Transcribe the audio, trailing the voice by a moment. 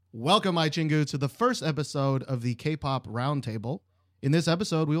Welcome, my Chingu, to the first episode of the K-Pop Roundtable. In this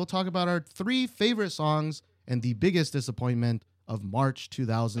episode, we will talk about our 3 favorite songs and the biggest disappointment of March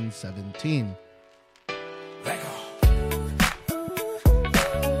 2017.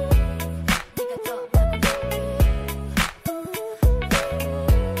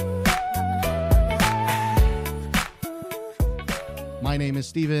 My name is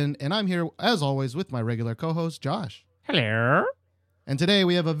Steven, and I'm here, as always, with my regular co-host, Josh. Hello. And today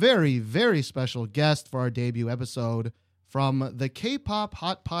we have a very, very special guest for our debut episode from the K-Pop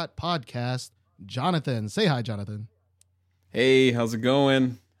Hot Pot podcast, Jonathan. Say hi, Jonathan. Hey, how's it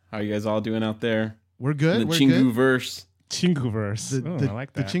going? How are you guys all doing out there? We're good. In the We're Chingu-verse. Chingu-verse. I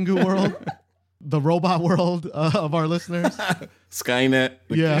like that. The Chingu world, the robot world of our listeners. Skynet,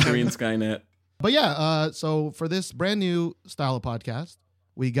 the Korean Skynet. But so for this brand new style of podcast,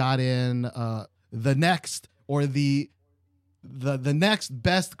 we got in the next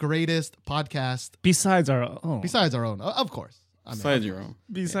best, greatest podcast Besides our own. Of course. Besides your own.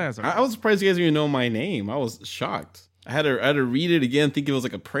 Besides our own. I was surprised you guys even know my name. I was shocked. I had to read it again, think it was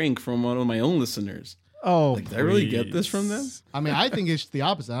like a prank from one of my own listeners. Oh, did I really get this from them? I mean, I think it's the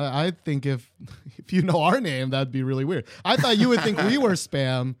opposite. I think if you know our name, that'd be really weird. I thought you would think we were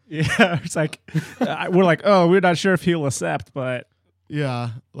spam. Yeah, it's like, we're like, oh, we're not sure if he'll accept, but. Yeah,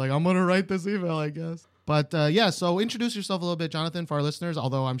 like I'm going to write this email, I guess. But so introduce yourself a little bit, Jonathan, for our listeners,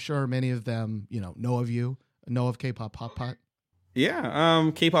 although I'm sure many of them, know of K-Pop Hot Pot. Yeah,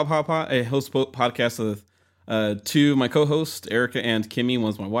 K-Pop Hot Pot. I host podcasts with 2 my co-hosts, Erica and Kimmy.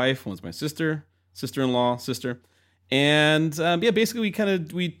 One's my wife, one's my sister-in-law. And basically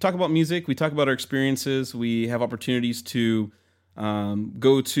we talk about music, we talk about our experiences, we have opportunities to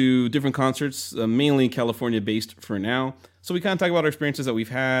go to different concerts, mainly California-based for now. So we kind of talk about our experiences that we've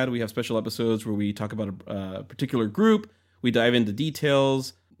had. We have special episodes where we talk about a particular group. We dive into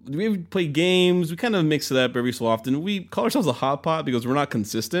details. We play games. We kind of mix it up every so often. We call ourselves a hot pot because we're not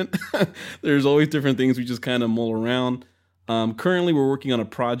consistent. There's always different things we just kind of mull around. Currently, we're working on a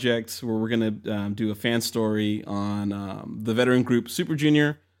project where we're going to do a fan story on the veteran group Super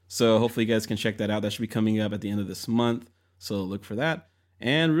Junior. So hopefully you guys can check that out. That should be coming up at the end of this month. So look for that.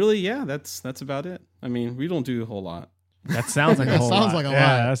 And really, that's about it. I mean, we don't do a whole lot. That sounds like a whole lot.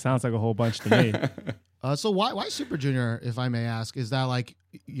 Yeah, that sounds like a whole bunch to me. So why Super Junior, if I may ask? Is that like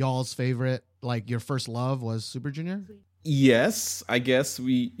y'all's favorite, like your first love was Super Junior? Yes, I guess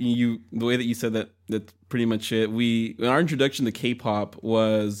the way that you said that's pretty much it. Our introduction to K-pop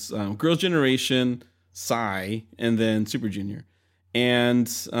was Girls' Generation, Psy, and then Super Junior. And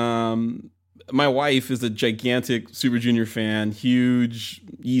my wife is a gigantic Super Junior fan, huge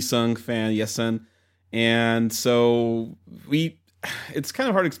Yi-sung fan, Yesun. And so it's kind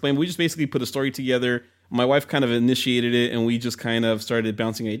of hard to explain, but we just basically put a story together. My wife kind of initiated it, and we just kind of started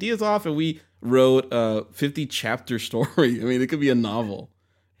bouncing ideas off, and we wrote a 50-chapter story. I mean, it could be a novel.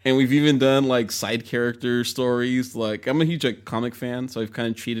 And we've even done like side character stories. Like, I'm a huge comic fan, so I've kind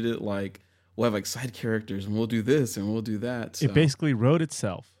of treated it like we'll have like side characters, and we'll do this, and we'll do that. So. It basically wrote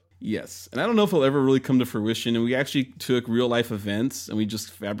itself. Yes. And I don't know if it'll ever really come to fruition. And we actually took real life events and we just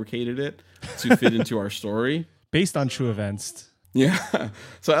fabricated it to fit into our story. Based on true events. Yeah.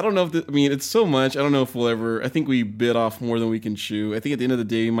 So I don't know if, it's so much. I don't know if we'll ever, I think we bit off more than we can chew. I think at the end of the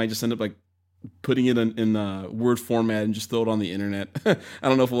day, we might just end up like putting it in Word format and just throw it on the internet. I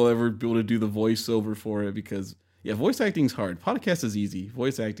don't know if we'll ever be able to do the voiceover for it because, yeah, voice acting's hard. Podcast is easy.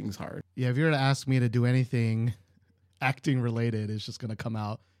 Voice acting's hard. Yeah. If you were to ask me to do anything acting related, it's just going to come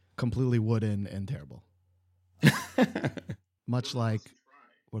out completely wooden and terrible. Much like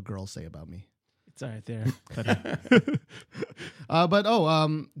what girls say about me. It's all right there.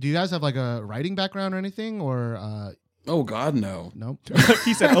 Do you guys have like a writing background or anything? Or oh God, no. Nope.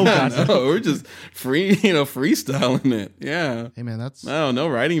 He said, oh God. No, we're just freestyling it. Yeah. Hey man, that's no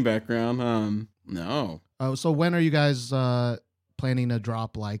writing background. No. So when are you guys planning to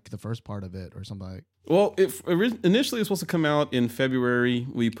drop like the first part of it or something? Well, initially it was supposed to come out in February.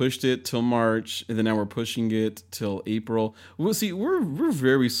 We pushed it till March, and then now we're pushing it till April. We'll see. We're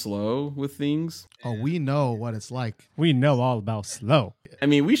very slow with things. Oh, we know what it's like. We know all about slow. I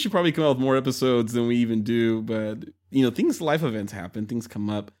mean, we should probably come out with more episodes than we even do, but life events happen, things come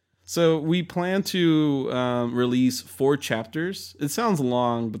up. So we plan to release 4 chapters. It sounds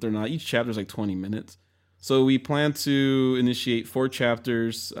long, but they're not. Each chapter is like 20 minutes. So we plan to initiate 4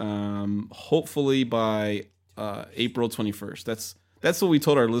 chapters, hopefully by April 21st. That's what we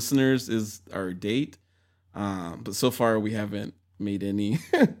told our listeners is our date. But so far we haven't made any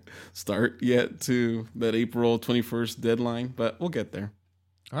start yet to that April 21st deadline, but we'll get there.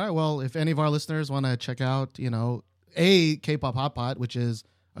 All right. Well, if any of our listeners want to check out, a K-Pop Hot Pot, which is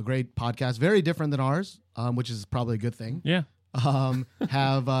a great podcast, very different than ours, which is probably a good thing. Yeah.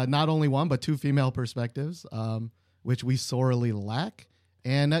 Have not only one, but two female perspectives, which we sorely lack.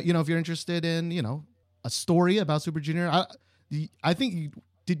 And, if you're interested in, a story about Super Junior, I think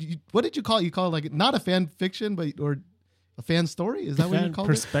what did you call it? You call it like not a fan fiction, or a fan story? Is that what you call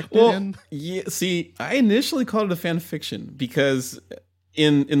perspective? it? Well, yeah. See, I initially called it a fan fiction because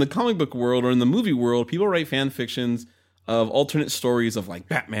in the comic book world or in the movie world, people write fan fictions of alternate stories of like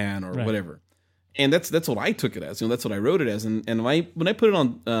Batman or whatever. And that's what I took it as. That's what I wrote it as. And when I put it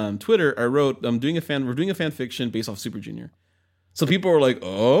on Twitter, I wrote, we're doing a fan fiction based off Super Junior. So people were like,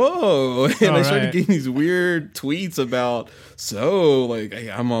 oh, and I started getting these weird tweets about,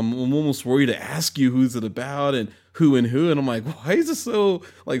 I'm almost worried to ask you who's it about and who. And I'm like, why is this so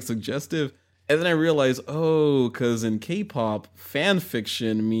like suggestive? And then I realized, because in K-pop, fan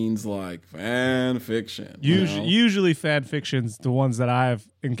fiction means like fan fiction. Usually fan fictions, the ones that I've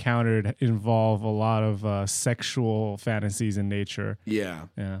encountered, involve a lot of sexual fantasies in nature. Yeah.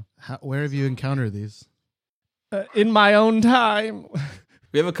 Where have you encountered these? In my own time.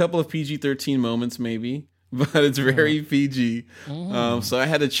 We have a couple of PG-13 moments maybe, but it's very PG. So I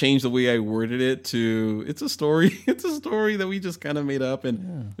had to change the way I worded it to, it's a story. It's a story that we just kind of made up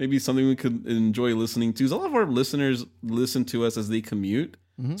and maybe something we could enjoy listening to. A lot of our listeners listen to us as they commute.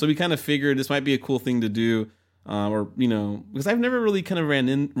 So we kind of figured this might be a cool thing to do. Because I've never really kind of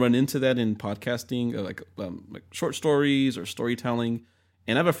run into that in podcasting, like short stories or storytelling.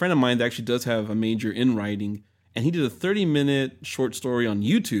 And I have a friend of mine that actually does have a major in writing. And he did a 30-minute short story on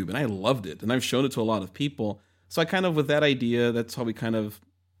YouTube, and I loved it. And I've shown it to a lot of people. So I kind of, with that idea, that's how we kind of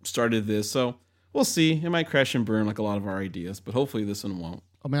started this. So we'll see. It might crash and burn like a lot of our ideas, but hopefully this one won't.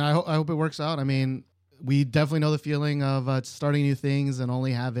 Oh, man, I hope it works out. I mean, we definitely know the feeling of starting new things and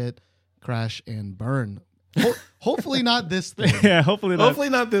only have it crash and burn. Hopefully not this thing. Yeah, hopefully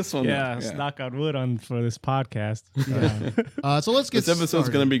not this one. Yeah, knock on wood for this podcast. So let's get this episode's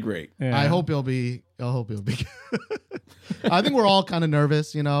going to be great. Yeah. I hope it'll be good. I think we're all kind of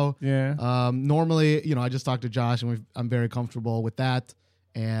nervous, Yeah. Normally, I just talked to Josh and I'm very comfortable with that.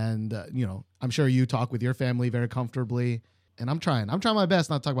 And, I'm sure you talk with your family very comfortably. And I'm trying my best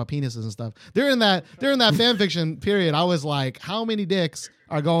not to talk about penises and stuff. During that fan fiction period, I was like, how many dicks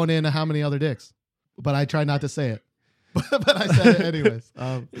are going into how many other dicks? But I try not to say it. But I said it anyways.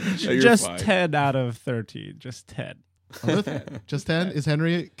 Just fine. 10 out of 13. Just 10. Just 10? Is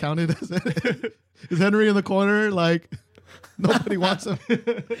Henry counted as it? Is Henry in the corner? Like, nobody wants him?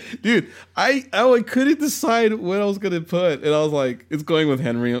 Dude, I couldn't decide what I was going to put. And I was like, it's going with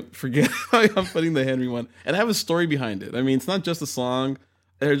Henry. Forget I'm putting the Henry one. And I have a story behind it. I mean, it's not just a song.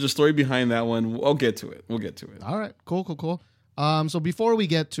 There's a story behind that one. I'll get to it. We'll get to it. All right. Cool. So before we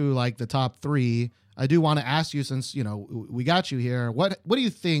get to like the top three, I do want to ask you, since we got you here, what do you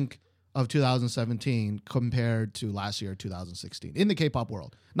think of 2017 compared to last year, 2016, in the K-pop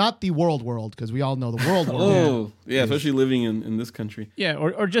world? Not the world, because we all know the world. Yeah, especially living in this country. Yeah,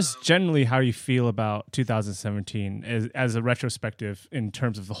 or just generally how you feel about 2017 as a retrospective in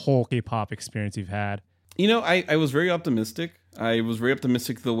terms of the whole K-pop experience you've had. I was very optimistic. I was very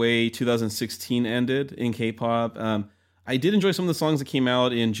optimistic the way 2016 ended in K-pop. I did enjoy some of the songs that came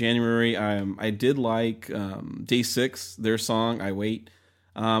out in January. I did like Day6, their song, I Wait.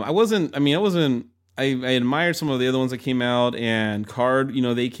 I admired some of the other ones that came out, and Card,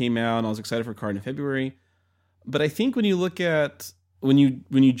 they came out, and I was excited for Card in February. But I think when you look at, when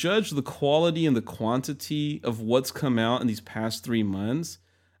you judge the quality and the quantity of what's come out in these past 3 months,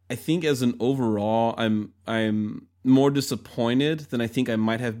 I think as an overall, I'm more disappointed than I think I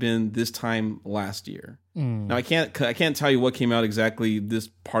might have been this time last year. Now I can't tell you what came out exactly this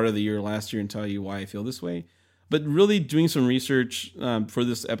part of the year last year and tell you why I feel this way. But really doing some research for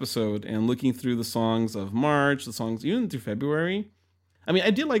this episode and looking through the songs of March, the songs even through February. I mean,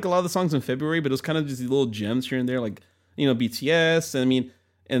 I did like a lot of the songs in February, but it was kind of just these little gems here and there, like BTS,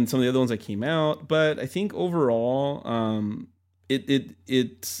 and some of the other ones that came out. But I think overall,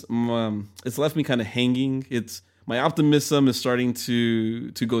 it's left me kind of hanging. My optimism is starting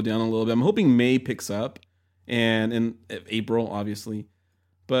to go down a little bit. I'm hoping May picks up, and in April, obviously.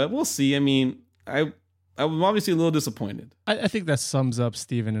 But we'll see. I mean, I'm obviously a little disappointed. I think that sums up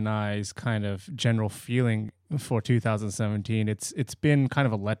Steven and I's kind of general feeling for 2017. It's been kind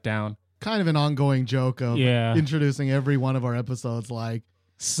of a letdown. Kind of an ongoing joke of introducing every one of our episodes like,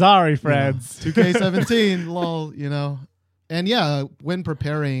 sorry, friends. 2K17, lol, And when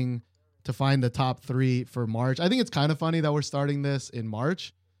preparing to find the top three for March, I think it's kind of funny that we're starting this in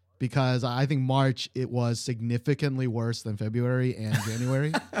March, because I think March, it was significantly worse than February and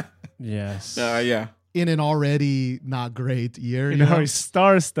January. Yes. Yeah. in an already not great year. You know,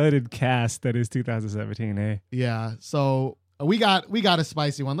 star-studded cast that is 2017. Hey, Yeah. So we got a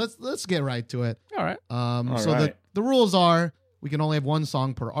spicy one. Let's get right to it. all right. So right. the rules are we can only have one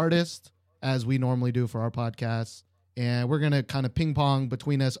song per artist, as we normally do for our podcasts, and we're gonna kind of ping pong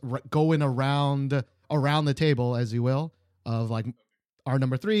between us, going around the table, as you will, of like our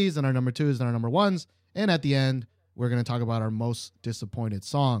number 3s and our number 2s and our number 1s, and at the end we're gonna talk about our most disappointed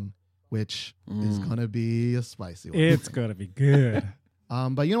song, which is gonna be a spicy one. It's gonna be good.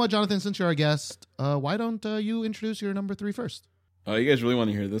 But you know what, Jonathan, since you're our guest, why don't you introduce your number 3 first? Oh, you guys really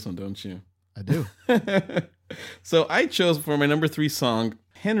want to hear this one, don't you? I do. So I chose for my number 3 song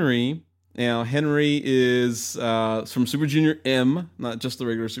Henry. Now Henry is from Super Junior M, not just the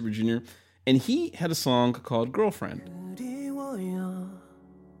regular Super Junior, and he had a song called Girlfriend.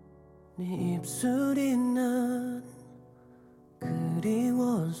 네 입술이 난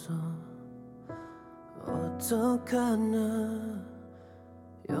그리워서 어떡하나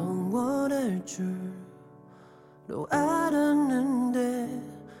영원할 줄로 알았는데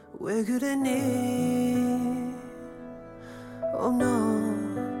왜 그랬니 Oh no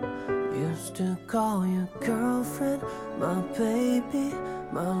Used to call you girlfriend My baby,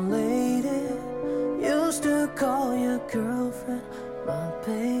 my lady Used to call you girlfriend My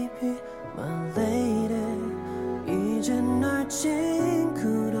baby, my lady 이젠 널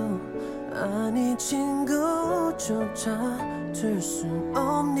친구로 아니 친구조차 될 순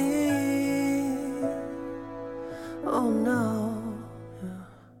없니 Oh no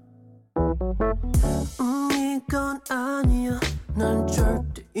이건 아니야 난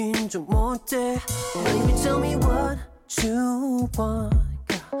절대 인정 못해 Baby tell me what you want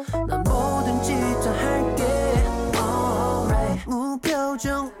난 뭐든지 다 할게 Alright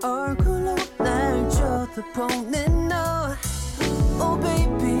무표정 얼굴로 날 쳐다보는 너 Oh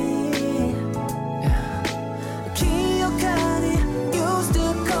baby yeah. 기억하니 Used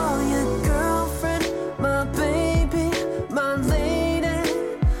to call you girlfriend My baby, my lady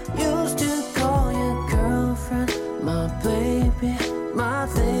Used to call you girlfriend My baby, my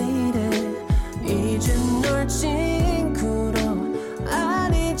lady 이젠 널 친구로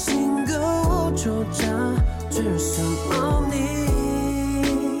아니 친구조차 될 순 없니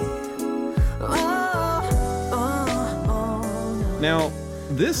Now,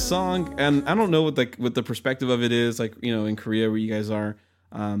 this song, and I don't know what the perspective of it is, like, you know, in Korea where you guys are,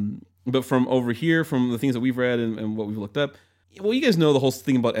 but from over here, from the things that we've read and what we've looked up, well, you guys know the whole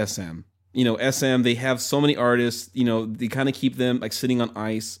thing about SM. You know, SM, they have so many artists, you know, they kind of keep them like sitting on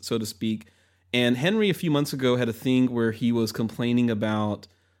ice, so to speak. And Henry, a few months ago, had a thing where he was complaining about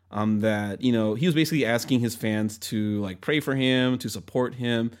that, you know, he was basically asking his fans to like pray for him, to support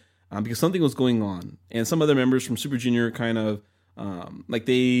him, because something was going on. And some other members from Super Junior kind of, like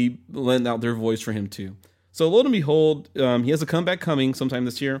they lent out their voice for him too. So lo and behold, he has a comeback coming sometime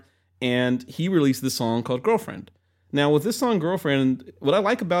this year, and he released this song called Girlfriend. Now with this song Girlfriend, what I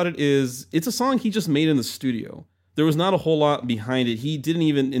like about it is it's a song he just made in the studio. There was not a whole lot behind it. He didn't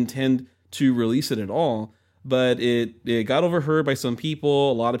even intend to release it at all, but it got overheard by some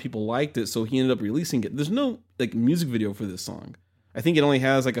people. A lot of people liked it, so he ended up releasing it. There's no like music video for this song. I think it only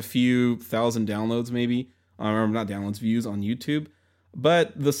has like a few thousand downloads maybe. Or not downloads, views on YouTube.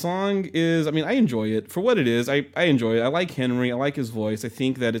 But the song is, I mean, I enjoy it for what it is. I enjoy it. I like Henry. I like his voice. I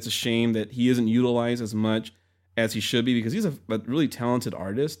think that it's a shame that he isn't utilized as much as he should be because he's a really talented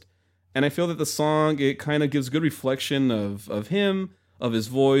artist. And I feel that the song, it kind of gives good reflection of him, of his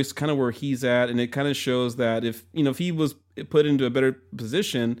voice, kind of where he's at. And it kind of shows that if he was put into a better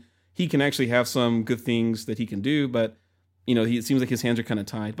position, he can actually have some good things that he can do. But, it seems like his hands are kind of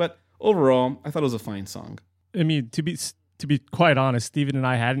tied. But overall, I thought it was a fine song. I mean, to be quite honest, Steven and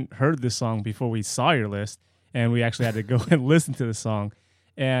I hadn't heard this song before we saw your list, and we actually had to go and listen to the song.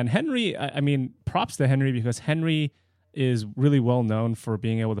 And Henry, I mean, props to Henry because Henry is really well known for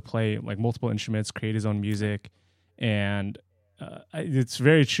being able to play like multiple instruments, create his own music, and it's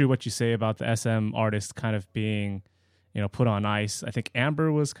very true what you say about the SM artist kind of being, put on ice. I think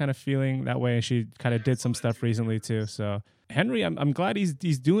Amber was kind of feeling that way, and she kind of did some stuff recently too. So Henry, I'm glad he's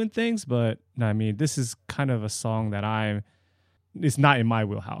doing things, but no, I mean, this is kind of a song that it's not in my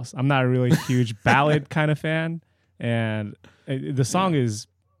wheelhouse. I'm not a really huge ballad kind of fan, and the song is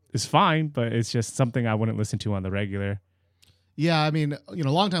fine, but it's just something I wouldn't listen to on the regular. Yeah, I mean,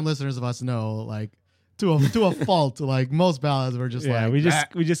 longtime listeners of us know, like, to a fault, like most ballads were just like we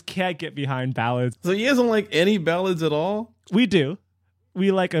just can't get behind ballads. So you guys don't like any ballads at all? We do.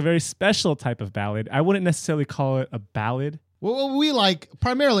 We like a very special type of ballad. I wouldn't necessarily call it a ballad. Well,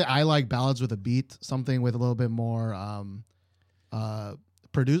 I like ballads with a beat, something with a little bit more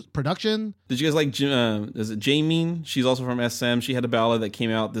production. Did you guys like? Is it Jaemin? She's also from SM. She had a ballad that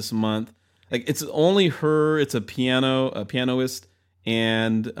came out this month. Like it's only her. It's a pianoist,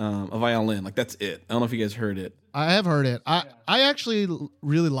 and a violin. Like that's it. I don't know if you guys heard it. I have heard it. I actually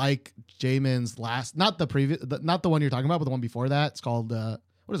really like Jaemin's last, not the one you're talking about, but the one before that. It's called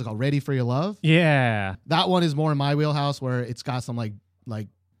what is it called? Ready for Your Love. Yeah. That one is more in my wheelhouse, where it's got some like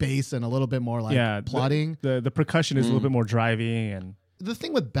bass and a little bit more like plotting. The percussion is a little bit more driving. And the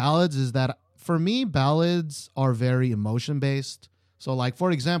thing with ballads is that for me, ballads are very emotion based. So like,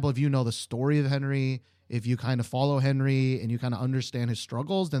 for example, if you know the story of Henry, if you kind of follow Henry and you kind of understand his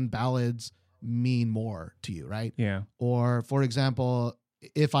struggles, then ballads mean more to you, right? yeah. Or for example,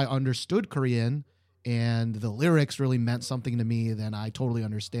 if I understood Korean and the lyrics really meant something to me, then I totally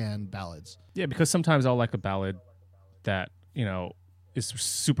understand ballads. Yeah, because sometimes I'll like a ballad that, is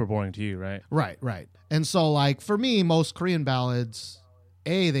super boring to you, right? Right. And so like for me, most Korean ballads,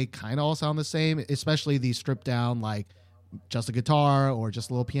 they kind of all sound the same, especially the stripped down, like just a guitar or just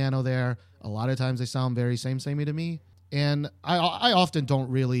a little piano there. A lot of times they sound very samey to me. And I often don't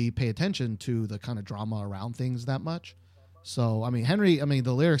really pay attention to the kind of drama around things that much. So,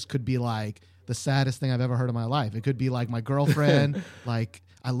 the lyrics could be like the saddest thing I've ever heard in my life. It could be like my girlfriend, like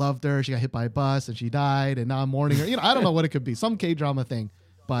I loved her, she got hit by a bus and she died and now I'm mourning her. I don't know what it could be. Some K-drama thing.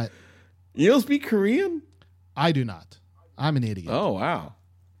 But You don't speak Korean? I do not. I'm an idiot. Oh, wow.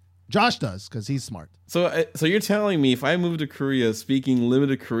 Josh does because he's smart. So you're telling me if I move to Korea speaking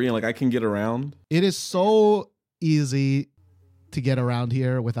limited Korean, like I can get around? It is so easy to get around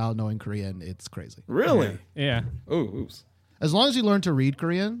here without knowing Korean. It's crazy. Really? Yeah. Oh, oops. As long as you learn to read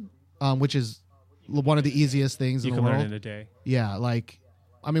Korean, which is one of the easiest things You in can the learn world. in a day. Yeah,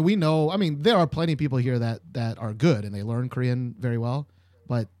 there are plenty of people here that are good and they learn Korean very well,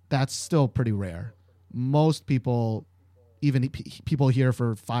 but that's still pretty rare. Most people, even people here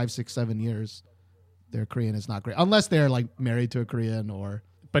for 5, 6, 7 years, their Korean is not great unless they're like married to a Korean or.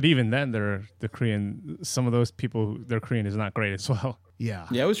 But even then, some of those people, their Korean is not great as well. Yeah.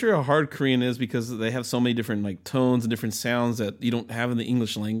 Yeah, I was sure how hard Korean is because they have so many different like tones and different sounds that you don't have in the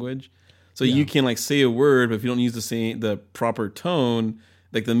English language. So you can like say a word, but if you don't use the proper tone,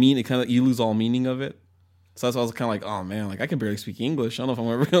 like the meaning, you lose all meaning of it. So that's why I was kind of like, oh man, like I can barely speak English. I don't know if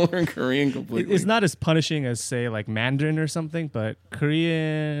I'm ever gonna learn Korean completely. It's not as punishing as say like Mandarin or something, but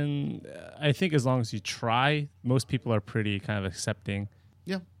Korean, I think as long as you try, most people are pretty kind of accepting.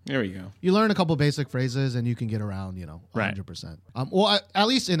 Yeah. There we go. You learn a couple basic phrases and you can get around, 100%. At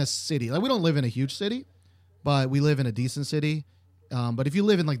least in a city. Like we don't live in a huge city, but we live in a decent city. But if you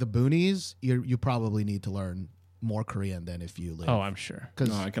live in like the boonies, you probably need to learn more Korean than if you live. Oh, I'm sure.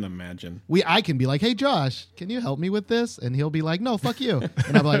 No, I can imagine. I can be like, hey Josh, can you help me with this? And he'll be like, no, fuck you.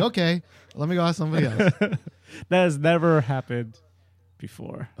 And I'm like, okay, let me go ask somebody else. That has never happened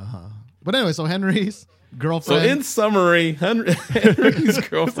before. But anyway, so Henry's So girlfriend. in summary, Henry's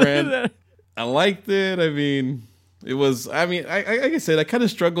girlfriend, I liked it. I mean, it was. I mean, like I said, I kind of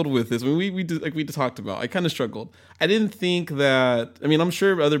struggled with this. I mean, we talked about. I kind of struggled. I didn't think that. I mean, I'm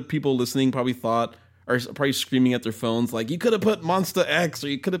sure other people listening probably are probably screaming at their phones like, you could have put Monster X or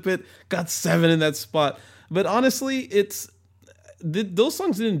you could have put GOT7 in that spot. But honestly, those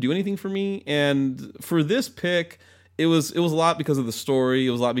songs didn't do anything for me. And for this pick, it was a lot because of the story.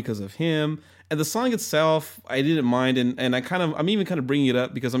 It was a lot because of him. And the song itself, I didn't mind. And I'm even kind of bringing it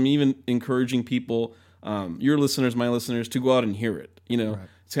up because I'm even encouraging people, your listeners, my listeners, to go out and hear it. To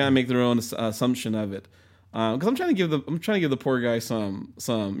kind of make their own assumption of it. Because I'm trying to give the poor guy some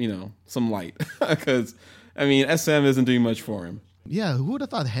light. Because I mean, SM isn't doing much for him. Yeah, who would have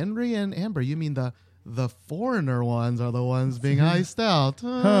thought Henry and Amber? You mean the foreigner ones are the ones being iced out?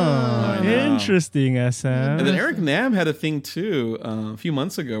 I know. Interesting, SM. And then Eric Nam had a thing too a few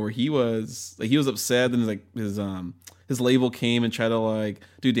months ago where he was upset and like his label came and tried to like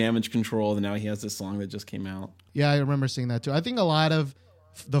do damage control, and now he has this song that just came out. Yeah, I remember seeing that too. I think a lot of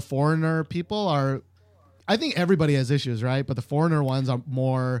the foreigner people are. I think everybody has issues, right? But the foreigner ones are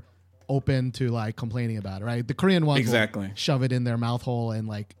more open to like complaining about it, right? The Korean ones Exactly. will shove it in their mouth hole and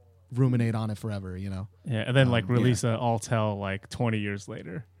like ruminate on it forever, Yeah, and then release an Altel like 20 years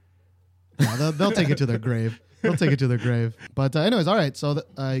later. Yeah, they'll take it to their grave. They'll take it to their grave. But anyways, all right. So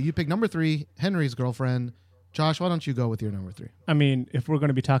you pick number 3, Henry's girlfriend. Josh, why don't you go with your number 3? I mean, if we're going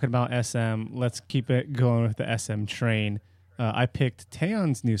to be talking about SM, let's keep it going with the SM train. I picked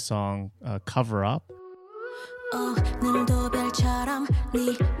Taeyeon's new song, Cover Up. 오늘도 별처럼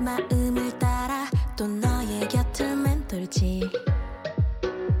네 마음을 따라 또 너의 곁을 맴돌지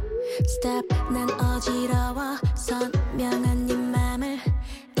Step 난 어지러워 선명한 네 맘을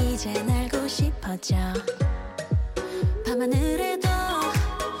이젠 알고 싶어져 밤하늘에도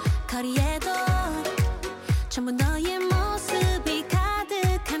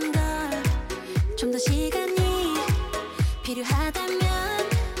좀 더 시간이 필요하다면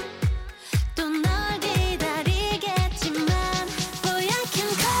또 널 기다리겠지만 Boy I can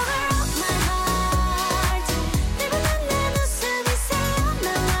cover up my heart 내가 만난 웃음이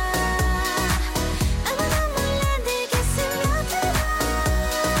새어나와 아무나 몰래 내게 스며들어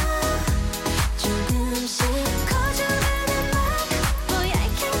조금씩 커져가는 말 Boy I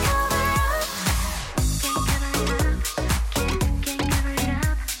can cover up Can't cover it up Can't cover it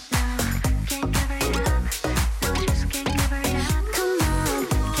up No Can't cover it up No just can't cover it up Come on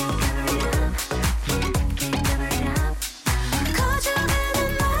Can't cover it up Can't cover it up 커져가는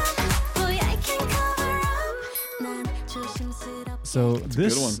말 Boy I can cover up 난 조심스럽게 So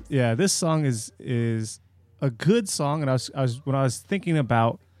this, good one. yeah, this song is a good song. And I was when I was thinking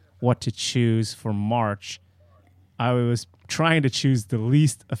about what to choose for March, I was trying to choose the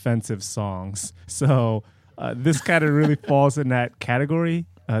least offensive songs. So this kind of really falls in that category.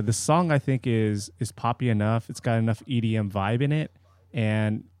 The song I think is poppy enough. It's got enough EDM vibe in it,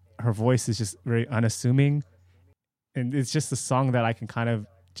 and her voice is just very unassuming. And it's just a song that I can kind of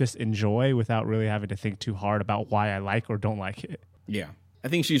just enjoy without really having to think too hard about why I like or don't like it. Yeah. I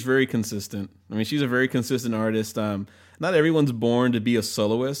think she's very consistent. I mean, she's a very consistent artist. Not everyone's born to be a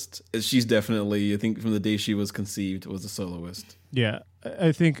soloist. She's definitely, I think, from the day she was conceived, was a soloist. Yeah,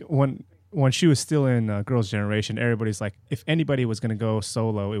 I think when she was still in Girls' Generation, everybody's like, if anybody was going to go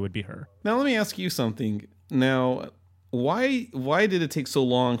solo, it would be her. Now, let me ask you something. Now, why did it take so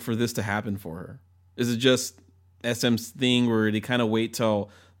long for this to happen for her? Is it just SM's thing where they kind of wait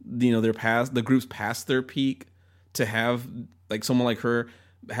till the group's past their peak to have like someone like her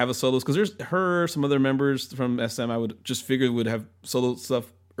have a solo? Because there's her, some other members from SM I would just figure would have solo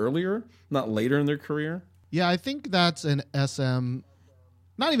stuff earlier, not later in their career. Yeah, I think that's an SM,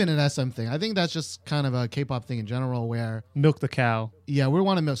 not even an SM thing. I think that's just kind of a K-pop thing in general where, Milk the cow. yeah, we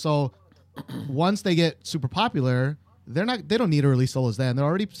want to milk. So once they get super popular, they don't need to release solos then. They're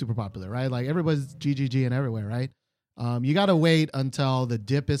already super popular, right? Like everybody's GGG and everywhere, right? You got to wait until the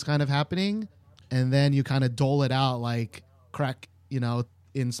dip is kind of happening, and then you kind of dole it out like crack,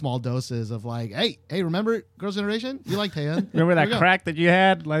 in small doses of like, hey, remember Girls' Generation? You like Taeyeon? Remember Here that we go. crack that you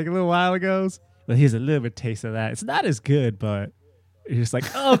had like a little while ago? Well, here's a little bit taste of that. It's not as good, but you're just like,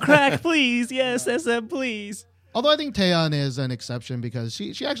 oh, crack, please. Yes, SM, please. Although I think Taeyeon is an exception because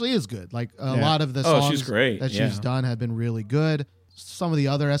she actually is good. Like a Yeah. lot of the Oh, songs she's great. that Yeah. she's done have been really good. Some of the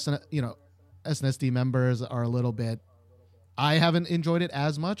other SNSD members are a little bit. I haven't enjoyed it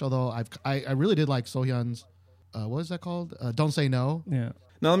as much, although I really did like Sohyun's. What is that called? Don't Say No. Yeah.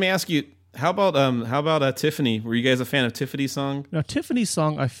 Now let me ask you, how about Tiffany? Were you guys a fan of Tiffany's song? Now, Tiffany's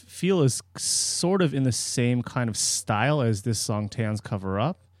song, I feel, is sort of in the same kind of style as this song, Taeyeon's Cover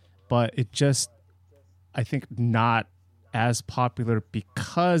Up, but it just, I think, not as popular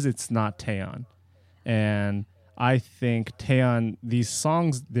because it's not Taeyeon. And I think Taeyeon, these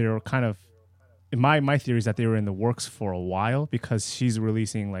songs, they're kind of, my theory is that they were in the works for a while because she's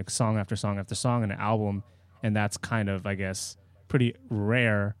releasing like song after song after song in an album, and that's kind of, I guess, pretty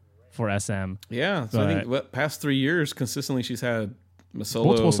rare for SM. Yeah, so I think past 3 years consistently she's had a solo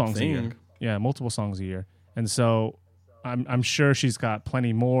Multiple songs thing. a year. Yeah, multiple songs a year. And so I'm sure she's got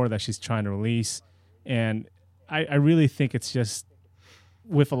plenty more that she's trying to release. And I really think it's just,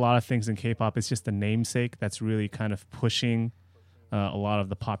 with a lot of things in K-pop, it's just the namesake that's really kind of pushing a lot of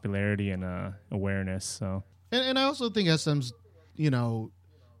the popularity and awareness. So, And I also think SM's,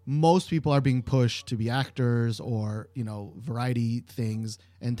 most people are being pushed to be actors or, variety things.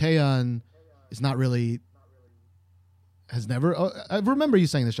 And Taeyeon is not really, has never, I remember you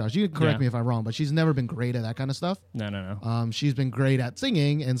saying this, Josh. You can correct me if I'm wrong, but she's never been great at that kind of stuff. No. She's been great at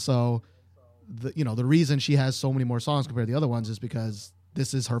singing. And so, the reason she has so many more songs compared to the other ones is because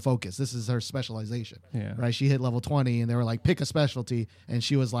this is her focus. This is her specialization. Yeah. Right? She hit level 20 and they were like, pick a specialty. And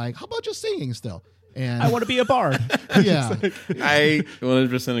she was like, how about just singing still? And I want to be a bard. yeah. I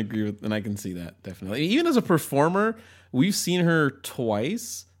 100% agree with, and I can see that definitely. Even as a performer, we've seen her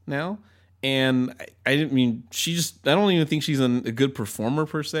twice now, and I didn't mean I don't even think she's a good performer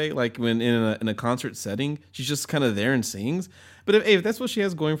per se. Like when in a concert setting, she's just kind of there and sings. But if that's what she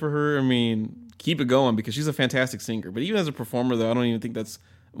has going for her, I mean, keep it going because she's a fantastic singer. But even as a performer, though, I don't even think that's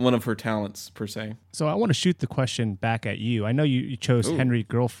one of her talents per se. So I want to shoot the question back at you. I know you chose Henry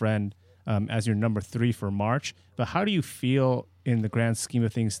Girlfriend as your number 3 for March, but how do you feel in the grand scheme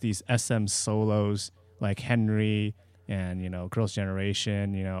of things, these SM solos like Henry and, Girls'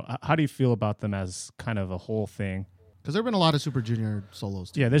 Generation, how do you feel about them as kind of a whole thing? Because there have been a lot of Super Junior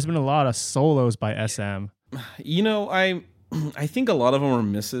solos too. Yeah, there's been a lot of solos by SM. I think a lot of them are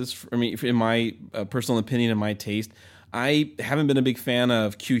misses. I mean, in my personal opinion and my taste, I haven't been a big fan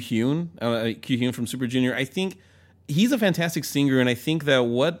of Q Hyun from Super Junior. I think he's a fantastic singer, and I think that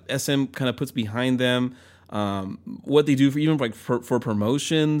what SM kind of puts behind them, what they do for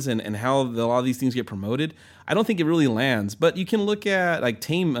promotions and how a lot of these things get promoted, I don't think it really lands. But you can look at like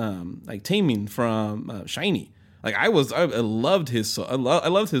Taemin from SHINee. Like I loved his I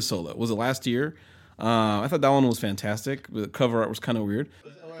loved his solo. Was it last year? I thought that one was fantastic. The cover art was kind of weird.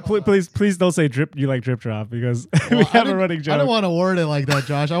 Please don't say drip. You like drip drop because we have a running joke. I don't want to word it like that,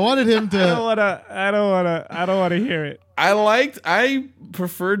 Josh. I wanted him to. I don't wanna hear it. I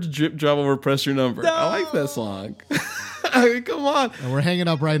preferred Drip Drop over Press Your Number. I like that song. I mean, come on. And we're hanging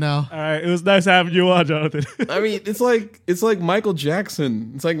up right now. All right, it was nice having you on, Jonathan. I mean, it's like Michael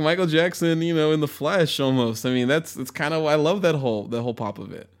Jackson. It's like Michael Jackson, in the flesh almost. I mean, it's kind of, I love that whole pop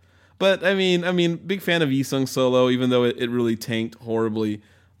of it. But I mean, big fan of Isung solo, even though it really tanked horribly.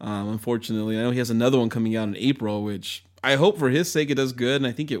 Unfortunately, I know he has another one coming out in April, which I hope for his sake it does good, and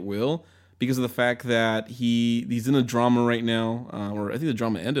I think it will, because of the fact that he's in a drama right now, or I think the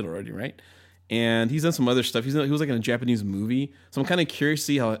drama ended already, right? And he's done some other stuff. He was like in a Japanese movie, so I'm kind of curious to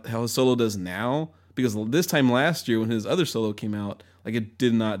see how his solo does now, because this time last year when his other solo came out, like it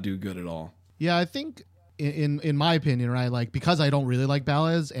did not do good at all. Yeah, I think in my opinion, right, like because I don't really like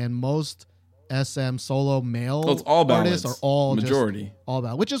ballads, and most SM solo male It's all ballads. artists are all majority just all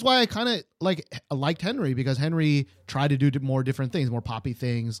ballad, which is why I kind of liked Henry, because Henry tried to do more different things, more poppy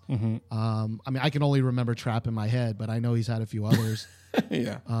things. Mm-hmm. I mean, I can only remember Trap in my head, but I know he's had a few others.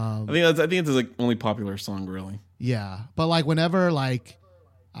 Yeah, I think it's like only popular song really. Yeah, but like whenever like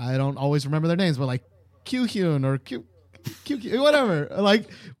I don't always remember their names, but like Q Hyun or Q whatever, like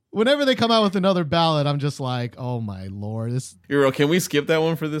whenever they come out with another ballad, I'm just like, oh my lord, this. Hero, can we skip that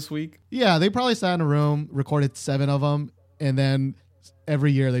one for this week? Yeah, they probably sat in a room, recorded 7 of them, and then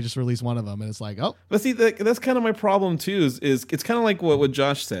every year they just release one of them, and it's like, oh. But see, that's kind of my problem too. Is it's kind of like what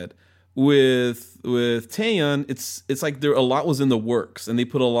Josh said with Taeyeon. It's like a lot was in the works, and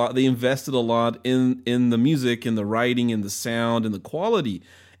they invested a lot in the music, and the writing, and the sound, and the quality.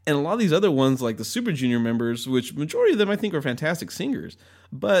 And a lot of these other ones, like the Super Junior members, which majority of them I think are fantastic singers,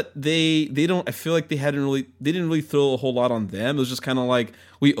 but they don't. I feel like they didn't really throw a whole lot on them. It was just kind of like,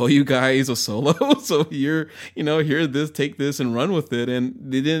 we owe you guys a solo, so here this, take this and run with it, and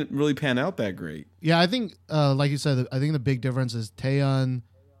they didn't really pan out that great. Yeah, I think, like you said, I think the big difference is Taeyeon.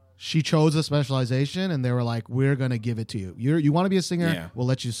 She chose a specialization, and they were like, we're going to give it to you. You want to be a singer? Yeah. We'll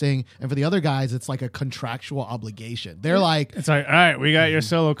let you sing. And for the other guys, it's like a contractual obligation. They're like... It's like, all right, we got your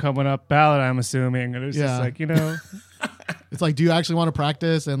solo coming up, ballad, I'm assuming. And it's just like, It's like, do you actually want to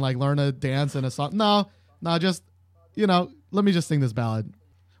practice and like learn a dance and a song? No, just, let me just sing this ballad,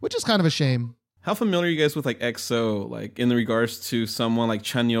 which is kind of a shame. How familiar are you guys with like EXO, like in regards to someone like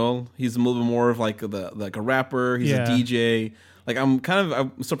Chanyeol? He's a little bit more of like a rapper. He's a DJ. Like I'm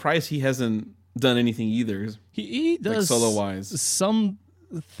surprised he hasn't done anything either. He does like solo wise some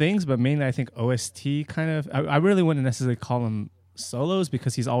things, but mainly I think OST kind of. I really wouldn't necessarily call him solos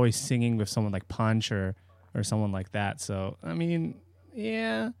because he's always singing with someone like Punch or someone like that. So I mean,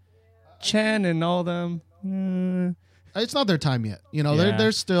 yeah, Chen and all them. It's not their time yet.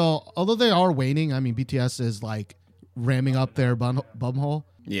 They're still, although they are waning. I mean, BTS is like ramming up their bumhole.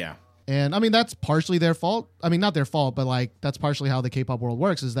 Yeah. And I mean, that's partially their fault. I mean, not their fault, but like that's partially how the K-pop world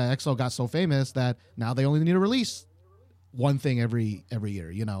works, is that EXO got so famous that now they only need to release one thing every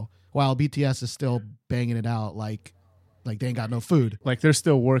year, while BTS is still banging it out like they ain't got no food. Like they're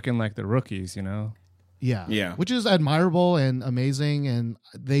still working like the rookies, Yeah. Which is admirable and amazing, and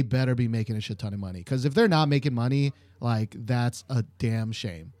they better be making a shit ton of money, because if they're not making money, like that's a damn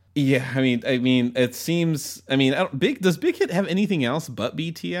shame. Yeah, I mean, it seems. I mean, does Big Hit have anything else but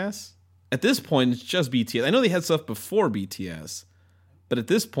BTS? At this point, it's just BTS. I know they had stuff before BTS, but at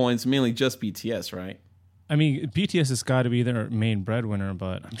this point, it's mainly just BTS, right? I mean, BTS has got to be their main breadwinner,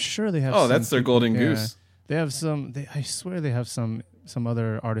 but I'm sure they have. Oh, that's their golden goose. They have some. I swear they have some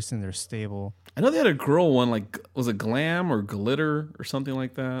other artists in their stable. I know they had a girl one, like, was it Glam or Glitter or something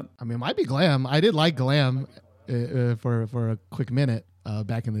like that? I mean, it might be Glam. I did like Glam for a quick minute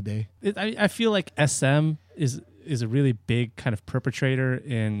back in the day. I feel like SM is a really big kind of perpetrator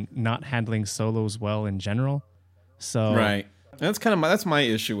in not handling solos well in general. So right, that's my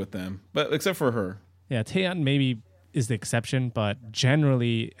issue with them. But except for her, yeah, Taeyeon maybe is the exception, but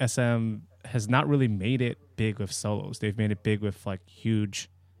generally SM has not really made it big with solos. They've made it big with like huge,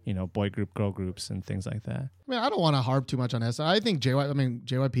 boy group, girl groups, and things like that. I mean, I don't want to harp too much on SM. I think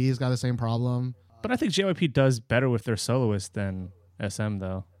JYP's got the same problem. But I think JYP does better with their soloists than SM,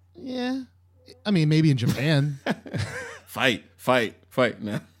 though. Yeah. I mean, maybe in Japan. Fight.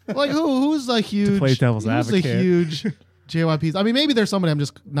 Nah. Like who's a huge play devil's who's advocate. a huge JYPs? I mean, maybe there's somebody I'm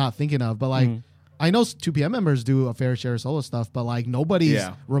just not thinking of, but like I know 2PM members do a fair share of solo stuff, but like nobody's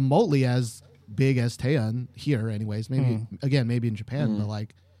Yeah. remotely as big as Taeyeon here. Anyways, maybe again, maybe in Japan, but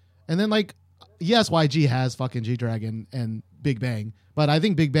like, and then like, yes, YG has fucking G Dragon and Big Bang, but I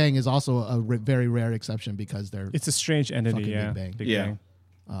think Big Bang is also a very rare exception because they're It's a strange entity. Fucking Yeah. Big Bang. Yeah.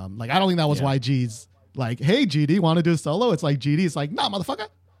 Bang. like I don't think that was Yeah. YG's like, hey GD, want to do a solo? It's like GD's like, nah, motherfucker,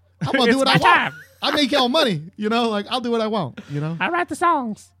 I'm gonna It's do what my I want. time. I make y'all money, you know, like I'll do what I want, you know. I write the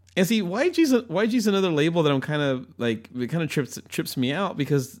songs. And see, YG's another label that I'm kind of like, it kind of trips me out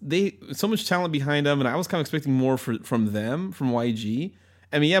because they so much talent behind them, and I was kind of expecting more from them, from YG.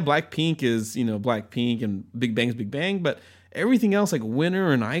 I mean, yeah, Blackpink is, you know, Blackpink and Big Bang's Big Bang, but everything else like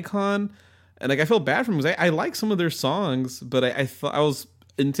Winner and Icon, and like I felt bad for them because I like some of their songs, but I thought I was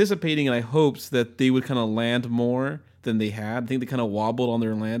anticipating and I hoped that they would kind of land more than they had. I think they kind of wobbled on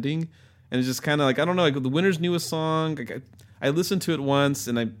their landing, and it's just kind of like, I don't know, like the Winner's newest song, like I listened to it once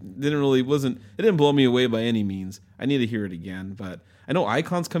and it didn't blow me away by any means. I need to hear it again, but I know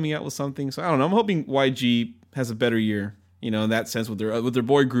Icon's coming out with something, so I don't know. I'm hoping YG has a better year, you know, in that sense with their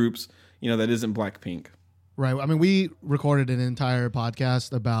boy groups, you know, that isn't Blackpink. Right. I mean, we recorded an entire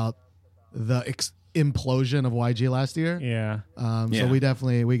podcast about the implosion of YG last year. Yeah. So Yeah.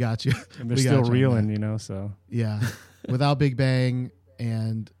 we got you. And they're We got still you on reeling, that. you know, so. Yeah. Without Big Bang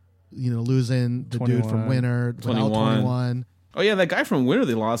and, you know, losing the dude from 21. Winner, without 21. Oh yeah, that guy from Winner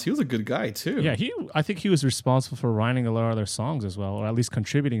they lost, he was a good guy too. Yeah, I think he was responsible for writing a lot of their songs as well, or at least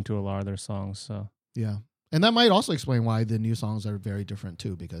contributing to a lot of their songs. So Yeah. And that might also explain why the new songs are very different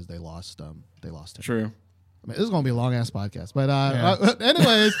too, because they lost him. True. I mean, this is gonna be a long ass podcast, but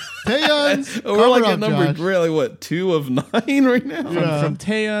anyways, Taeyeon's We're like cover at up, number Josh. really what 2 of 9 right now. Yeah. from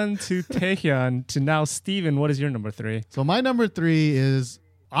Taeyeon to Taehyun to now Steven, what is your number 3? So my number 3 is,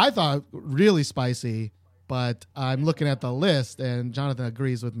 I thought, really spicy, but I'm looking at the list and Jonathan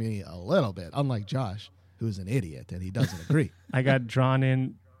agrees with me a little bit, unlike Josh, who's an idiot and he doesn't agree. I got drawn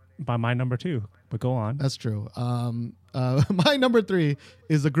in by my number 2, but go on. That's true. My number 3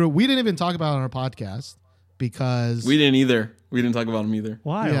 is a group we didn't even talk about on our podcast because We didn't either. We didn't talk about him either.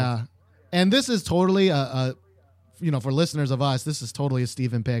 Why? yeah, and this is totally a you know, for listeners of us, this is totally a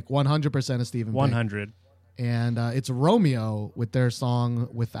Steven pick, 100% a Steven pick. 100. And it's Romeo with their song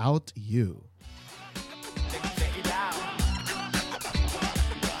 "Without You."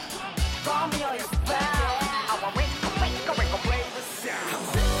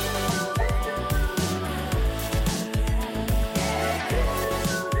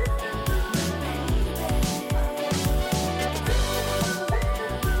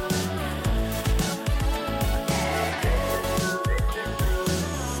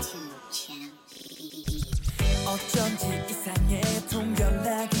 어쩐지 이상해 통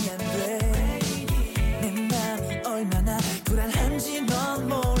연락이 안 돼 내 맘이 얼마나 불안한지 넌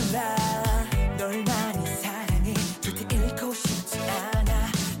몰라 널 많이 사랑해 절대 잃고 싶지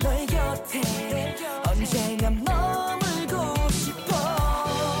않아 너의 곁에 언제나 머물고 싶어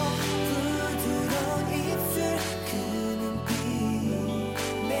부드러운 입술 그 눈빛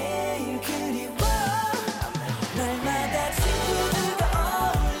매일 그리워 날마다 친구들과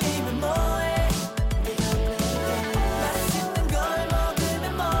어울리면 뭐해 맛있는 걸 먹으면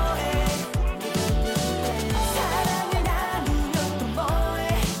뭐해 사랑을 나누면 또 뭐해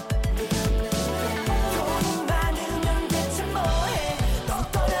돈이 많으면 대체 뭐해 너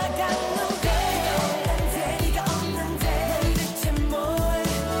떠나갔는데 네가 없는데 대체 뭐해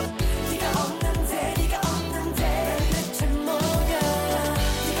네가 없는데 대체 뭐야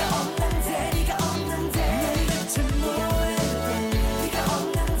네가 없는데 대체 뭐해 네가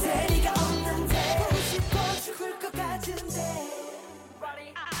없는데 보고 싶어 죽을 것 같은데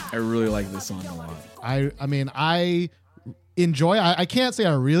I really like this song a lot. I mean, I enjoy. I can't say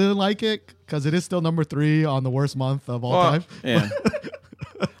I really like it because it is still number 3 on the worst month of all time. Yeah.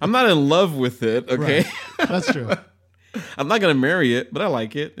 I'm not in love with it, okay? Right. That's true. I'm not gonna marry it, but I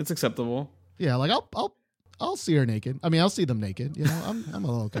like it. It's acceptable. Yeah, like I'll see her naked. I mean, I'll see them naked. You know, I'm a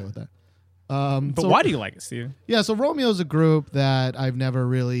little okay with that. But so- why do you like it, Steven? Yeah, so Romeo's a group that I've never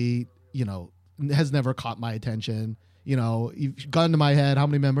really, you know, has never caught my attention. You know, you've gun to my head, how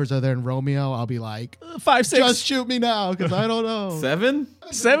many members are there in Romeo? I'll be like, 5, 6. just shoot me now because I don't know. 7?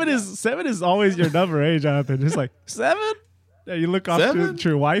 7 is always your number, eh, Jonathan? It's like 7. Yeah, you look off to 7?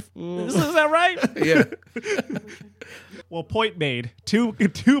 your wife. Is that right? Yeah. Well, point made. Two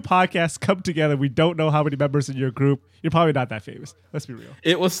podcasts come together. We don't know how many members in your group. You're probably not that famous. Let's be real.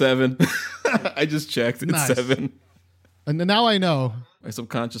 It was 7. I just checked. It's Nice. 7. And now I know. I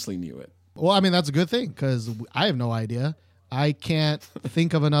subconsciously knew it. Well, I mean, that's a good thing because I have no idea. I can't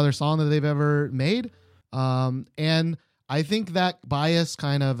think of another song that they've ever made. And I think that bias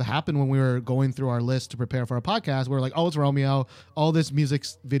kind of happened when we were going through our list to prepare for our podcast. We were like, oh, it's Romeo. All this music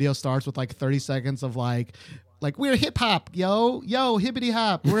video starts with like 30 seconds of like we're hip hop, yo, hippity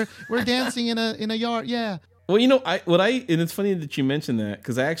hop. We're dancing in a yard, yeah. Well, you know, and it's funny that you mentioned that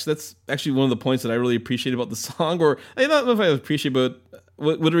because that's actually one of the points that I really appreciate about the song, or I don't know if I appreciate, but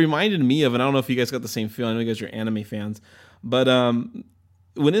what it reminded me of, and I don't know if you guys got the same feel. I know you guys are anime fans, but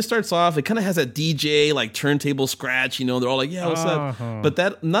when it starts off, it kind of has that DJ like turntable scratch. You know, they're all like, "Yeah, what's up?" But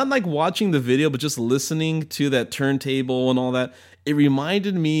that, not like watching the video, but just listening to that turntable and all that. It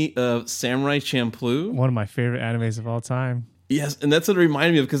reminded me of Samurai Champloo. One of my favorite animes of all time. Yes, and that's what it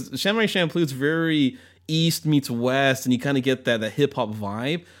reminded me of because Samurai Champloo is very East meets West, and you kind of get that hip hop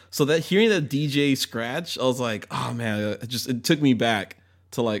vibe. So that hearing that DJ scratch, I was like, oh man, it took me back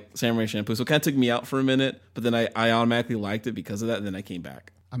to like Samurai Champloo. So it kind of took me out for a minute, but then I automatically liked it because of that, and then I came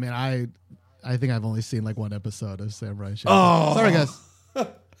back. I mean, I think I've only seen like one episode of Samurai Champloo. Sorry, guys.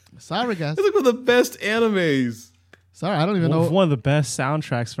 Sorry, guys. It's like one of the best animes. Sorry, I don't even know. One of the best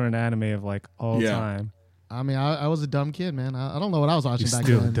soundtracks for an anime of like all time. I mean, I was a dumb kid, man. I don't know what I was watching You're back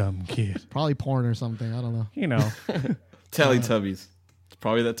still then. a dumb kid. Probably porn or something. I don't know. You know. Teletubbies. It's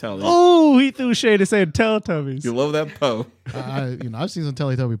probably that Telly. Oh, he threw shade to saying Teletubbies. You love that Poe. I've seen some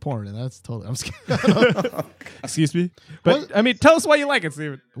Teletubby porn, and that's totally. I'm scared. Excuse me? But, I mean, tell us why you like it,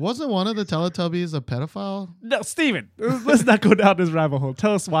 Steven. Wasn't one of the Teletubbies a pedophile? No, Steven, let's not go down this rabbit hole.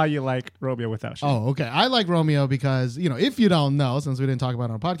 Tell us why you like Romeo Without Shame. Oh, okay. I like Romeo because, if you don't know, since we didn't talk about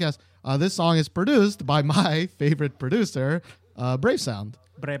it on our podcast, this song is produced by my favorite producer, Brave Sound.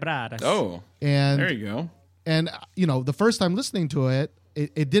 Oh, And there you go. And, the first time listening to it,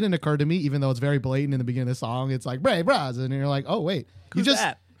 it didn't occur to me, even though it's very blatant in the beginning of the song. It's like, Brave Bras. And you're like, oh, wait. You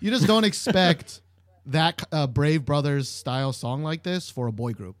just don't expect that Brave Brothers style song like this for a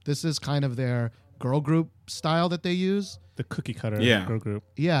boy group. This is kind of their girl group style that they use. The cookie cutter girl group.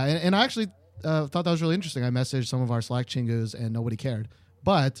 Yeah. And I actually thought that was really interesting. I messaged some of our Slack chingus and nobody cared.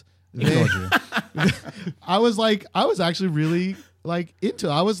 But I was actually really into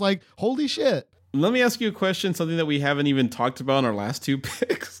it. I was like, holy shit. Let me ask you a question, something that we haven't even talked about in our last two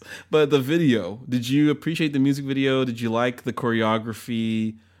picks, but the video. Did you appreciate the music video? Did you like the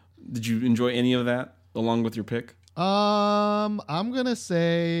choreography? Did you enjoy any of that along with your pick? I'm going to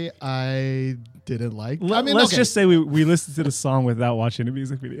say I didn't like. Let's just say we listened to the song without watching the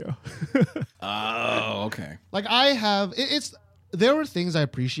music video. Oh, okay. Like I have, there were things I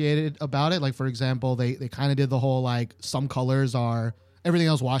appreciated about it. Like, for example, they kind of did the whole, like, some colors are, everything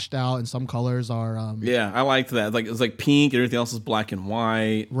else washed out and some colors are. Yeah, I liked that. Like, it was like pink and everything else is black and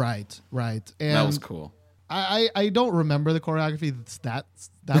white. Right. And that was cool. I don't remember the choreography that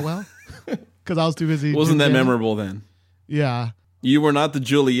well because I was too busy. Wasn't that memorable then? Yeah. You were not the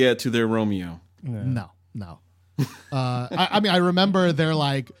Juliet to their Romeo. No. I mean, I remember their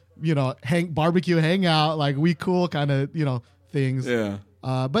like, barbecue hangout, like we cool kind of, things. Yeah.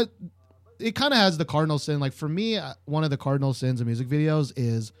 But it kind of has the cardinal sin. Like for me, one of the cardinal sins of music videos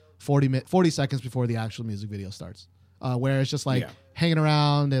is 40 seconds before the actual music video starts, where it's just like hanging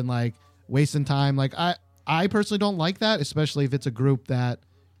around and like wasting time. Like I personally don't like that, especially if it's a group that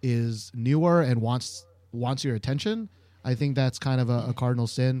is newer and wants your attention. I think that's kind of a cardinal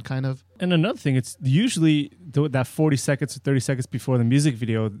sin, kind of. And another thing, it's usually that 40 seconds to 30 seconds before the music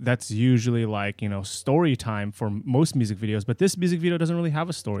video, that's usually like, story time for most music videos. But this music video doesn't really have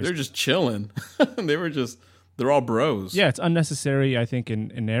a story. They're just chilling. They're all bros. Yeah, it's unnecessary, I think,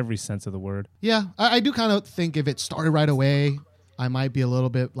 in every sense of the word. Yeah, I do kind of think if it started right away, I might be a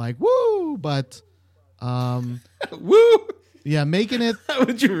little bit like, woo, but... Woo! Yeah, making it... How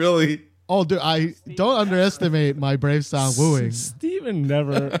would you really... Oh, dude, I don't underestimate my Brave Sound wooing. Steven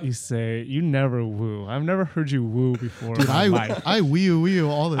you never woo. I've never heard you woo before. Dude, I wee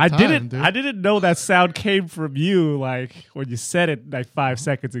all the time, dude. I didn't know that sound came from you, like, when you said it, like, 5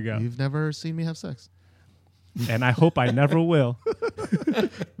 seconds ago. You've never seen me have sex. And I hope I never will.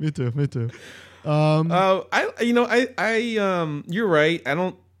 Me too. You're right.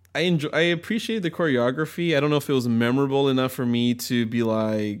 I appreciate the choreography. I don't know if it was memorable enough for me to be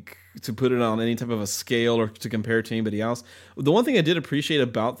like, to put it on any type of a scale or to compare it to anybody else. The one thing I did appreciate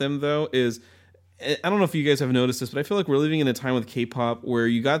about them, though, is, I don't know if you guys have noticed this, but I feel like we're living in a time with K-pop where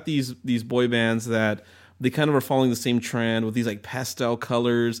you got these boy bands that they kind of are following the same trend with these like pastel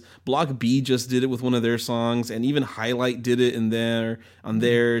colors. Block B just did it with one of their songs, and even Highlight did it on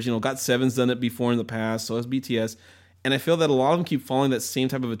theirs. GOT7's done it before in the past, so has BTS. And I feel that a lot of them keep following that same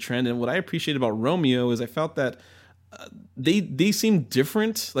type of a trend. And what I appreciate about Romeo is I felt that they seemed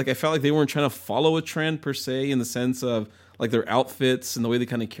different. Like I felt like they weren't trying to follow a trend per se, in the sense of like their outfits and the way they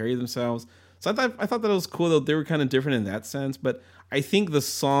kind of carry themselves. So I thought that was cool that they were kind of different in that sense. But I think the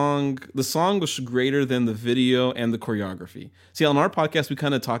song was greater than the video and the choreography. See, on our podcast we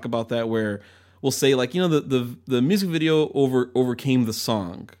kind of talk about that, where we'll say like, you know, the music video overcame the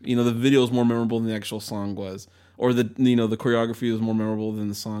song. You know, the video is more memorable than the actual song was, or the choreography was more memorable than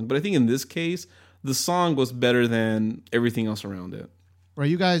the song. But I think in this case, the song was better than everything else around it. Right,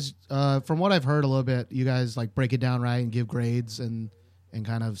 you guys, from what I've heard a little bit, you guys like break it down right and give grades and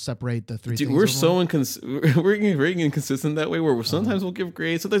kind of separate the three Dude, things. we're everyone- so we're very inconsistent that way, where sometimes we'll give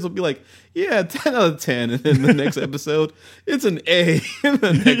grades, sometimes we'll be like, yeah, 10 out of 10, and then the next episode it's an A. In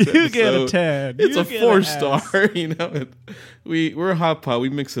the next You get a episode, 10. It's You a get 4-star. You know, we're hot pot. We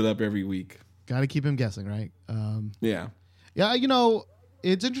mix it up every week. Got to keep him guessing, right? Yeah. Yeah, you know,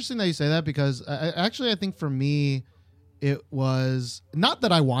 it's interesting that you say that because I think for me, it was not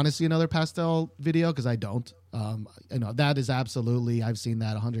that I want to see another pastel video because I don't. You know, that is absolutely, I've seen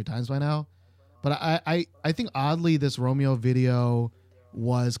that 100 times by now. But I think oddly, this Romeo video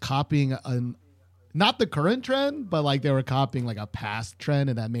was copying not the current trend, but like they were copying like a past trend,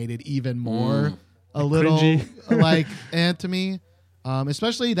 and that made it even more a little cringy. like to me.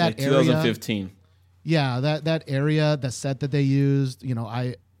 Especially that Like area. 2015. Yeah, that area, the set that they used, you know,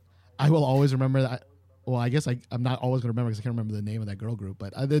 I will always remember that. Well, I guess I'm not always going to remember because I can't remember the name of that girl group,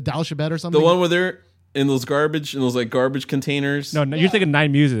 but the Dal Shabet or something. The one where they're in those garbage containers. No, you're thinking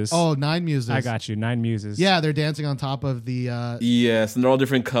Nine Muses. Oh, Nine Muses. I got you. Nine Muses. Yeah, they're dancing on top of the. Yes, and they're all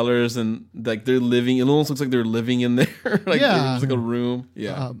different colors, and like they're living. It almost looks like they're living in there. Like Yeah. there's like a room.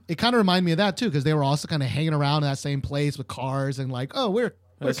 Yeah, It kind of reminded me of that too because they were also kind of hanging around in that same place with cars and like, oh, we're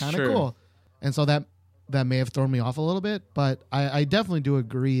That's kind of true. cool, and so that may have thrown me off a little bit, but I definitely do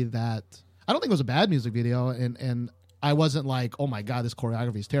agree that I don't think it was a bad music video, and I wasn't like, oh my god, this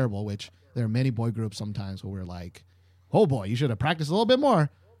choreography is terrible, which there are many boy groups sometimes where we're like, oh boy, you should have practiced a little bit more.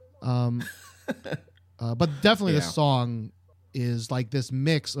 But definitely Yeah. the song is like this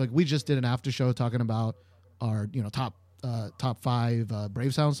mix. Like we just did an after show talking about our top 5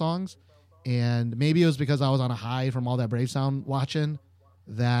 Brave Sound songs, and maybe it was because I was on a high from all that Brave Sound watching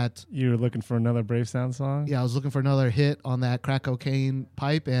that. You were looking for another Brave Sound song? Yeah, I was looking for another hit on that crack cocaine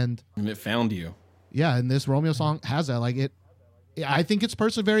pipe, and and it found you. yeah, and this Romeo song has that. Like it, I think it's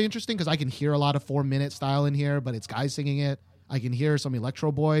personally very interesting because I can hear a lot of 4-minute style in here, but it's guys singing it. I can hear some Electro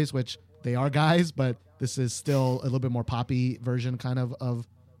Boys, which they are guys, but this is still a little bit more poppy version kind of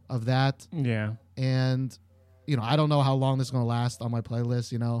that. Yeah. And you know, I don't know how long this is going to last on my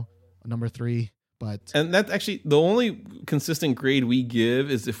playlist. You know, number 3, but And that's actually the only consistent grade we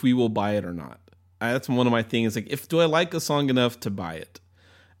give is if we will buy it or not. That's one of my things. Like, do I like a song enough to buy it?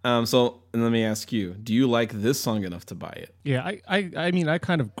 So, and let me ask you: do you like this song enough to buy it? Yeah, I mean, I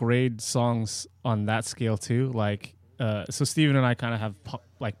kind of grade songs on that scale too. Like, so Steven and I kind of have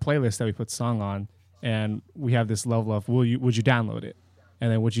like playlists that we put song on, and we have this level of would you download it,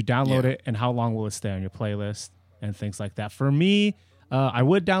 and then would you download it, and how long will it stay on your playlist, and things like that. For me, I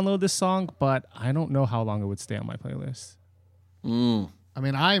would download this song, but I don't know how long it would stay on my playlist. I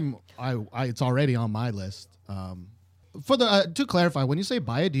mean, it's already on my list. For the to clarify, when you say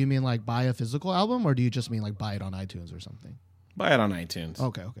buy it, do you mean like buy a physical album, or do you just mean like buy it on iTunes or something? Buy it on iTunes.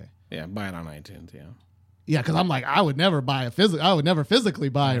 Okay. Yeah, buy it on iTunes. Yeah. Yeah, because I'm like, I would never physically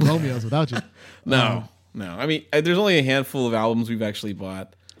buy Romeo's without you. No. I mean, there's only a handful of albums we've actually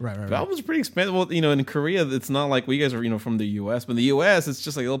bought. Right. The albums are pretty expensive. Well, you know, in Korea, it's not like you guys are, from the U.S. But in the U.S., it's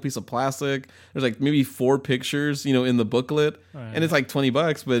just like a little piece of plastic. There's like maybe 4 pictures, in the booklet, and it's like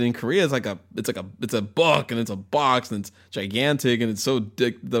 $20. But in Korea, it's a book, and it's a box, and it's gigantic, and it's so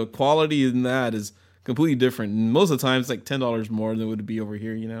the quality in that is completely different. And most of the time, it's like $10 more than it would be over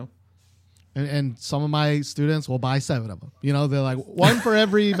here. And some of my students will buy 7 of them. They're like one for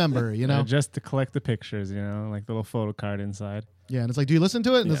every member. Just to collect the pictures, like the little photo card inside. Yeah, and it's like, do you listen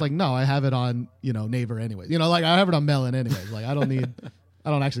to it? And it's like, no, I have it on, Naver anyway. Like I have it on Melon anyways. Like I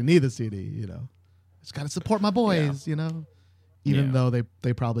don't actually need the CD. Just gotta support my boys. Even though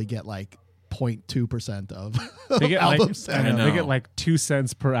they probably get like 0.2% of They get albums. like I know. they get like 2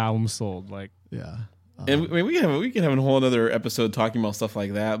 cents per album sold. Like Yeah. And I mean, we can have a whole other episode talking about stuff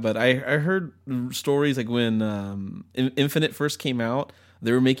like that. But I heard stories like when Infinite first came out,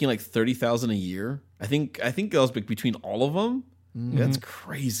 they were making like $30,000 a year. I think that was between all of them. That's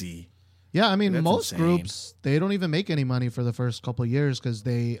crazy. Yeah, I mean, That's most insane. groups, they don't even make any money for the first couple of years because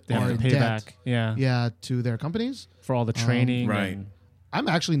they they are have in to pay debt. back. Yeah. Yeah, to their companies. For all the training. right. and- I'm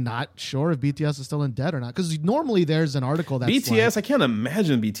actually not sure if BTS is still in debt or not because normally there's an article that's BTS, like, I can't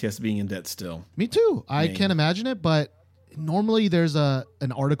imagine BTS being in debt still. me too. I Man. can't imagine it, but normally there's an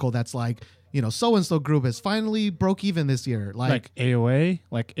article that's like, so and so group has finally broke even this year. Like AOA,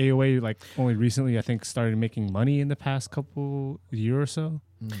 like only recently I think started making money in the past couple year or so.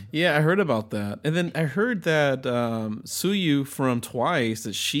 Yeah, I heard about that, and then I heard that Suyu from Twice,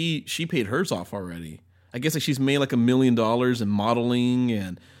 that she paid hers off already. I guess like she's made like $1 million in modeling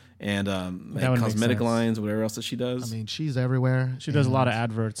and That would make cosmetic sense. lines, whatever else that she does. I mean, she's everywhere. She does a lot of and,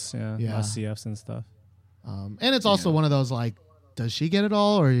 adverts, Yeah. CFs and stuff. and it's also one of those like, does she get it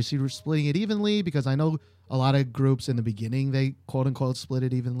all, or is she splitting it evenly? Because I know a lot of groups in the beginning they quote unquote split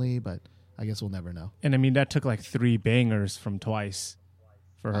it evenly, but I guess we'll never know. And I mean that took like 3 bangers from Twice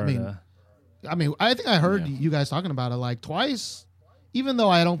for her. mean, I think I heard you guys talking about it like Twice, even though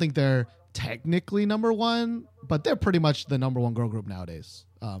I don't think they're technically number one, but they're pretty much the number one girl group nowadays,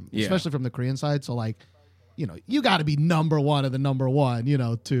 especially from the Korean side. So like, you got to be number one of the number one,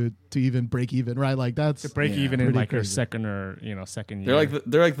 to even break even, right? Like that's break even in pretty like her crazy. second year.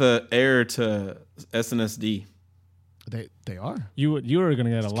 They're like the heir to SNSD. They are. You were gonna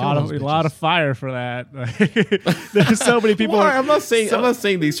get a kill lot those of fire for that. There's so many people. Well, I'm not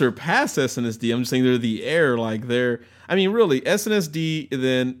saying they surpass SNSD. I'm just saying they're the heir. Like I mean, really, SNSD.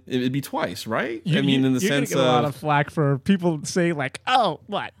 Then it'd be Twice, right? I mean, in the you're sense gonna get a lot of flack for people saying like, "Oh,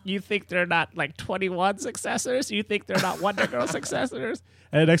 what? You think they're not like 21 successors? You think they're not Wonder Girl successors?"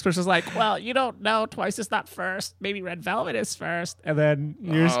 And the next person's like, "Well, you don't know. Twice is not first. Maybe Red Velvet is first." And then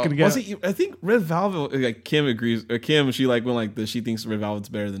you're just gonna get. I think Red Velvet. Like Kim agrees. Or Kim, she like went like this. She thinks Red Velvet's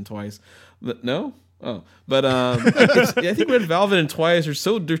better than Twice. But no. Oh, but I think Red Velvet and Twice they're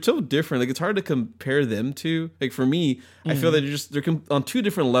so different. Like it's hard to compare them to. Like for me, I feel that they're on 2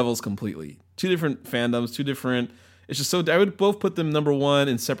 different levels completely. 2 different fandoms, 2 different. It's just so I would both put them number one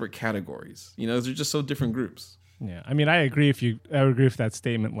in separate categories. They're just so different groups. Yeah, I mean, I would agree with that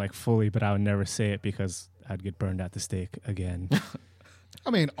statement like fully, but I would never say it because I'd get burned at the stake again. I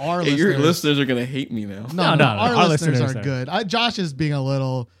mean, our Hey, your listeners. listeners are gonna hate me now. No, No, our listeners listeners are are- good. Josh is being a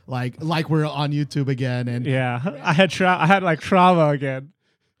little like we're on YouTube again, and Yeah, I had like trauma again.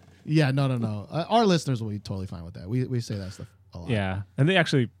 no. Our listeners will be totally fine with that. We say that stuff a lot. Yeah, and they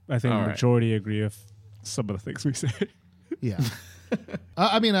actually, I think, All the right. majority agree with some of the things we say. Yeah.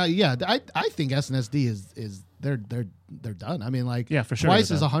 I think SNSD is they're done. I mean, like, Yeah, for sure Twice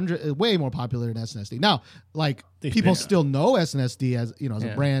they're is done. way more popular than SNSD. Now, like, They- people yeah. still know SNSD as as a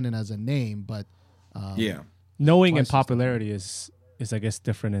Yeah. brand and as a name, but Yeah. Knowing Twice and is popularity is I guess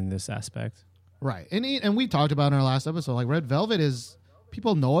different in this aspect. right. And we talked about in our last episode, like Red Velvet is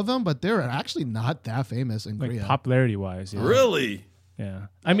people know of them, but they're actually not that famous in Like Korea. popularity wise, yeah. Really? Yeah,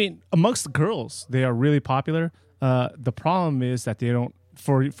 I mean, amongst the girls, they are really popular. The problem is that they don't.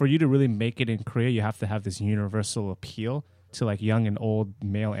 For you to really make it in Korea, you have to have this universal appeal to like young and old,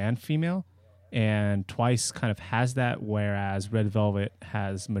 male and female. And Twice kind of has that, whereas Red Velvet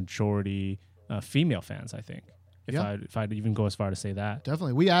has majority female fans. I think. If I'd even go as far to say that.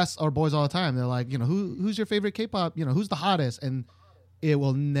 Definitely. We ask our boys all the time. They're like, who's your favorite K-pop? Who's the hottest? And it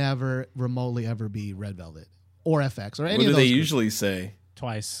will never remotely ever be Red Velvet or FX or any What do of those. they groups. usually say?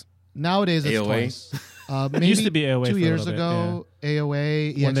 Twice. Nowadays it's AOA? Twice. Maybe used to be AOA 2 for a years little bit, ago.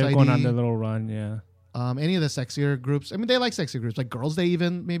 AOA, When they're going on EXID, their little run, yeah. any of the sexier groups. I mean, they like sexy groups, like Girls Day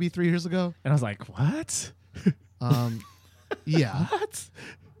even maybe 3 years ago. And I was like, what? Yeah. What?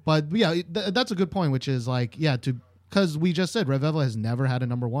 But yeah, that's a good point, which is like, because we just said Red Velvet has never had a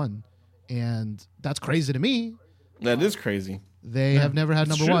number one. And that's crazy to me. That is crazy. They have never had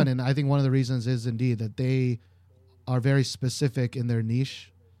it's number true. one. And I think one of the reasons is indeed that they are very specific in their niche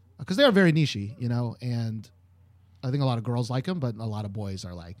because they are very nichey, and I think a lot of girls like them, but a lot of boys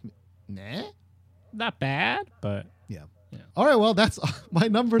are like, nah. Not bad, but Yeah. All right. Well, that's my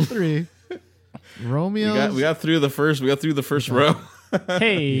number 3. Romeo. We got through the first row.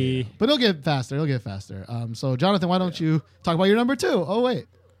 hey. But it'll get faster. So Jonathan, why don't you talk about your number 2? Oh, wait.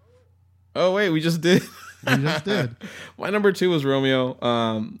 Oh wait, we just did. You just did. My number 2 was Romeo.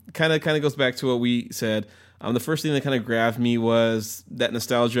 Kind of goes back to what we said. The first thing that kind of grabbed me was that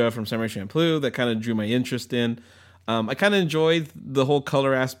nostalgia from Samurai Champloo that kind of drew my interest in. I kind of enjoyed the whole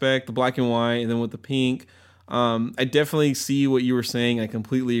color aspect, the black and white, and then with the pink. I definitely see what you were saying. I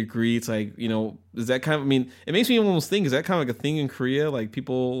completely agree. It's like, is that kind of, I mean, it makes me almost think, is that kind of like a thing in Korea? Like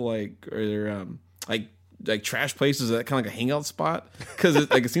people are like trash places, is that kind of like a hangout spot? Because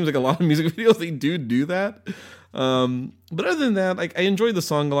it seems like a lot of music videos, they do that. But other than that, like I enjoyed the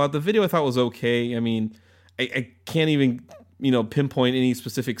song a lot. The video I thought was okay. I mean, I can't even, pinpoint any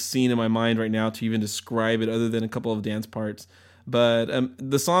specific scene in my mind right now to even describe it other than a couple of dance parts. But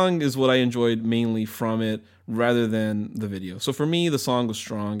the song is what I enjoyed mainly from it rather than the video. So for me, the song was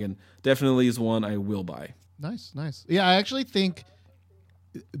strong and definitely is one I will buy. Nice. Yeah, I actually think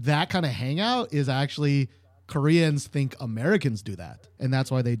that kind of hangout is actually Koreans think Americans do that, and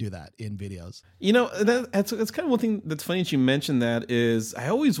that's why they do that in videos. You know, that's kind of one thing that's funny that you mentioned that is I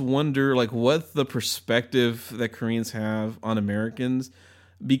always wonder like what the perspective that Koreans have on Americans,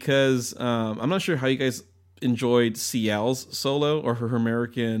 because I'm not sure how you guys enjoyed CL's solo or her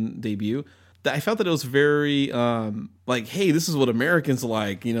American debut. I felt that it was very like, hey, this is what Americans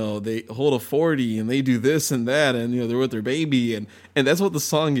like. You know, they hold a 40 and they do this and that, and you know they're with their baby, and that's what the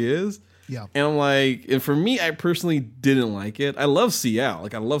song is. Yeah. And I'm like, and for me, I personally didn't like it. I love CL.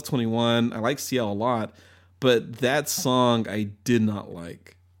 Like, I love 21. I like CL a lot. But that song, I did not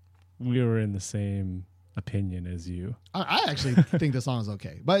like. We were in the same opinion as you. I actually think the song is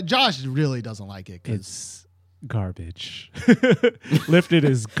okay, but Josh really doesn't like it because It's garbage. Lifted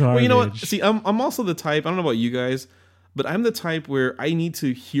is garbage. Well, you know what? See, I'm also the type, I don't know about you guys, but I'm the type where I need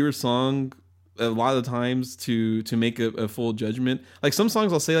to hear a song a lot of the times to make a full judgment. Like some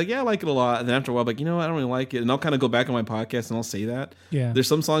songs I'll say like, yeah, I like it a lot. And then after a while, I'm like, you know what? I don't really like it. And I'll kind of go back on my podcast and I'll say that. Yeah. There's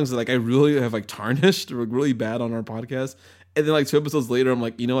some songs that like I really have like tarnished or really bad on our podcast. And then like 2 episodes later, I'm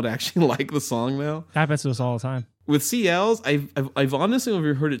like, you know what? I actually like the song now. Happens to us all the time. With CL's, I've honestly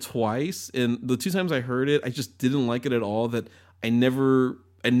only heard it twice. And the 2 times I heard it, I just didn't like it at all, that I never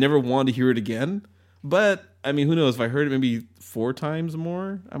wanted to hear it again. But I mean, who knows? If I heard it maybe 4 times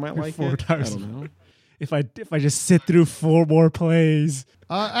more, I might like 4 it. times I don't know. If I just sit through 4 more plays.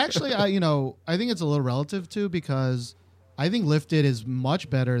 actually, I think it's a little relative too, because I think Lifted is much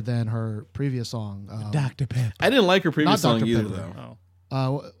better than her previous song. Dr. Pepper. I didn't like her previous Not song Dr. either, Pepper.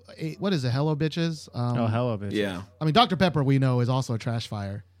 though. What is it? Hello, bitches. Oh, hello, bitch. Yeah, I mean, Dr. Pepper we know is also a trash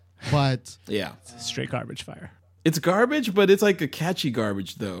fire, but yeah. Straight garbage fire. It's garbage, but it's like a catchy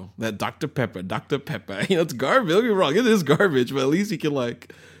garbage though. That Dr. Pepper. You know, it's garbage. Don't get me wrong, it is garbage, but at least you can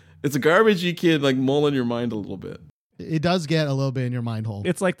like, it's a garbage you can like mull in your mind a little bit. it does get a little bit in your mind hole.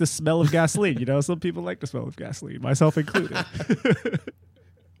 It's like the smell of gasoline. You know, some people like the smell of gasoline, myself included.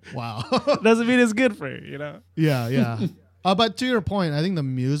 Wow. Doesn't mean it's good for you, you know? Yeah. But to your point, I think the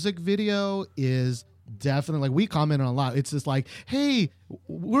music video is definitely, like, we comment on a lot. It's just like, hey,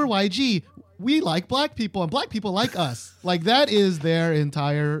 we're YG. We like black people and black people like us. Like, that is their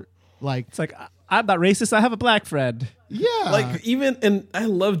entire, like, It's like, I'm not racist. I have a black friend. yeah. Like even, and I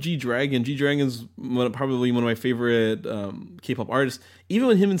love G Dragon. G Dragon's probably one of my favorite K-pop artists. Even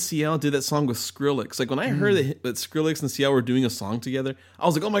when him and CL did that song with Skrillex, like when I heard that Skrillex and CL were doing a song together, I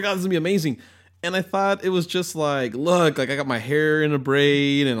was like, oh my god, this is gonna be amazing. And I thought it was just like, look, like I got my hair in a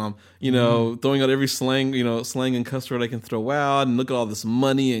braid and I'm, you know, throwing out every slang and cuss word I can throw out, and look at all this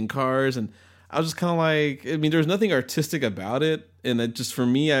money and cars. And I was just kind of like, I mean, there's nothing artistic about it. And it just, for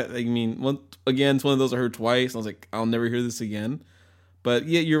me, I mean, again, it's one of those I heard twice. And I was like, I'll never hear this again. But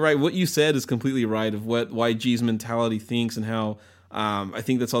yeah, you're right. What you said is completely right of what YG's mentality thinks and how I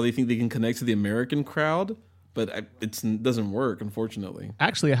think that's how they think they can connect to the American crowd. But it doesn't work, unfortunately.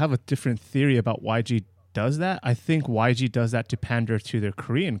 Actually, I have a different theory about YG does that. I think YG does that to pander to their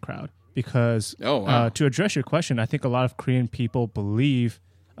Korean crowd. Because to address your question, I think a lot of Korean people believe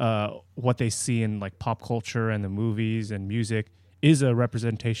what they see in like pop culture and the movies and music is a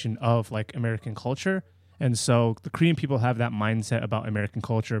representation of like American culture. And so the Korean people have that mindset about American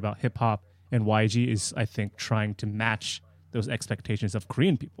culture, about hip hop, and YG is, I think, trying to match those expectations of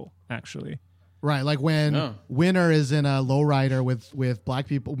Korean people, actually. Right, like when Winner is in a lowrider with black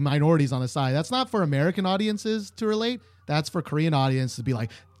people, minorities on the side. That's not for American audiences to relate. That's for Korean audience to be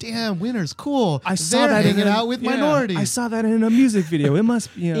like, damn, Winner's cool. I saw They're that hanging out with minorities. I saw that in a music video. It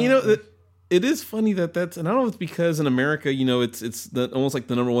must be, You know, it is funny that's, and I don't know if it's because in America, you know, it's almost like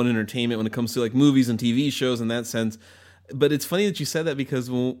the number one entertainment when it comes to like movies and TV shows in that sense. But it's funny that you said that because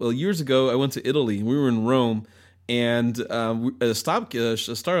years ago I went to Italy and we were in Rome, and a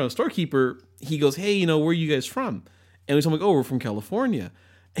storekeeper, he goes, hey, you know, where are you guys from? And we told him, like, oh, we're from California.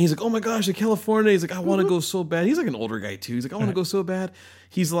 And he's like, oh my gosh, in California. He's like, I want to go so bad. He's like an older guy too. He's like, I want to go so bad.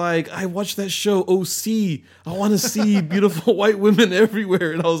 He's like, I watched that show OC. I want to see beautiful white women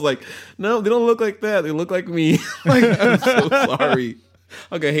everywhere. And I was like, no, they don't look like that. They look like me. Like, I'm so sorry.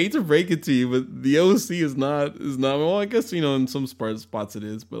 Okay, I hate to break it to you, but the OC is not. Well, I guess, you know, in some spots it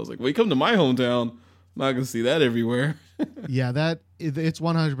is. But I was like, well, you come to my hometown, I'm not gonna see that everywhere. Yeah, it's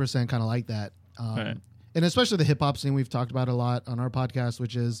 100% kind of like that. Right. And especially the hip hop scene, we've talked about a lot on our podcast,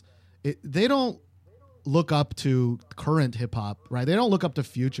 which is they don't look up to current hip hop, right? They don't look up to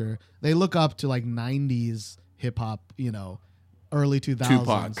future. They look up to like 90s hip hop, you know, early 2000s.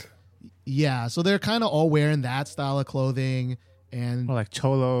 Tupac. Yeah, so they're kind of all wearing that style of clothing, and or like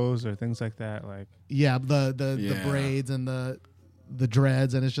cholos or things like that. Like, yeah, the braids and the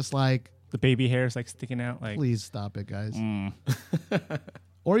dreads, and it's just like, the baby hairs like sticking out. Like, Please stop it, guys. mm.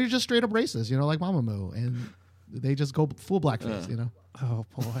 Or you're just straight up racist, like Mamamoo, and they just go full blackface, Oh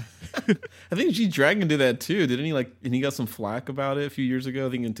boy. I think G Dragon did that too, didn't he? And he got some flack about it a few years ago. I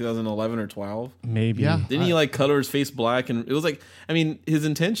think in 2011 or 12. Maybe. Yeah. Didn't he color his face black? And it was his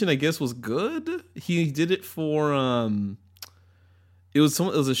intention, I guess, was good. He did it for it was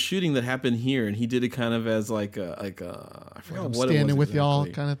a shooting that happened here, and he did it kind of as I forgot I'm what it standing was with y'all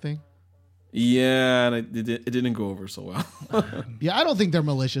exactly. kind of thing. Yeah, and it didn't go over so well. Yeah, I don't think they're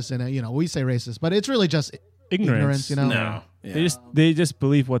malicious in it. We say racist, but it's really just Ignorance. No. Yeah. They just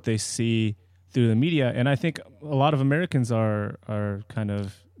believe what they see through the media, and I think a lot of Americans are kind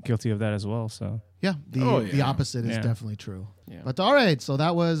of guilty of that as well. So Yeah, the yeah. opposite is Yeah. definitely true. Yeah. But all right, so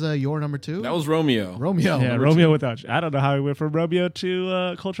that was your number 2. That was Romeo. Romeo. yeah, number Romeo without you. I don't know how we went from Romeo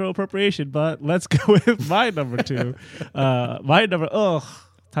to cultural appropriation, but let's go with my number 2.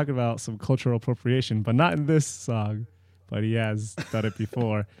 Talking about some cultural appropriation, but not in this song. But he has done it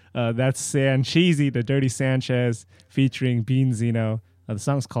before. That's Sancheesy, the Dirty Sanchez, featuring Bean Zeno. The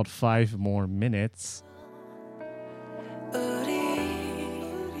song's called 5 More Minutes.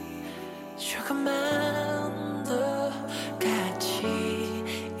 우리 조금만 더 같이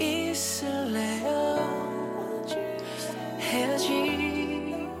있을래요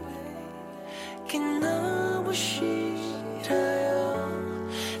헤어지긴 너무 싫어요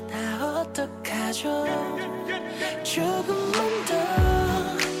나 어떡하죠 조금만 더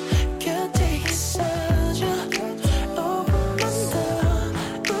곁에 있어줘 5분만 더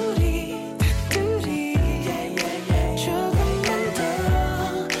우리 둘이 조금만 더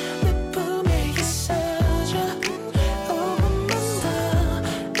내 품에 있어줘 5분만 더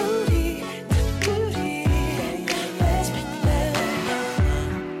우리 둘이 Let's make love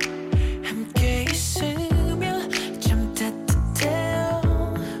함께 있으면 참 따뜻해요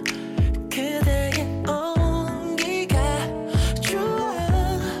그대의 온기가 좋아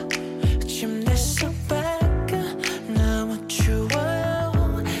침대 속 밖은 너무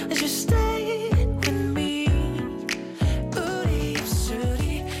추워요 Just stay with me 우리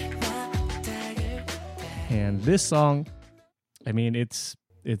입술이 맞닿을 And this song, I mean, it's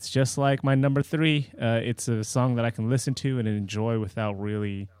just like my number 3. It's a song that I can listen to and enjoy without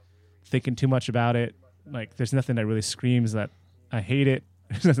really thinking too much about it. Like, there's nothing that really screams that I hate it.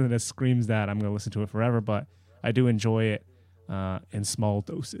 There's nothing that screams that I'm going to listen to it forever, but I do enjoy it in small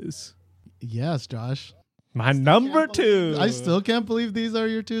doses. Yes, Josh. My number 2. I still can't believe these are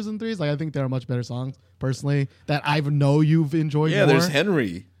your 2s and 3s. I think there are much better songs, personally, that I know you've enjoyed Yeah, more. there's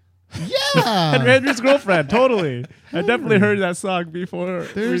Henry. Yeah. Henry's Girlfriend, totally. I definitely heard that song before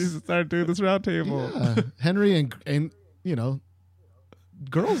we started doing this round table. Yeah. Henry and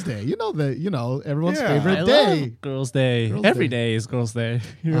Girls' Day. Everyone's Yeah. favorite I day. love Girls' Day. Girls' Every Day. day is Girls' Day.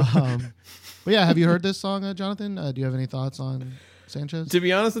 You know? But yeah, have you heard this song, Jonathan? Do you have any thoughts on Sanchez? To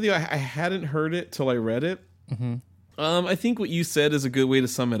be honest with you, I hadn't heard it till I read it. I think what you said is a good way to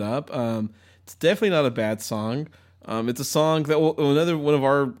sum it up. It's definitely not a bad song. It's a song that another one of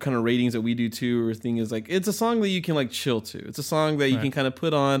our kind of ratings that we do too, or thing is it's a song that you can chill to. It's a song that you can kind of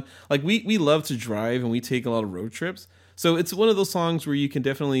put on. We love to drive and we take a lot of road trips, so it's one of those songs where you can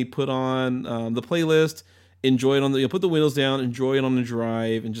definitely put on the playlist, enjoy it on the put the windows down, enjoy it on the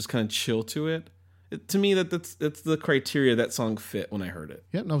drive, and just kind of chill to it. To me, that's the criteria that song fit when I heard it.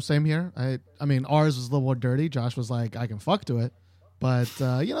 Yeah, no, same here. I mean, ours was a little more dirty. Josh was like, I can fuck to it. But,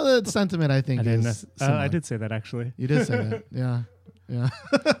 the sentiment, I think, is similar. I did say that, actually. You did say that. Yeah. Yeah.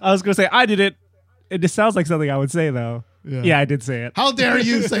 I was going to say, I did it. It just sounds like something I would say, though. Yeah, I did say it. How dare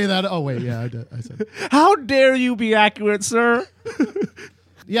you say that? Oh, wait. Yeah, I did. I said it. How dare you be accurate, sir?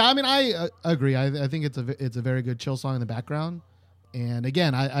 Yeah, I mean, I agree. I think it's a very good chill song in the background. And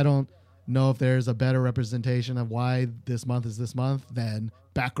again, I don't know if there's a better representation of why this month is this month than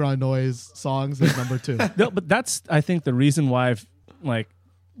background noise songs is number 2. No, but that's, I think, the reason why I've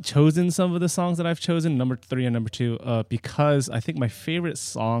chosen some of the songs that I've chosen, number 3 and number 2, because I think my favorite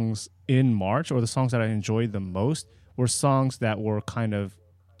songs in March, or the songs that I enjoyed the most, were songs that were kind of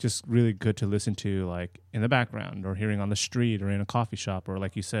just really good to listen to, in the background, or hearing on the street, or in a coffee shop, or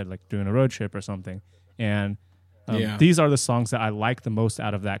like you said, doing a road trip or something. And these are the songs that I like the most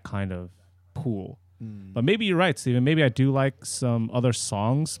out of that kind of pool. But maybe you're right, Steven. Maybe I do like some other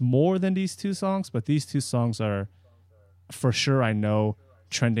songs more than these 2 songs, but these 2 songs are, for sure, I know,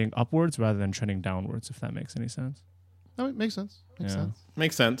 trending upwards rather than trending downwards, if that makes any sense. No, it makes sense.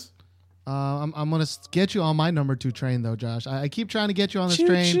 Makes sense. I'm gonna get you on my number 2 train though, Josh. I keep trying to get you on this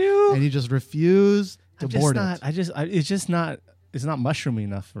train, Choo-choo. and you just refuse to board it. It's just not it's not mushroomy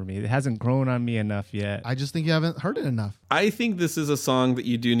enough for me. It hasn't grown on me enough yet. I just think you haven't heard it enough. I think this is a song that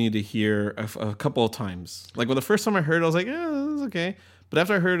you do need to hear a couple of times. Like, well, the first time I heard it, I was like, this is okay. But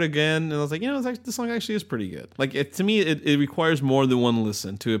after I heard it again, and I was like, this song actually is pretty good. Like, to me, it requires more than one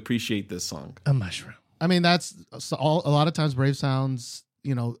listen to appreciate this song. A mushroom. I mean, that's a lot of times Brave Sound's,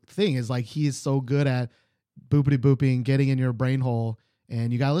 thing is like he is so good at boopity booping, getting in your brain hole,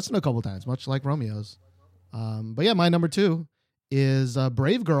 and you gotta listen to a couple times, much like Romeo's. But yeah, my number 2 is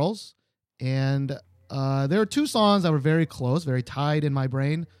Brave Girls, and there are 2 songs that were very close, very tied in my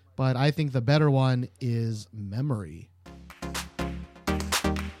brain, but I think the better one is Memory.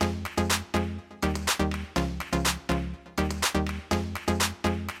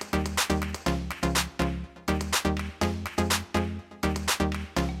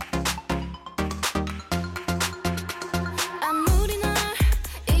 아무리 날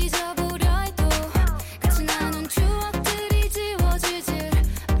잊어보려 해도 같이 나눈 추억들이 지워지질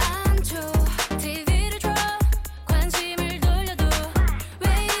않죠. TV를 틀어 관심을 돌려도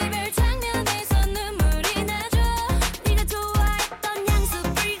왜 이별 장면에서 눈물이 나죠. 네가 좋아했던 향수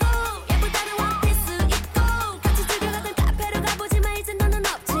뿌리고 예쁘다는 원피스 입고 같이 즐겨가던 카페로 가보지만 이제 너는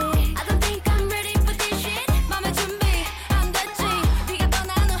없지. I don't think I'm ready for this shit. 맘의 준비 안 됐지. 네가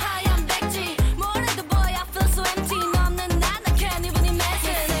떠나는 하얀 백지. 뭐래도 boy I feel so empty. 너 없는 나 can't even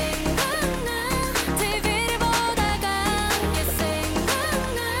imagine. 생각나 TV를 보다가 얘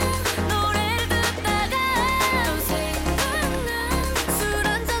생각나 노래를 듣다가 또 생각나 술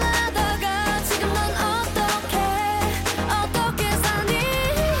한잔하다가 지금 넌 어떻게 사니.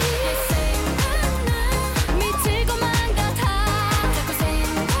 얘 생각나 미치고만 같아. 자꾸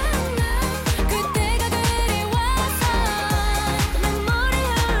생각나 그때가 그리워서 눈물이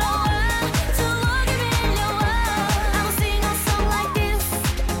흘러와 추억이 밀려와. I will sing a song like this.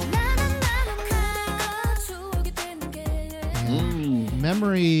 나는 추억이 되는 게.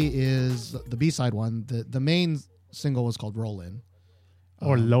 Memory is the B-side one. The main single was called Rollin'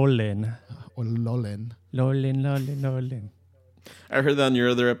 Or Lolin. or Lolin'. Lolin. I heard that on your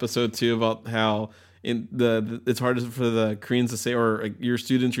other episode too about how it's hard for the Koreans to say, or like your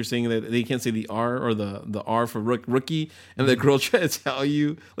students, you're saying that they can't say the R or the R for rookie, and the girl tried to tell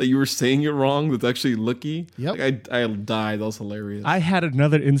you like you were saying it wrong. That's actually lookie. Yep. Like I died. That was hilarious. I had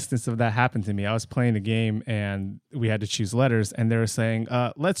another instance of that happen to me. I was playing a game and we had to choose letters, and they were saying,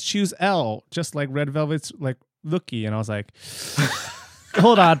 let's choose L, just like Red Velvet's like Lookie. And I was like,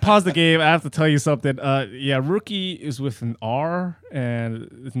 hold on, pause the game. I have to tell you something. Yeah, Rookie is with an R and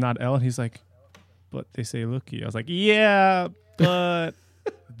it's not L. And he's like, but they say Lookie. I was like, yeah, but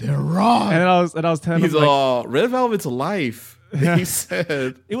They're wrong. and I was telling He's him like, all Red Velvet's life. He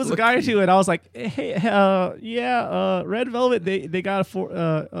said it was a guy or two, and I was like, "Hey, Red Velvet, they got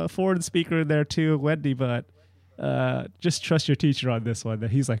a foreign speaker in there too, Wendy, but just trust your teacher on this one."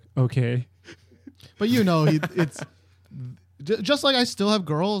 And he's like, "Okay." But it's just like I still have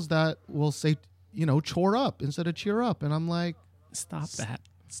girls that will say, chore up instead of cheer up. And I'm like, Stop that.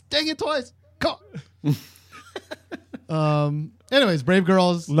 dang it twice. Go. Anyways, Brave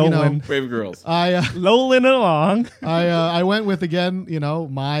Girls. Lolin. Brave Girls. Lolin along. I went with, again,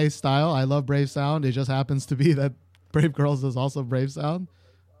 my style. I love Brave Sound. It just happens to be that Brave Girls is also Brave Sound.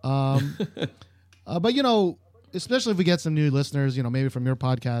 But, especially if we get some new listeners, maybe from your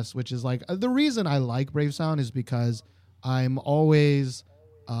podcast, which is like the reason I like Brave Sound is because I'm always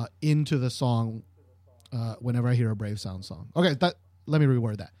into the song whenever I hear a Brave Sound song. Okay, let me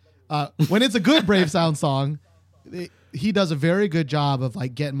reword that. When it's a good Brave Sound song, he does a very good job of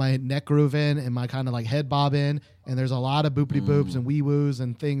like getting my neck groove in and my kind of like head bob in, and there's a lot of boopity boops and wee woos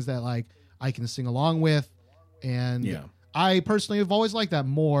and things that like I can sing along with. And Yeah. I personally have always liked that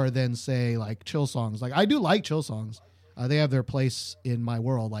more than say like chill songs. Like I do like chill songs. They have their place in my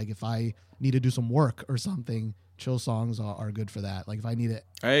world. Like if I need to do some work or something, chill songs are good for that. Like if I need it,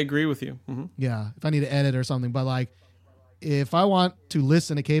 I agree with you. Mm-hmm. yeah, if I need to edit or something. But like if I want to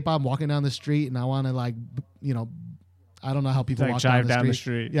listen to K-pop, I'm walking down the street and I want to like, I don't know how people Like walk jive down the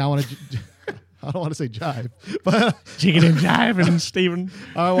street. Yeah, I want to. I don't want to say jive, but Jigging and jiving, Steven.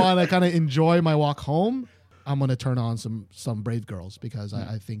 I want to kind of enjoy my walk home. I'm going to turn on some Brave Girls because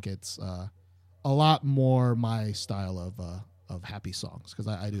I think it's a lot more my style of happy songs because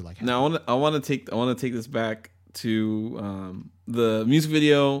I do like happy. Now I want to take this back to the music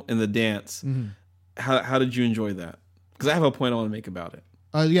video and the dance. Mm-hmm. How did you enjoy that? Because I have a point I want to make about it.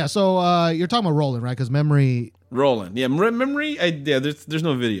 Yeah, so you're talking about Rollin', right? Because Memory. Roland, yeah, memory. There's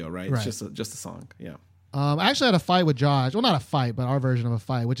no video, right? Right. It's just a song. Yeah. I actually had a fight with Josh. Well, not a fight, but our version of a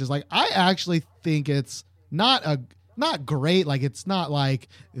fight, which is like I actually think it's not great. Like it's not like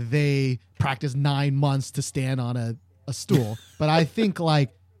they practice 9 months to stand on a a stool. But I think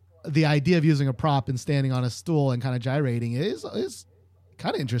like the idea of using a prop and standing on a stool and kind of gyrating is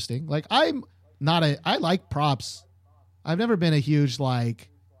kind of interesting. Like I like props. I've never been a huge like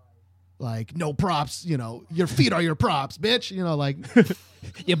no props, you know, your feet are your props, bitch. You know, like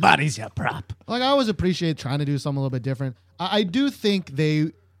Your body's your prop. like I always appreciate trying to do something a little bit different. I do think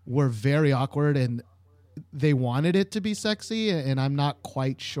they were very awkward and they wanted it to be sexy, and I'm not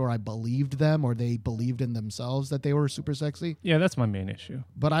quite sure I believed them or they believed in themselves that they were super sexy. Yeah, that's my main issue.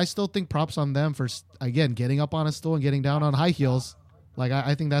 But I still think props on them for, again, getting up on a stool and getting down on high heels. Like,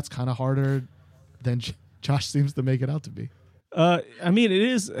 I think that's kind of harder than Josh seems to make it out to be. I mean,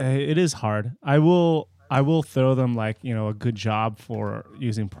 it is hard. I will throw them like, you know, a good job for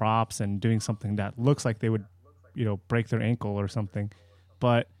using props and doing something that looks like they would, you know, break their ankle or something.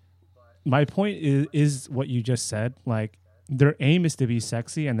 But my point is what you just said. Like, their aim is to be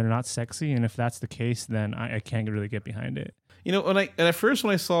sexy, and they're not sexy. And if that's the case, then I can't really get behind it. You know, when I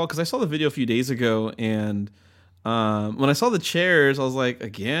saw, because I saw the video a few days ago, and when I saw the chairs, I was like,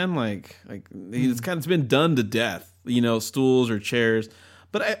 again, like it's been done to death. You know, stools or chairs.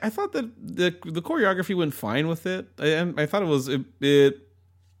 But I thought that the choreography went fine with it. I thought it was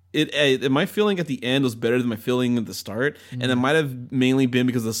my feeling at the end was better than my feeling at the start, and it might have mainly been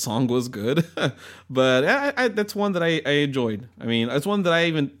because the song was good. But that's one that I enjoyed. I mean, it's one that I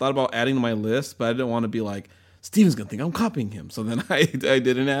even thought about adding to my list, but I didn't want to be like, Steven's gonna think I'm copying him, so then I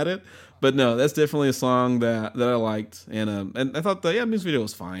didn't add it. But no, that's definitely a song that I liked, and I thought the music video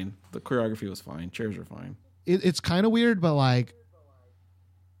was fine, the choreography was fine, chairs were fine. It's kind of weird, but like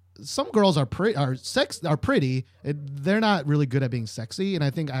some girls are pretty. They're not really good at being sexy, and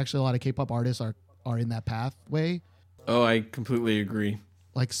I think actually a lot of K-pop artists are in that pathway. Oh, I completely agree.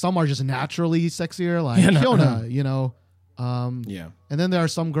 Like some are just naturally sexier, like Hyuna, you know. Yeah. And then there are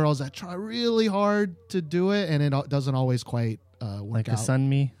some girls that try really hard to do it, and it doesn't always quite work Like a out.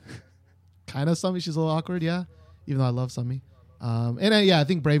 Sunmi. Kind of Sunmi, she's a little awkward, yeah. Even though I love Sunmi. I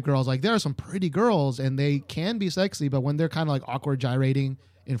think Brave Girls, like there are some pretty girls, and they can be sexy, but when they're kind of like awkward gyrating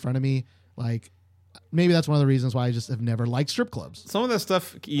in front of me, like maybe that's one of the reasons why I just have never liked strip clubs. Some of that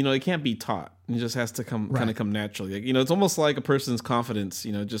stuff, you know, it can't be taught. It just has to come kind of come naturally. Like, you know, it's almost like a person's confidence.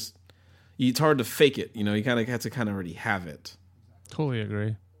 You know, just it's hard to fake it. You know, you kind of have to kind of already have it. Totally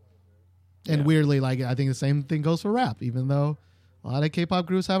agree. And weirdly, like I think the same thing goes for rap. Even though a lot of K-pop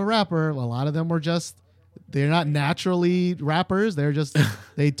groups have a rapper, a lot of them were they're not naturally rappers. They're just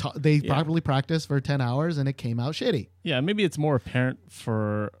they properly practice for 10 hours and it came out shitty. Yeah, maybe it's more apparent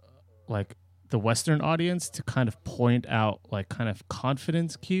for like the Western audience to kind of point out like kind of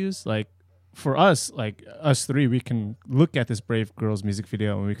confidence cues. Like for us, like us three, we can look at this Brave Girls music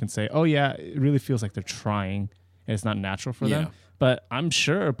video and we can say, oh yeah, it really feels like they're trying and it's not natural for them. But I'm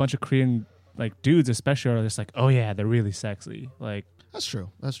sure a bunch of Korean like dudes especially are just like, oh yeah, they're really sexy. Like That's true.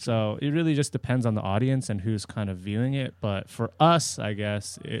 so it really just depends on the audience and who's kind of viewing it. But for us, I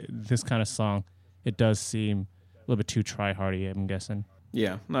guess, this kind of song, it does seem a little bit too try-hardy, I'm guessing.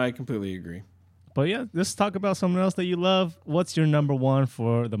 Yeah, no, I completely agree. But yeah, let's talk about something else that you love. What's your number one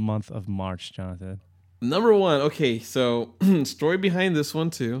for the month of March, Jonathan? Number one, okay, so story behind this one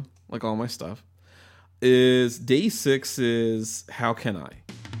too, like all my stuff, is Day 6's How Can I?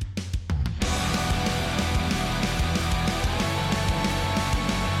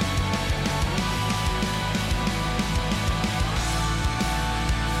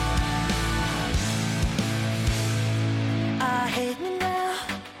 I hate me now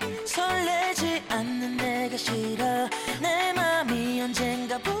설레지 않는 내가 싫어 내 맘이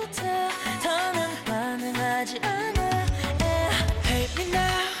언젠가부터 더는 반응하지 않아 Hate me now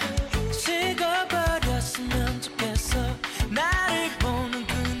식어버렸으면 좋겠어 나를 보는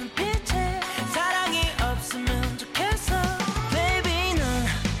그 눈빛에 사랑이 없으면 좋겠어 Baby 넌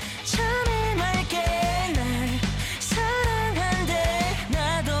참임할게 날 사랑한대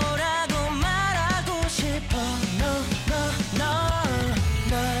나도라고 말하고 싶어 널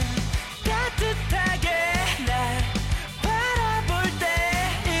따뜻하게 날 바라볼 때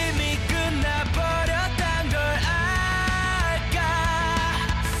이미 끝나버렸단 걸 알까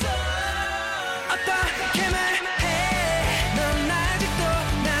어떻게 말해 넌 아직도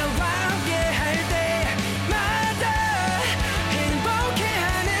나와 함께 할 때마다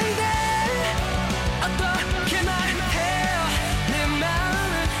행복해하는데 어떻게 말해요 내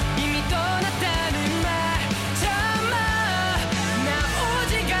마음은 이미 떠났다는 말 참아 나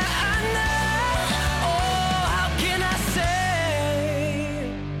오지가 않아 Oh how can I say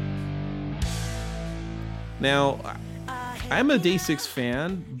Now, I'm a Day 6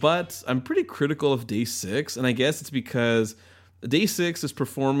 fan, but I'm pretty critical of Day 6, and I guess it's because Day 6 is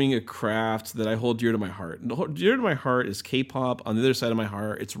performing a craft that I hold dear to my heart. Dear to my heart is K-pop. On the other side of my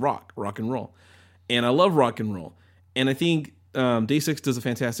heart, it's rock and roll. And I love rock and roll. And I think Day 6 does a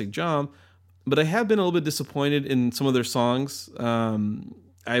fantastic job, but I have been a little bit disappointed in some of their songs.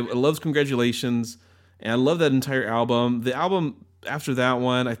 I love Congratulations, and I love that entire album. The album after that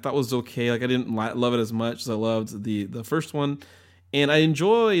one I thought was okay. Like I didn't love it as much as I loved the first one. And I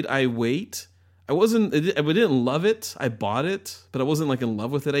enjoyed I Wait. I didn't love it. I bought it, but I wasn't like in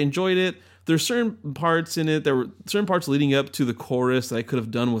love with it. I enjoyed it. There's certain parts in it. There were certain parts leading up to the chorus that I could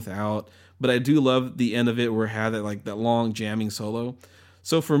have done without, but I do love the end of it where it had that long jamming solo.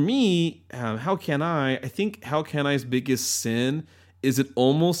 So for me, How Can I think How Can I's biggest sin is it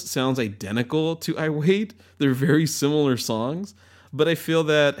almost sounds identical to I Wait. They're very similar songs, but I feel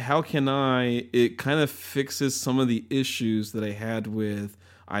that How Can I, it kind of fixes some of the issues that I had with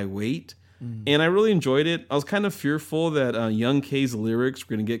I Wait. And I really enjoyed it. I was kind of fearful that Young K's lyrics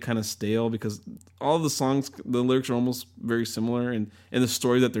were going to get kind of stale because all the songs, the lyrics are almost very similar in the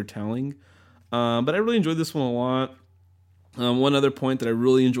story that they're telling. But I really enjoyed this one a lot. One other point that I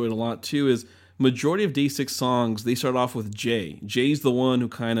really enjoyed a lot too is majority of Day 6 songs, they start off with Jay. Jay's the one who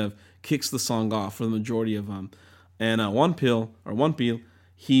kind of kicks the song off for the majority of them. And Wonpil,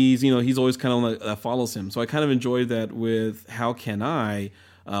 he's always kind of like that follows him. So I kind of enjoyed that with How Can I.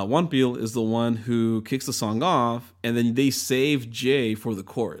 Wonpil is the one who kicks the song off, and then they save Jay for the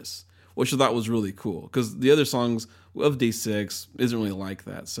chorus, which I thought was really cool because the other songs of Day 6 isn't really like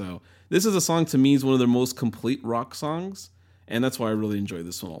that. So this is a song to me is one of their most complete rock songs, and that's why I really enjoyed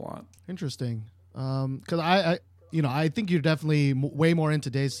this one a lot. Interesting. Because I think you're definitely way more into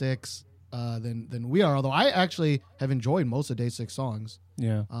Day 6 than we are. Although I actually have enjoyed most of Day 6 songs.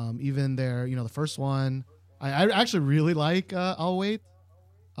 Yeah. Even their, the first one, I actually really like I'll Wait.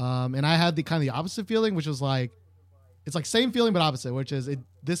 And I had the kind of the opposite feeling, which was like, it's like same feeling but opposite, which is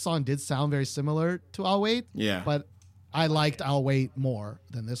this song did sound very similar to I'll Wait. Yeah. But I liked I'll Wait more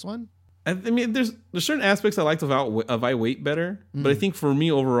than this one. I mean, there's certain aspects I liked of I Wait better, but I think for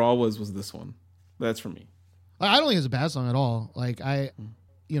me overall was this one. That's for me. I don't think it's a bad song at all. Like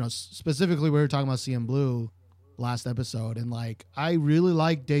specifically we were talking about CM Blue last episode, and like I really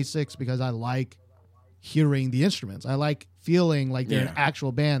like Day 6 because I like hearing the instruments. I like feeling like they're an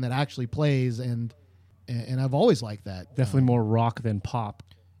actual band that actually plays, and I've always liked that. Definitely more rock than pop.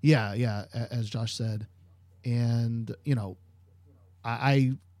 Yeah, as Josh said. And,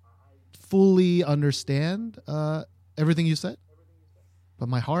 I fully understand everything you said, but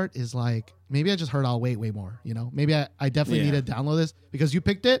my heart is like, maybe I just heard I'll Wait way more, Maybe I definitely need to download this because you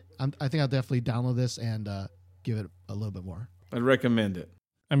picked it. I think I'll definitely download this and give it a little bit more. I'd recommend it.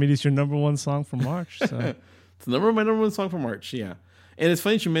 I mean, it's your number one song from March. So. It's my number one song from March, yeah. And it's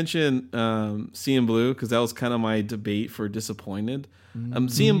funny that you mentioned CM Blue because that was kind of my debate for Disappointed.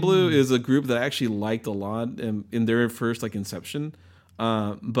 CM Blue is a group that I actually liked a lot in their first inception.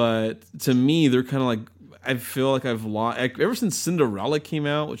 But to me, they're kind of like, I feel like I've lost, ever since Cinderella came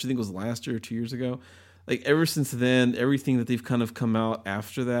out, which I think was last year or 2 years ago, like ever since then, everything that they've kind of come out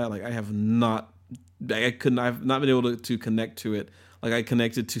after that, like I've not been able to connect to it. Like I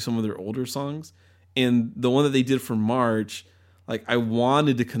connected to some of their older songs. And the one that they did for March, like I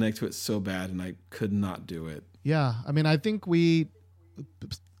wanted to connect to it so bad and I could not do it. Yeah. I mean, I think we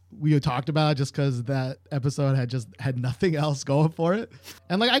talked about it just because that episode had nothing else going for it.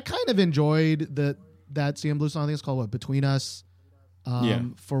 And like I kind of enjoyed that CM Blue song. I think it's called what, Between Us,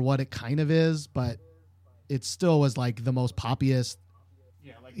 for what it kind of is, but it still was like the most poppiest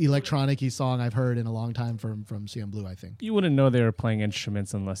electronic-y song I've heard in a long time from CM Blue, I think. You wouldn't know they were playing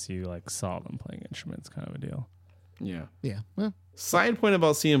instruments unless you saw them playing instruments, kind of a deal. Yeah. Yeah. Well, Side point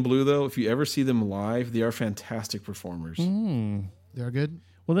about CM Blue though, if you ever see them live, they are fantastic performers. they're good.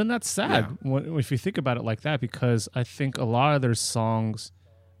 Well, then that's sad if you think about it like that, because I think a lot of their songs,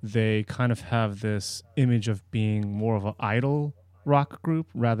 they kind of have this image of being more of an idol rock group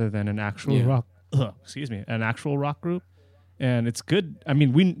rather than an actual an actual rock group. And it's good. I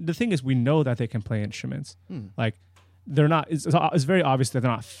mean, the thing is, we know that they can play instruments. Like, they're not. It's very obvious that they're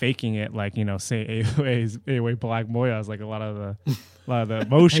not faking it. Like, say AOA Black Moyas, like a lot of the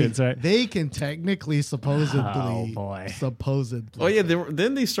motions. Right? They can technically, supposedly. Oh boy. Supposedly. Oh yeah,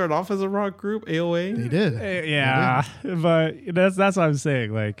 didn't they start off as a rock group, AOA? They did. Yeah, but that's what I'm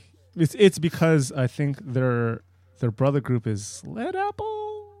saying. Like, it's because I think their brother group is Sled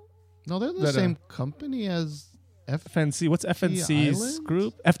Apple. No, they're the same company as FNC. What's FNC's Island?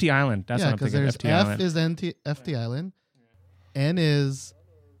 group? FT Island. That's what I'm thinking. There's FT F Island. is FT Island. N is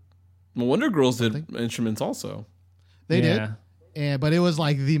Well, Wonder Girls did instruments also. they did. but it was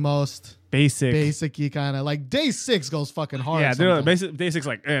like the most Basic. basic-y kind of like Day 6 goes fucking hard. Yeah, they're sometimes. basic. Day-6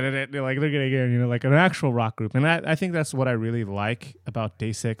 like they're like look at it again, like an actual rock group, and I think that's what I really like about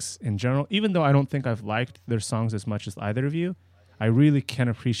Day-6 in general. Even though I don't think I've liked their songs as much as either of you, I really can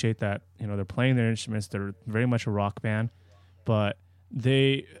appreciate that they're playing their instruments. They're very much a rock band, but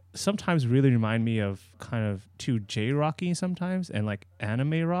they sometimes really remind me of kind of too J-rocky sometimes and like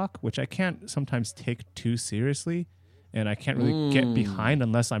anime rock, which I can't sometimes take too seriously, and I can't really get behind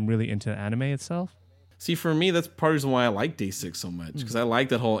unless I'm really into anime itself. See, for me, that's part of the reason why I like Day 6 so much, because I like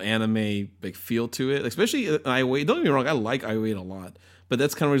that whole anime like feel to it. Especially I Wait. Don't get me wrong, I like I Wait a lot, but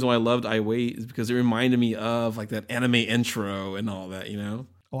that's kind of the reason why I loved I Wait, is because it reminded me of like that anime intro and all that.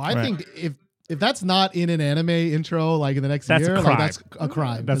 Oh, I Right. think if that's not in an anime intro, like in the next That's a year, like crime. that's a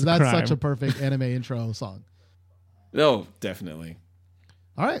crime. That's 'Cause a that's crime. such a perfect anime intro song. No, definitely.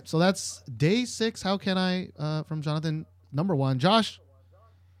 All right, so that's Day 6. How can I? From Jonathan, number 1. Josh,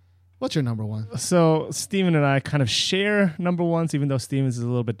 what's your number 1? So Steven and I kind of share number ones, even though Steven's is a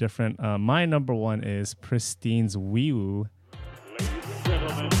little bit different. My number 1 is Pristine's Wee Woo.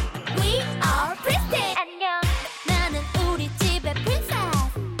 We are Pristine. 안녕. 나는 우리 집의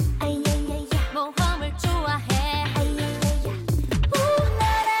princess. 아이야야야. 모험을 좋아해. 아이야야야.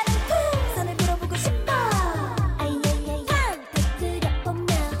 나라는 쿵 손을 들어보고 싶어. 아이야야야. 한테 들여보면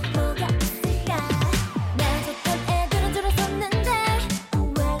뭐가 있을까? 난 좋던 애들은 줄었었는데.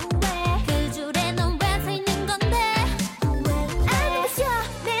 왜? 그 줄에 넌 왜 서 있는 건데? 아 눈부셔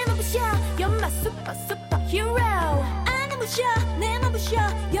내 눈부셔 You're my superhero. 아 눈부셔 내 눈부셔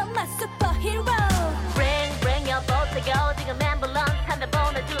You're my superhero. Bring your boat 지금 앰뷸런스 한대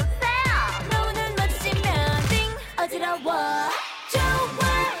보내주세요. 너는 멋지면 띵 어지러워.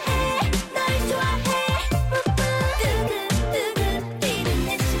 좋아해 널 좋아해. 뜨끈뜨끈 뛰는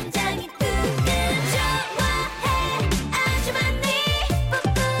내 심장이 뜨끈. 좋아해 아주 많이.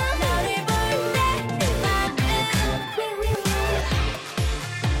 너를 볼 때 내 맘은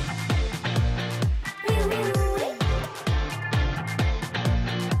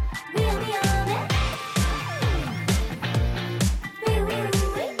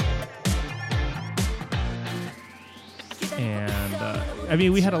And I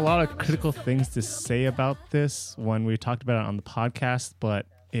mean, we had a lot of critical things to say about this when we talked about it on the podcast, but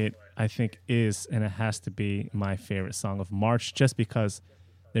it, I think, is and it has to be my favorite song of March, just because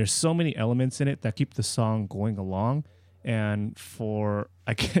there's so many elements in it that keep the song going along. And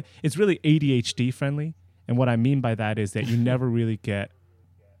it's really ADHD friendly. And what I mean by that is that you never really get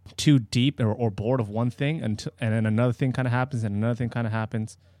too deep or bored of one thing and then another thing kind of happens and another thing kind of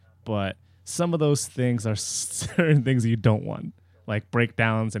happens. But some of those things are certain things you don't want, like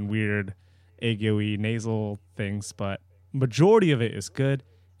breakdowns and weird ague nasal things. But majority of it is good,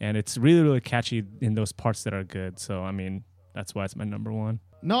 and it's really, really catchy in those parts that are good. So, I mean, that's why it's my number 1.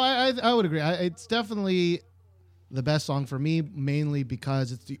 No, I would agree. It's definitely the best song for me, mainly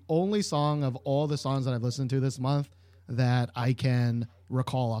because it's the only song of all the songs that I've listened to this month that I can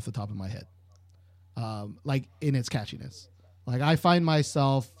recall off the top of my head, like in its catchiness. Like I find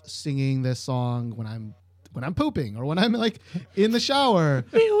myself singing this song when I'm pooping or when I'm like in the shower.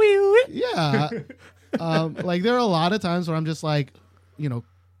 Yeah, like there are a lot of times where I'm just like,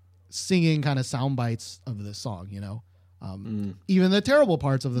 singing kind of sound bites of this song. Even the terrible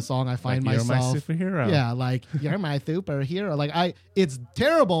parts of the song, I find Like, myself, you're my superhero. yeah, like you're my superhero. Like it's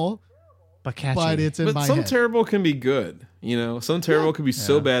terrible, But catchy. but it's in But my some head. terrible can be good. Some terrible can be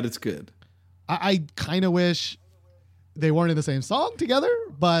so bad it's good. I kind of wish they weren't in the same song together,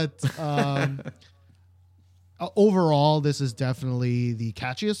 but overall, this is definitely the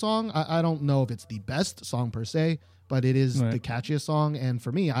catchiest song. I don't know if it's the best song per se, but it is Right. the catchiest song. And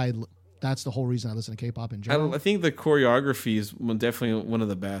for me, that's the whole reason I listen to K-pop in general. I think the choreography is definitely one of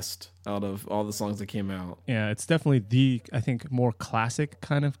the best out of all the songs that came out. Yeah, it's definitely I think, more classic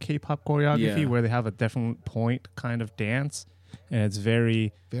kind of K-pop choreography Yeah. where they have a different point kind of dance. And it's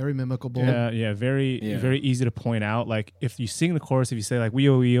very, Very mimicable. very easy to point out. Like, if you sing the chorus, if you say, like, wee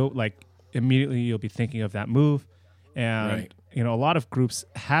wee, like, immediately you'll be thinking of that move. And, Right. a lot of groups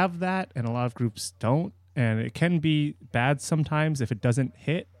have that and a lot of groups don't. And it can be bad sometimes if it doesn't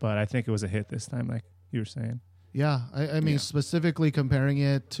hit. But I think it was a hit this time, like you were saying. Yeah, I mean, specifically comparing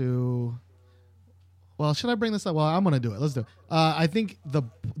it to. Well, should I bring this up? Well, I'm gonna do it. Let's do it. I think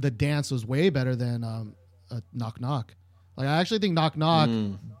the dance was way better than Knock Knock. Like, I actually think Knock Knock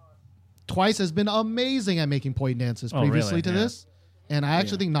twice has been amazing at making point dances Oh, previously really? to Yeah. this, and I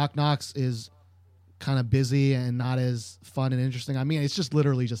actually think Knock Knocks is kind of busy and not as fun and interesting. I mean, it's just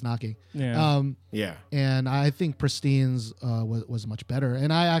literally just knocking. Yeah. Yeah. And I think Pristine's was much better.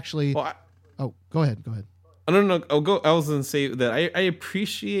 And I actually. Well, Oh, go ahead. I don't know. I was gonna say that I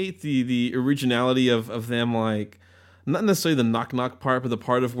appreciate the originality of them, like not necessarily the knock knock part, but the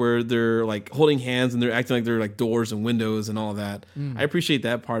part of where they're like holding hands and they're acting like they're like doors and windows and all that. I appreciate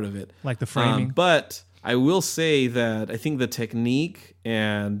that part of it. Like the framing. But I will say that I think the technique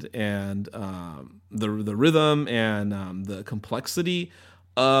and the rhythm and the complexity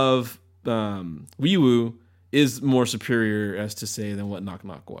of Wii Wu is more superior, as to say, than what Knock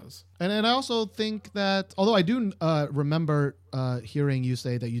Knock was. And I also think that, although I do remember hearing you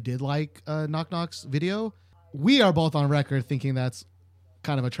say that you did like Knock Knock's video, we are both on record thinking that's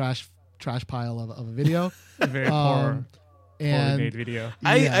kind of a trash pile of a video. A very poorly and made video.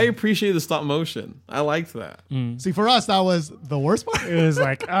 I Yeah. appreciate the stop motion. I liked that. see, for us, that was the worst part. It was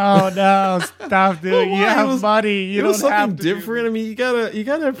like, oh no, stop doing. You why? It have was- money. You It was don't have something to do different. I mean, you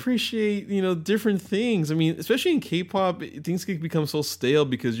gotta appreciate different things. I mean, especially in K-pop, things can become so stale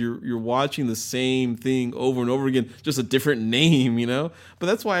because you're watching the same thing over and over again, just a different name. But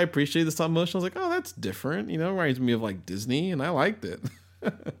that's why I appreciate the stop motion. I was like, oh, that's different. Reminds me of like Disney, and I liked it.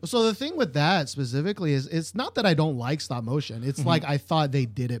 So the thing with that specifically is it's not that I don't like stop motion. It's like I thought they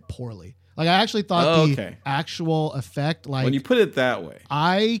did it poorly. Like I actually thought Oh, the okay. actual effect, like When you put it that way,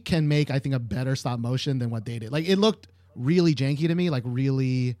 I can make, I think, a better stop motion than what they did. Like it looked really janky to me, like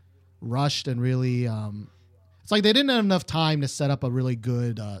really rushed and really. It's like they didn't have enough time to set up a really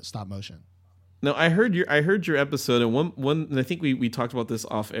good stop motion. no, I heard your episode, and one, and I think we talked about this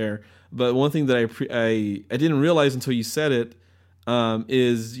off air. But one thing that I didn't realize until you said it.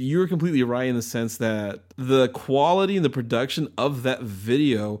 Is you're completely right in the sense that the quality and the production of that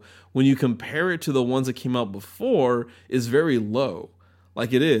video, when you compare it to the ones that came out before, is very low.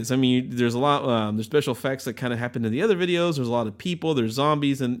 Like it is. I mean, there's a lot. There's special effects that kind of happened in the other videos. There's a lot of people. There's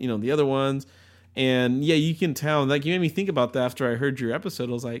zombies, and the other ones. And yeah, you can tell. Like you made me think about that after I heard your episode.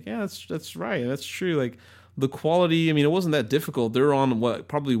 I was like, yeah, that's right. That's true. Like the quality. I mean, it wasn't that difficult. They're on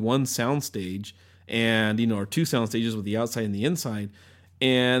probably one sound stage. And or two sound stages with the outside and the inside,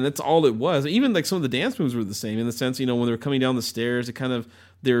 and that's all it was. Even like some of the dance moves were the same in the sense, when they were coming down the stairs, it kind of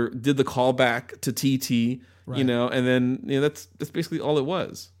did the callback to TT, Right. and then that's basically all it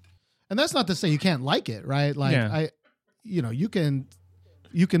was. And that's not to say you can't like it, right? Like Yeah.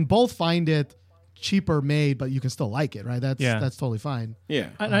 you can both find it cheaper made, but you can still like it, right? That's totally fine. Yeah,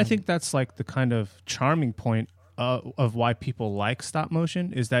 And I think that's like the kind of charming point of why people like stop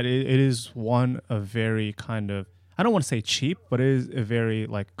motion is that it is a very kind of, I don't want to say cheap, but it is a very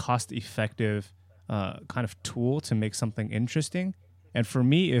like cost effective kind of tool to make something interesting. And for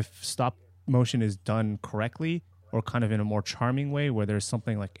me, if stop motion is done correctly or kind of in a more charming way where there's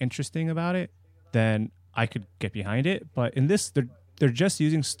something like interesting about it, then I could get behind it. But in this, they're just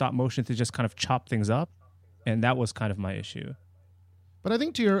using stop motion to just kind of chop things up. And that was kind of my issue. But I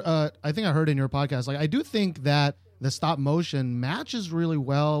think to your, I think I heard in your podcast, like I do think that the stop motion matches really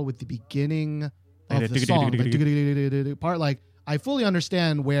well with the beginning of the song, the part. Like I fully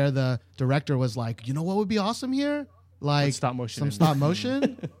understand where the director was like, what would be awesome here, like stop motion some in. stop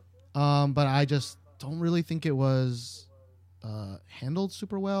motion. But I just don't really think it was handled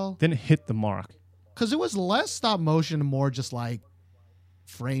super well Didn't hit the mark. because it was less stop motion and more just like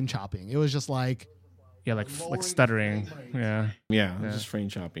frame chopping. It was just like. Yeah, like stuttering. Yeah. yeah, just frame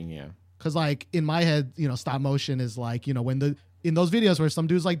chopping. Yeah, Because like in my head, stop motion is like, when in those videos where some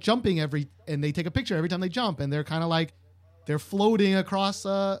dude's like jumping and they take a picture every time they jump and they're kind of like they're floating across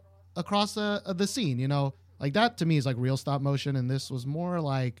the scene, like that to me is like real stop motion, and this was more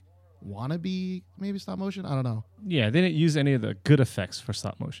like wannabe maybe stop motion. I don't know. Yeah, they didn't use any of the good effects for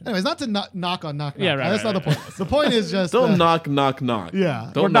stop motion. Anyways, not to knock on knock. Yeah, right, That's right, not the point. The point is just don't knock. Yeah,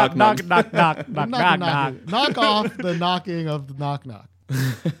 Don't knock knock. knock off the knocking of the knock knock.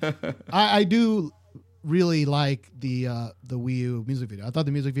 I do really like the Wii U music video. I thought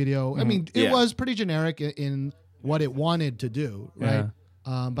the music video, I mean, it Yeah. was pretty generic in what it wanted to do, right?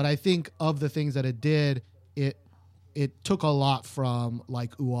 But I think of the things that it did, it took a lot from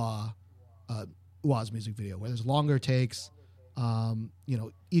like UA's music video, where there's longer takes.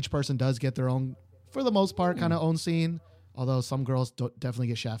 Each person does get their own, for the most part, kind of own scene. Although some girls definitely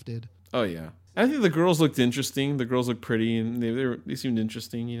get shafted. Oh yeah, I think the girls looked interesting. The girls looked pretty, and they seemed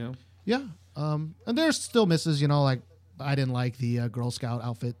interesting. Yeah. And there's still misses, like I didn't like the Girl Scout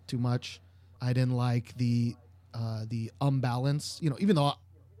outfit too much. I didn't like the unbalance, even though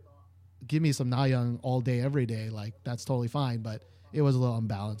give me some Na Young all day, every day, like that's totally fine, but it was a little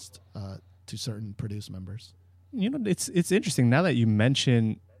unbalanced to certain produce members. It's interesting now that you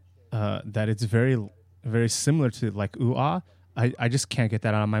mention that it's very, very similar to like UA. I just can't get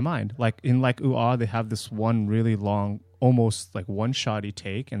that out of my mind. Like in like UA, they have this one really long, almost like one-shotty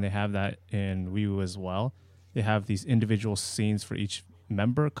take, and they have that in Wii U as well. they have these individual scenes for each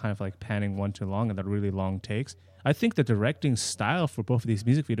member, kind of like panning one too long and the really long takes. I think the directing style for both of these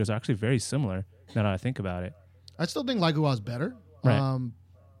music videos are actually very similar now that I think about it. I still think Like Uwa is better, Right.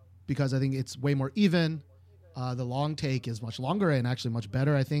 because I think it's way more even. The long take is much longer and actually much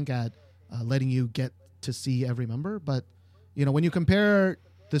better, I think, at letting you get to see every member. But, you know, when you compare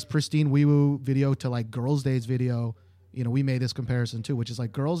this pristine WeWoo video to like Girls' Day's video, you know, we made this comparison too, which is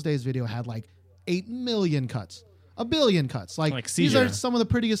like Girls' Day's video had like 8 million cuts, 1 billion cuts. Like these are Caesar. some of the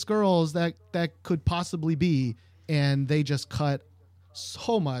prettiest girls that could possibly be, and they just cut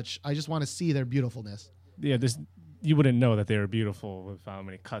so much. I just want to see their beautifulness. Yeah, you wouldn't know that they were beautiful with how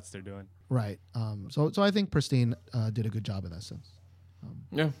many cuts they're doing. Right. So I think Pristine did a good job in that sense.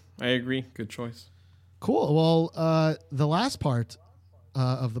 Yeah, I agree. Good choice. Cool. Well, the last part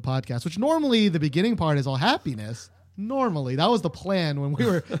of the podcast, which normally the beginning part is all happiness. Normally, that was the plan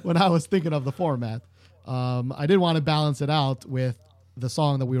when I was thinking of the format. I did want to balance it out with the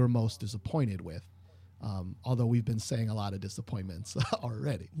song that we were most disappointed with. Although we've been saying a lot of disappointments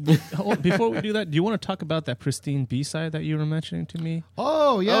already. Before we do that, do you want to talk about that pristine B-side that you were mentioning to me?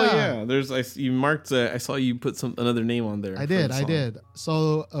 Oh yeah. Oh yeah, you marked. I saw you put another name on there. I for did. the I song. did.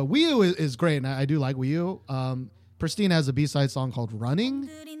 So Wii U is great, and I do like Wii U. Pristine has a B-side song called "Running."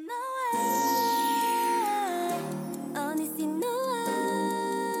 둘이 너와 어느새 너와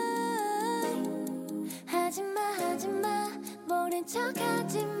하지마 모른 척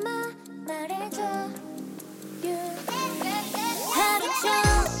하지마 말해줘 하루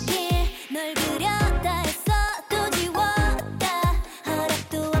종일 널 그렸다 했어 또 지웠다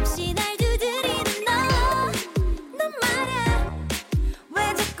허락도 없이 날 두드리는 넌 말야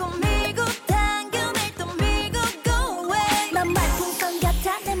왜 자꾸 밀고 당겨 날 또 밀고 go away 난 말풍선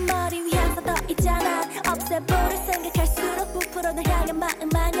같아 내 머리 위 항상 떠 있잖아 없애버릴 생각할수록 부풀어 널 향한 마음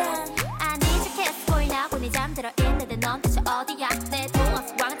마냥 아니 착해서 보이나 보니 잠들어 있는데 넌 대체 어디야 내 동화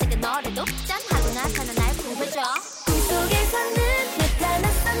왕자가 너라도 짠 하고 나타나 날 구해줘 꿈속에서는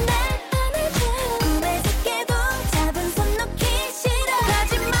나타났어 날 안아줘 꿈에서 깨도 잡은 손 놓기 싫어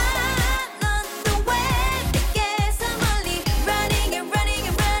하지마 넌 또 왜 내게서 멀리 running and running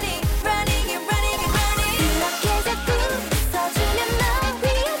and running running and running and running 이렇게 자꾸 서주면 너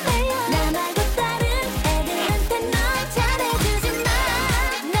위험해요 나 말고 다른 애들한테 널 잘해주지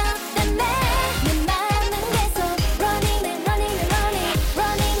마너 때문에 내 마음은 계속 running and running and running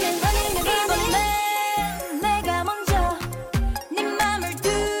running and running and running 내가 먼저 네 맘을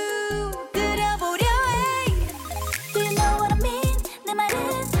두드려보려 해 Do you know what I mean? 내 말은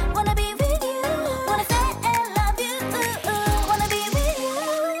wanna be with you Wanna say I love you Wanna be with you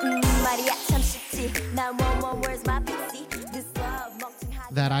말이야 참 쉽지 난 where's my pixie This love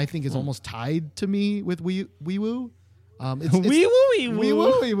멍청하게 That I think is almost tied to me with Wii Woo. It's Wee woo, wee Wee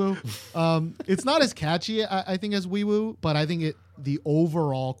woo. Woo, Wee Woo. It's not as catchy, I think, as Wii Woo, but I think the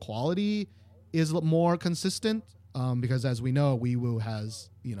overall quality is more consistent. Because as we know, Wii Woo has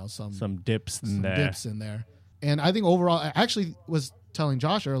Some dips in some there. dips in there, and I think overall, I actually was telling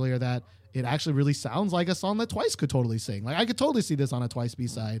Josh earlier that it actually really sounds like a song that Twice could totally sing. Like I could totally see this on a Twice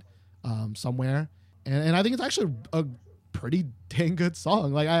B-side somewhere, and I think it's actually a pretty dang good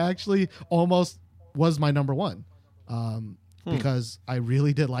song. Like I actually almost was my number one because I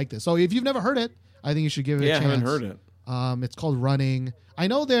really did like this. So if you've never heard it, I think you should give it a Yeah, I chance. haven't heard it. It's called Running. I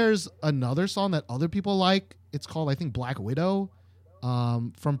know there's another song that other people like. It's called, I think, Black Widow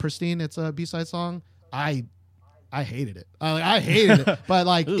from Pristine. It's a B-side song. I hated it. I hated it. But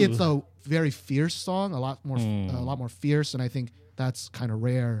like it's a very fierce song, a lot more fierce, and I think that's kind of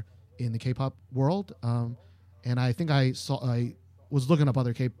rare in the K-pop world. And I think I was looking up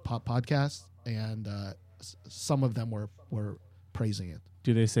other K-pop podcasts, and some of them were praising it.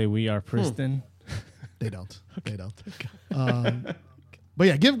 Do they say we are pristine? They don't. They don't. But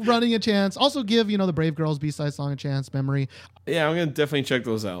yeah, give Running a chance. Also give, the Brave Girls B-side song a chance, Memory. Yeah, I'm gonna definitely check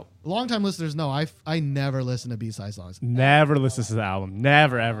those out. Longtime listeners know I never listen to B-side songs. Never listen to the album.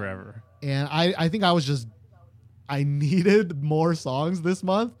 Never, ever, ever. And I think I needed more songs this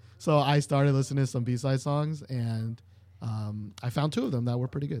month. So I started listening to some B-side songs, and I found 2 of them that were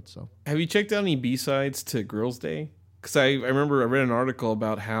pretty good. So Have you checked out any B-sides to Girls' Day? Because I remember I read an article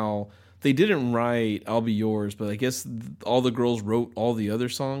about how they didn't write "I'll Be Yours," but I guess all the girls wrote all the other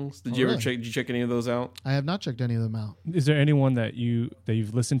songs. Did you ever really? check? Did you check any of those out? I have not checked any of them out. Is there anyone that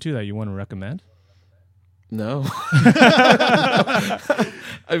you've listened to that you want to recommend? No.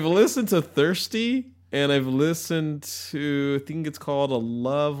 I've listened to "Thirsty" and I've listened to, I think it's called "A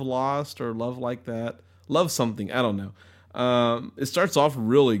Love Lost" or "Love Like That," "Love Something." I don't know. It starts off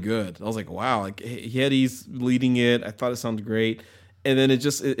really good. I was like, wow, like Yeti's leading it. I thought it sounded great, and then it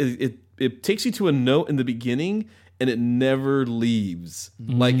it takes you to a note in the beginning and it never leaves.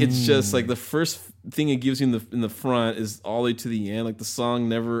 Like it's just like the first thing it gives you in the front is all the way to the end. Like the song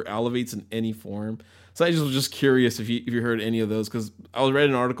never elevates in any form. So I was just curious if you heard any of those, because I was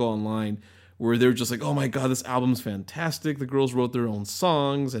reading an article online where they were just like, oh my god, this album's fantastic. The girls wrote their own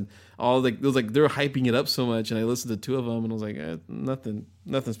songs and all, like it was like they were hyping it up so much. And I listened to 2 of them and I was like,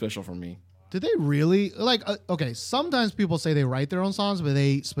 nothing special for me. Did they really like? Okay, sometimes people say they write their own songs, but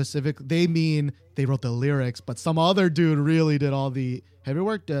they mean they wrote the lyrics. But some other dude really did all the heavy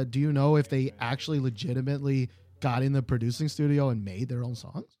work. Do you know if they actually legitimately got in the producing studio and made their own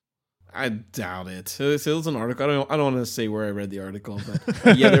songs? I doubt it. It was an article. I don't want to say where I read the article,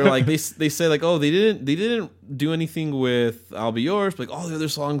 but yeah, they're like they say like, oh, they didn't do anything with "I'll Be Yours," but like all the other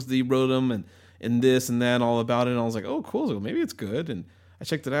songs they wrote them and this and that and all about it. And I was like, oh, cool. So maybe it's good. And I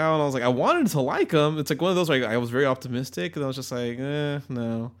checked it out and I was like, I wanted to like them. It's like one of those where I was very optimistic and I was just like,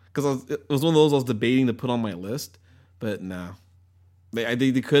 no, because it was one of those I was debating to put on my list, but no,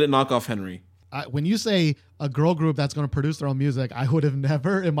 they couldn't knock off Henry. When you say a girl group that's going to produce their own music, I would have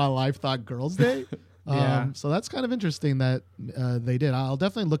never in my life thought Girls' Day. Yeah. So that's kind of interesting that they did. I'll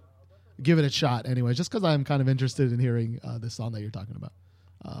definitely give it a shot anyway, just because I'm kind of interested in hearing this song that you're talking about.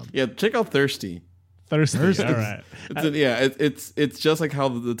 Yeah, check out Thirsty. Thirsty. Thirsty. All right. It's just like how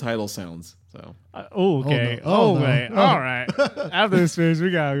the title sounds. So Okay. Oh, no. Wait. All right. After this finish,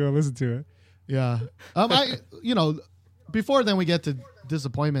 we gotta go listen to it. Yeah. Before then we get to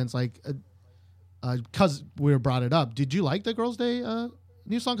disappointments, like, because we brought it up. Did you like the Girls' Day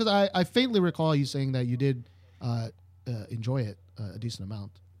new song? Because I faintly recall you saying that you did enjoy it a decent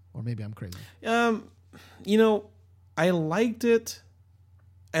amount, or maybe I'm crazy. I liked it.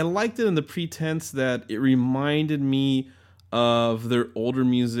 I liked it in the pretense that it reminded me of their older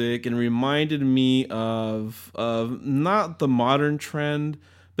music and reminded me of not the modern trend,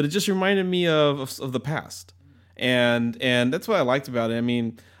 but it just reminded me of the past. And that's what I liked about it. I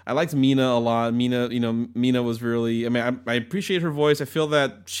mean, I liked Mina a lot. Mina was really, I mean, I appreciate her voice. I feel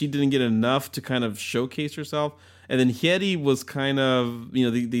that she didn't get enough to kind of showcase herself. And then Hyeri was kind of,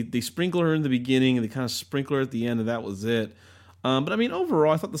 they sprinkle her in the beginning and they kind of sprinkle her at the end, and that was it. But I mean,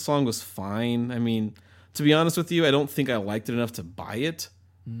 overall, I thought the song was fine. I mean, to be honest with you, I don't think I liked it enough to buy it.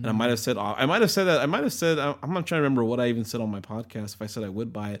 And I might have said, I'm not trying to remember what I even said on my podcast if I said I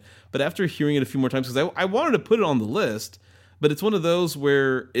would buy it. But after hearing it a few more times, because I wanted to put it on the list, but it's one of those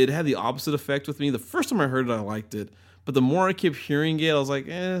where it had the opposite effect with me. The first time I heard it, I liked it. But the more I kept hearing it, I was like,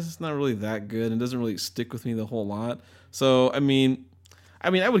 it's not really that good. It doesn't really stick with me the whole lot. So, I mean,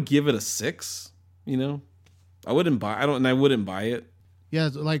 I would give it a 6, I wouldn't buy it. Yeah,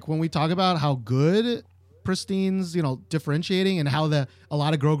 like when we talk about how good Pristine's, differentiating, and how a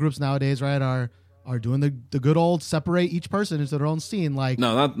lot of girl groups nowadays, right, are doing the good old separate each person into their own scene. Like,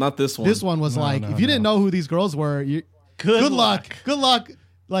 no, not this one. This one was if you didn't know who these girls were, good luck. Good luck.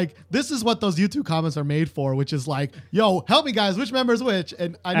 Like, this is what those YouTube comments are made for, which is like, yo, help me guys, which member's which?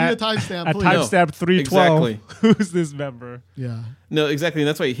 And I need a timestamp, At please. timestamp 312. Exactly. Who's this member? Yeah. No, exactly. And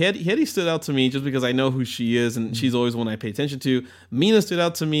that's why Hyeri stood out to me just because I know who she is, and she's always one I pay attention to. Mina stood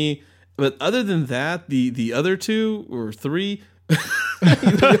out to me. But other than that, the other 2 or 3,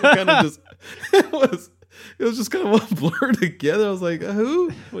 kind of just, it was just kind of all blurred together. I was like,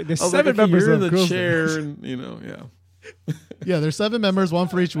 who? Wait, there's I was 7 like, okay, members you're of in the Girls' chair, Day. and yeah. Yeah, there's 7 members, one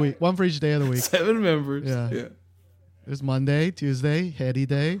for each week, one for each day of the week. 7 members. Yeah. There's Monday, Tuesday, Heady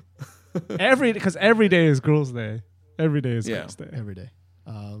Day, Because every day is Girls' Day. Every day is Girls' Day. every day.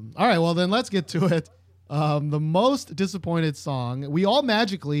 All right, well then let's get to it. The most disappointed song. We all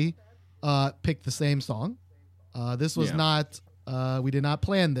magically picked the same song. This was not. We did not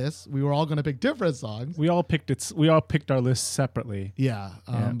plan this. We were all going to pick different songs. We all picked our list separately. Yeah,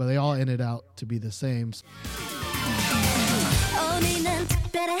 but they all ended out to be the same. 오늘은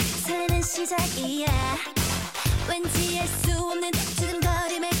특별해 설레는 시작이야 왠지 알 수 없는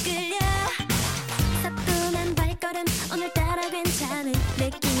두근거림에 끌려 사뿐한 발걸음 오늘따라 괜찮은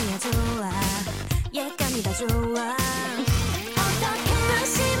느낌이야 좋아 예감이 다 좋아 어떻게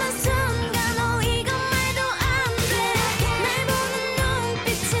한심한 순간 이건 말도 안돼날 보는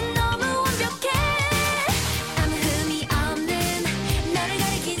눈빛이 너무 완벽해 아무 흠이 없는 너를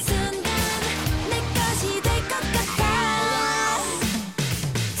가리킨 순간 내 것이 될 것 같아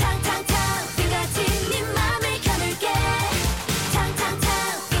탕탕탕 빙같이 네 맘을 겨눌게 탕탕탕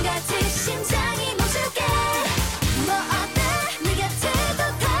빙같이 심장이 멈출게 뭐 어때 네 곁에 더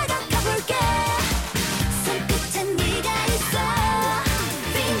다가가 볼게 손끝엔 네가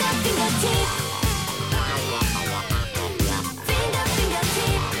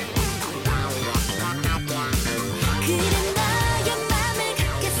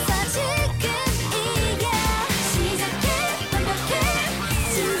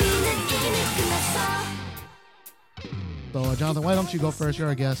So, Jonathan, why don't you go first? You're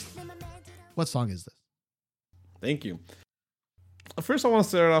our guest. What song is this? Thank you. First, I want to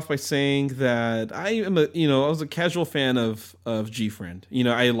start off by saying that I was a casual fan of G-Friend.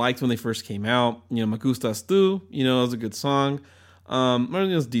 I liked when they first came out. Me Gustas Tu, it was a good song. It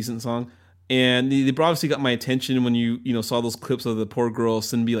was a decent song. And they obviously got my attention when you saw those clips of the poor girl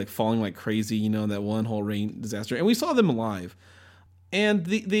Sinbi like falling like crazy, that one whole rain disaster. And we saw them live. And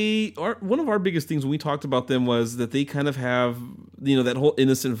they are one of our biggest things when we talked about them was that they kind of have that whole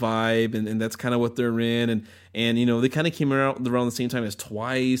innocent vibe, and that's kind of what they're in, and they kind of came around the same time as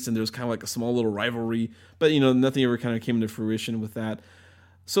Twice, and there was kind of like a small little rivalry, but nothing ever kind of came into fruition with that.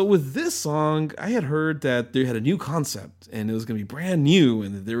 So with this song, I had heard that they had a new concept, and it was going to be brand new,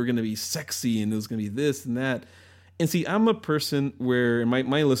 and that they were going to be sexy, and it was going to be this and that. And see, I'm a person where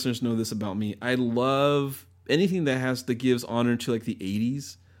my listeners know this about me. I love anything that gives honor to like the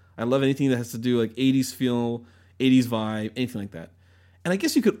 80s. I love anything that has to do like 80s feel, 80s vibe, anything like that. And I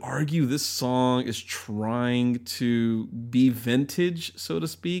guess you could argue this song is trying to be vintage, so to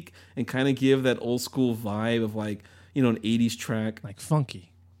speak, and kind of give that old school vibe of like, an 80s track. Like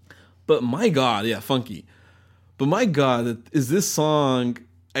funky. But my God, yeah, funky. But my God, is this song,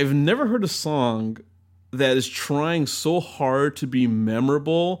 I've never heard a song that is trying so hard to be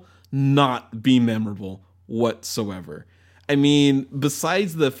memorable, not be memorable whatsoever. I mean,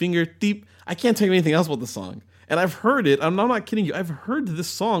 besides the finger deep, I can't tell you anything else about the song. And I've heard it. I'm not kidding you. I've heard this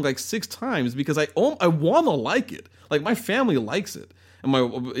song like 6 times because I want to like it. Like my family likes it, and my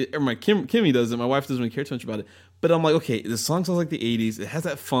Kimmy doesn't. My wife doesn't really care too much about it. But I'm like, okay, this song sounds like the 80s. It has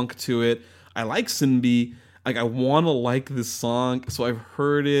that funk to it. I like Sinbi. Like I want to like this song. So I've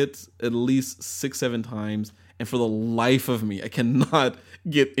heard it at least 6-7 times, and for the life of me, I cannot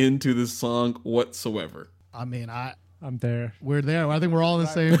get into this song whatsoever. I mean, I'm there. we're there. I think we're all in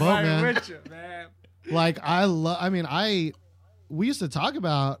the same boat, man. With you, man. Like we used to talk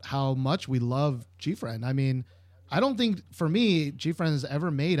about how much we love G-Friend. I mean, I don't think for me G-Friend has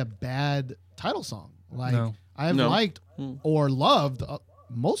ever made a bad title song. Like No. I've liked or loved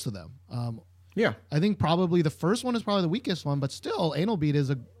most of them. Yeah. I think probably the first one is probably the weakest one, but still, Anal Beat is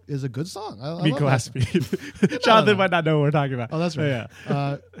a good song. I Be love glass that. speed. Jonathan might not know what we're talking about. Oh, that's right.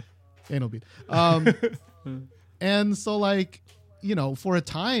 Yeah. Anal Beat. And so like, for a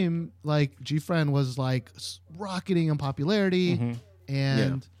time, like G-Friend was like rocketing in popularity,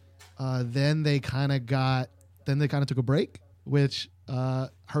 and then they kind of took a break, which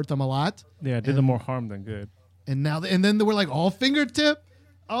hurt them a lot. Yeah, it did them more harm than good. And then they were like all fingertip.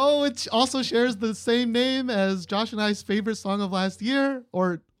 Oh, it also shares the same name as Josh and I's favorite song of last year,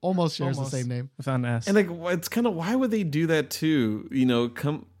 or almost shares the same name. Without an S. And like, it's kind of, why would they do that too?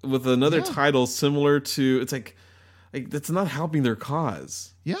 Come with another title similar to, it's like that's not helping their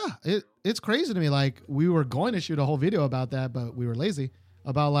cause. Yeah, it's crazy to me. Like we were going to shoot a whole video about that, but we were lazy.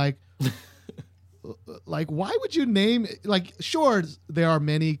 About like, like why would you name like? Sure, there are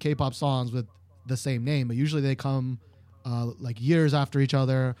many K-pop songs with the same name, but usually they come like years after each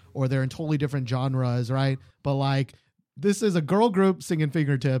other, or they're in totally different genres, right? But like this is a girl group singing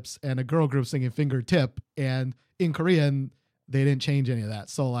fingertips and a girl group singing fingertip, and in Korean they didn't change any of that.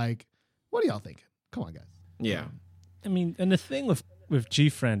 So like, what are y'all thinking? Come on, guys. Yeah. I mean, and the thing with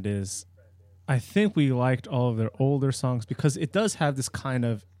G-Friend is, I think we liked all of their older songs because it does have this kind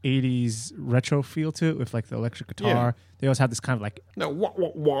of 80s retro feel to it with like the electric guitar. Yeah. They always have this kind of like No,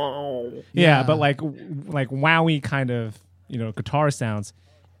 wow. yeah, but like wowie kind of guitar sounds,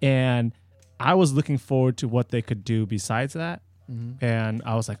 and I was looking forward to what they could do besides that. And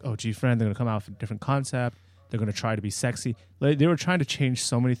I was like, oh, G-Friend, they're gonna come out with a different concept. They're gonna try to be sexy. Like, they were trying to change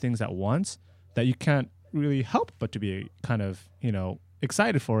so many things at once that you can't really help but to be kind of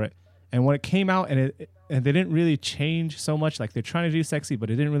excited for it. And when it came out and they didn't really change so much, like they're trying to do sexy, but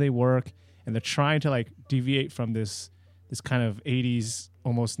it didn't really work, and they're trying to like deviate from this kind of 80s,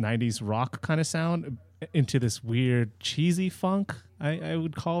 almost 90s rock kind of sound into this weird cheesy funk, I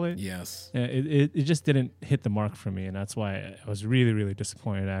would call it. Yes. It just didn't hit the mark for me, and that's why I was really, really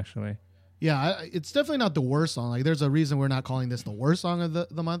disappointed, actually. Yeah, it's definitely not the worst song. Like, there's a reason we're not calling this the worst song of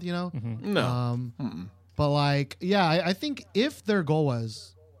the month, No. But like, yeah, I think if their goal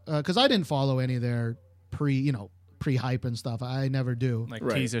was, because I didn't follow any of their pre-hype and stuff. I never do. Like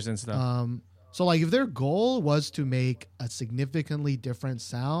Right. teasers and stuff. So like, if their goal was to make a significantly different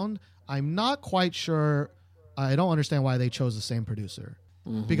sound, I'm not quite sure. I don't understand why they chose the same producer.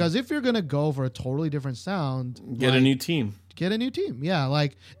 Because if you're gonna go for a totally different sound, Get a new team. get a new team. Yeah,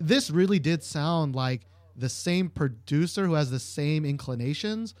 like this really did sound like the same producer who has the same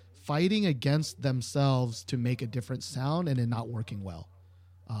inclinations fighting against themselves to make a different sound and it not working well.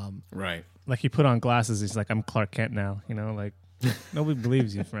 Right. Like he put on glasses. He's like, I'm Clark Kent now. You know, like nobody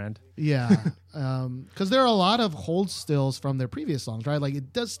believes you, friend. Yeah, because there are a lot of hold stills from their previous songs, right? Like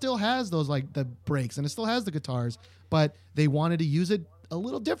it does still has those like the breaks and it still has the guitars, but they wanted to use it a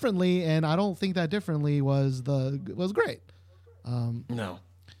little differently, and I don't think that differently was great. No.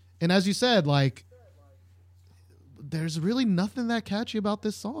 And as you said, like there's really nothing that catchy about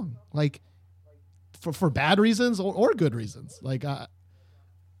this song, like for bad reasons or good reasons. Like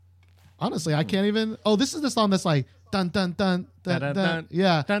honestly, I can't even. Oh, this is the song that's like dun dun dun dun dun. Dun-dun-dun.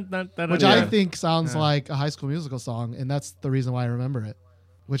 Yeah. Dun, dun, dun, Which dun, I dun. think sounds Yeah. like a High School Musical song, and that's the reason why I remember it.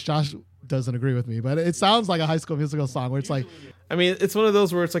 Which Josh doesn't agree with me, but it sounds like a High School Musical song where it's like, I mean, it's one of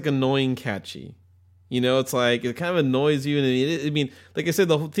those where it's like annoying catchy. You know, it's like it kind of annoys you, and I mean, like I said,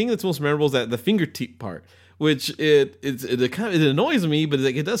 the whole thing that's most memorable is that the fingertip part, which it annoys me, but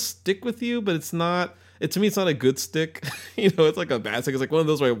it does stick with you, but it's not. To me, it's not a good stick. You know, it's like a bad stick. It's like one of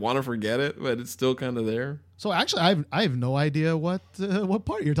those where I want to forget it, but it's still kind of there. so actually, I have no idea what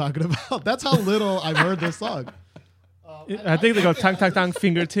part you're talking about. That's how little I've heard this song. I think they go tang tang tang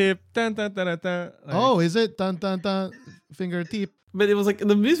fingertip. Dun, dun, dun, dun, dun. Like, Oh, is it dun dun dun fingertip? But it was like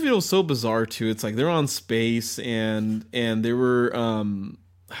the music video was so bizarre too. It's like they're on space and they were and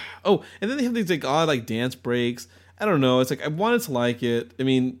then they have these like odd like dance breaks. I don't know. It's like I wanted to like it. I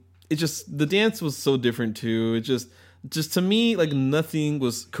mean, it just the dance was so different too. It just to me like nothing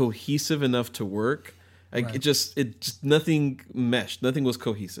was cohesive enough to work. Like Right. it just nothing meshed. Nothing was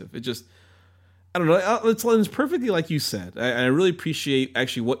cohesive. It just I don't know. It's perfectly like you said. I really appreciate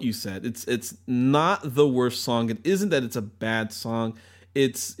actually what you said. It's not the worst song. It isn't that it's a bad song.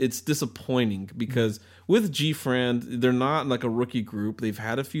 It's disappointing because with G-Friend, they're not like a rookie group. They've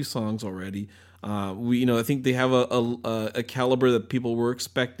had a few songs already. I think they have a caliber that people were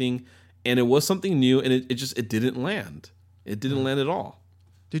expecting, and it was something new, and it didn't land. It didn't land at all.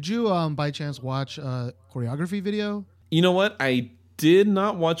 Did you by chance watch a choreography video? You know what? I did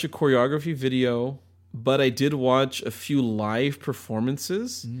not watch a choreography video, but I did watch a few live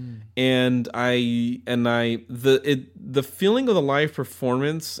performances, and the feeling of the live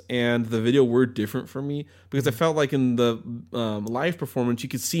performance and the video were different for me because I felt like in the live performance you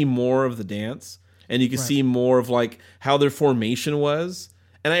could see more of the dance and you could Right. see more of like how their formation was,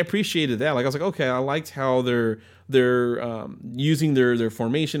 and I appreciated that. Like I was like, okay, I liked how they're using their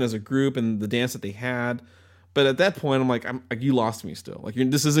formation as a group and the dance that they had. But at that point, I'm like, you lost me still. Like,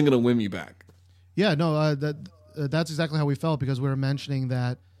 this isn't going to win me back. Yeah, no, that's exactly how we felt because we were mentioning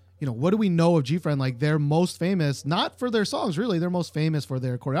that, you know, what do we know of G-Friend? Like they're most famous, not for their songs, really. They're most famous for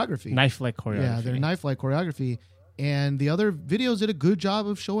their choreography. knife-like choreography. Yeah, their knife-like choreography. And the other videos did a good job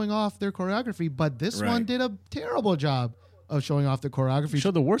of showing off their choreography, but this Right. one did a terrible job of showing off the choreography.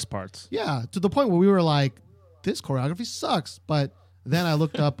 Show the worst parts. Yeah, to the point where we were like, this choreography sucks. But then I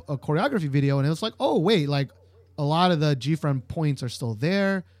looked up a choreography video and it was like, oh, wait, like a lot of the G-Friend points are still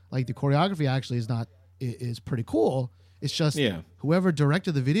there. Like the choreography actually is pretty cool. It's just Yeah. whoever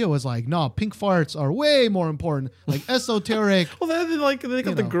directed the video was like, no, pink farts are way more important. Like esoteric. Well, they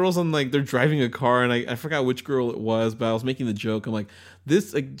got the know. girls on like they're driving a car, and I forgot which girl it was, but I was making the joke. I'm like,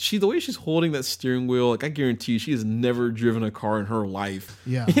 this like the way she's holding that steering wheel, like I guarantee you, she has never driven a car in her life.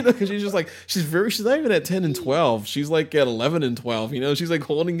 Yeah. You know, because she's just like she's not even at 10 and 12. She's like at 11 and 12. You know, she's like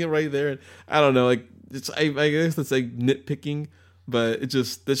holding it right there. And I don't know, like I guess that's like nitpicking, but that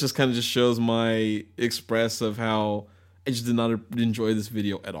just kind of just shows my express of how I just did not enjoy this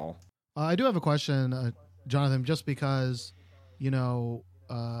video at all. I do have a question, Jonathan, just because, you know,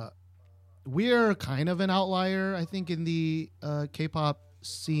 we're kind of an outlier, I think, in the K-pop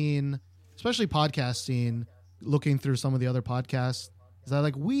scene, especially podcast scene, looking through some of the other podcasts, is that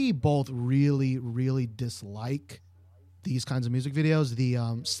like we both really, really dislike these kinds of music videos, the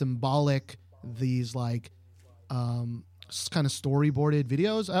symbolic, these like kind of storyboarded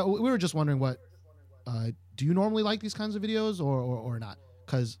videos. We were just wondering what do you normally like these kinds of videos or not?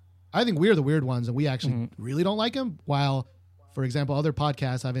 Because I think we're the weird ones and we actually really don't like them. While, for example, other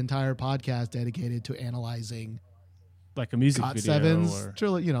podcasts have entire podcasts dedicated to analyzing Like a music Got video. Sevens, Or,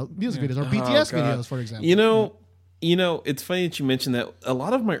 music videos or Oh, BTS God. videos, for example. You know, it's funny that you mentioned that. A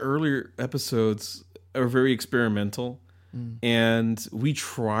lot of my earlier episodes are very experimental, and we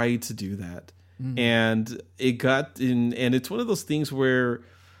tried to do that, and it got in. And it's one of those things where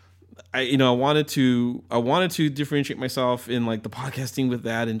I wanted to differentiate myself in like the podcasting with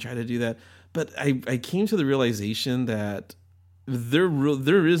that and try to do that, but I came to the realization that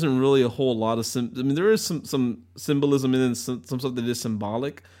there isn't really a whole lot of there is some symbolism in it, some stuff that is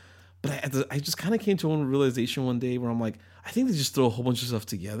symbolic, but I just kind of came to one realization one day where I'm like, I think they just throw a whole bunch of stuff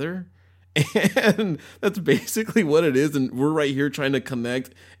together And that's basically what it is. And we're right here trying to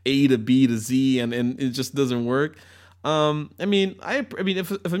connect A to B to Z, and it just doesn't work. I mean,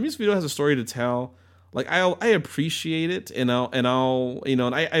 if a music video has a story to tell, like I appreciate it, and I'll you know,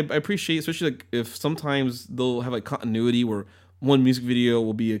 and I appreciate, especially like if sometimes they'll have like continuity where one music video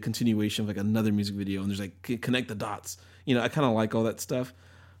will be a continuation of like another music video, and there's like connect the dots. You know, I kind of like all that stuff,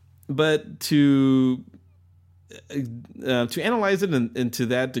 but to analyze it and to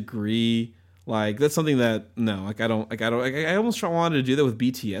that degree, like that's something that I almost wanted to do that with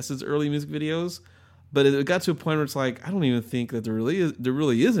BTS's early music videos, but it got to a point where it's like I don't even think that there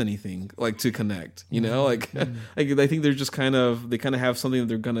really is anything like to connect, you know, like I think they're just they kind of have something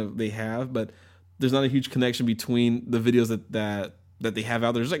that they have, but there's not a huge connection between the videos that they have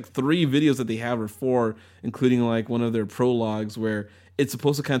out there. There's like 3 videos that they have, or 4, including like one of their prologues where it's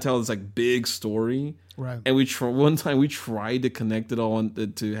supposed to kind of tell this like big story, Right. and one time we tried to connect it all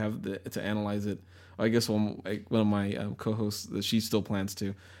to analyze it. I guess one of my co-hosts, she still plans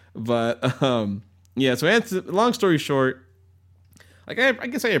to, but yeah. So long story short, like I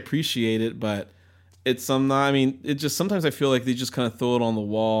guess I appreciate it, but it's it just sometimes I feel like they just kind of throw it on the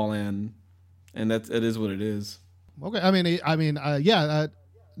wall, and it is what it is. Okay,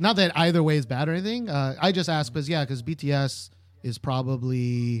 not that either way is bad or anything. I just asked because BTS is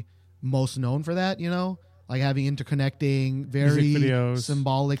probably most known for that, you know, like having interconnecting, very Music videos.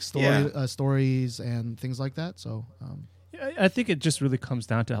 symbolic Yeah. stories and things like that. So, I think it just really comes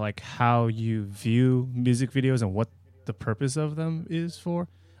down to like how you view music videos and what the purpose of them is for.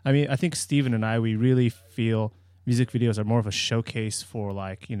 I mean, I think Steven and I, we really feel music videos are more of a showcase for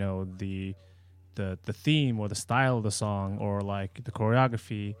like, you know, the theme or the style of the song, or like the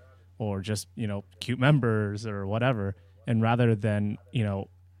choreography, or just, you know, cute members or whatever. And rather than, you know,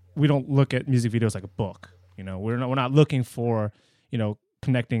 we don't look at music videos like a book. You know, we're not looking for, you know,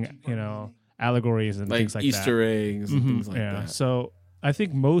 connecting, you know, allegories and Like things like Easter that. eggs and things like that. So I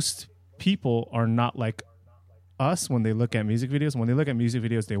think most people are not like us when they look at music videos. When they look at music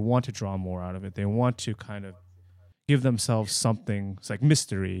videos, they want to draw more out of it. They want to kind of give themselves something. It's like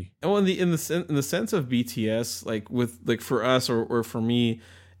mystery. Well, in the sense of BTS, like for us or for me,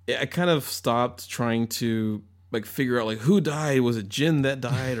 I kind of stopped trying to like figure out like who died. Was it Jin that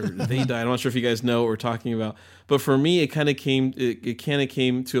died, or they died? I'm not sure if you guys know what we're talking about. But for me, it kind of came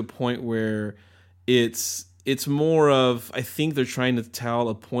to a point where it's more of, I think they're trying to tell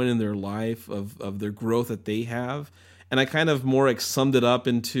a point in their life of their growth that they have, and I kind of more like summed it up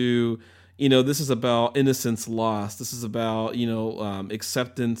into, you know, this is about innocence lost. This is about, you know,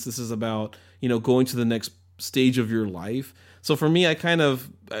 acceptance. This is about, you know, going to the next stage of your life. So for me, I kind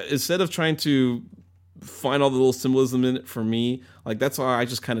of, instead of trying to find all the little symbolism in it, for me, like that's why I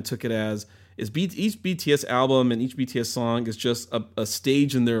just kind of took it as each BTS album and each BTS song is just a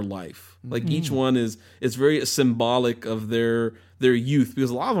stage in their life. Like each one is very symbolic of their youth, because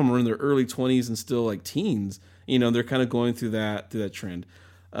a lot of them are in their early 20s and still like teens. You know, they're kind of going through that trend.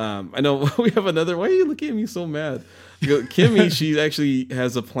 I know we have another. Why are you looking at me so mad? Kimmy, she actually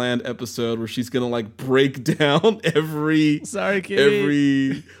has a planned episode where she's gonna like break down every Sorry,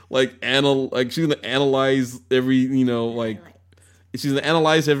 Kimmy. she's gonna analyze every, you know, like she's gonna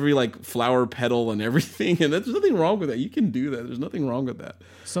analyze every like flower petal and everything, and there's nothing wrong with that. You can do that. There's nothing wrong with that.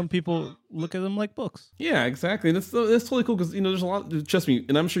 Some people look at them like books. Yeah, exactly. And that's totally cool, because, you know, there's a lot. Trust me,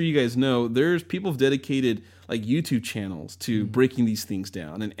 and I'm sure you guys know, there's people have dedicated like YouTube channels to breaking these things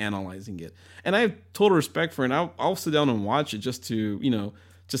down and analyzing it. And I have total respect for it. And I'll sit down and watch it just to, you know,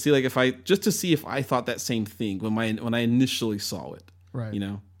 just see like to see if I thought that same thing when I initially saw it. right. You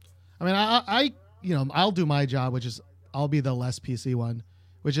know. I mean, I you know, I'll do my job, which is I'll be the less PC one,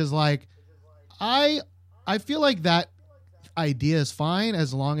 which is like, I feel like that idea is fine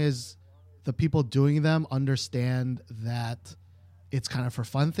as long as the people doing them understand that it's kind of for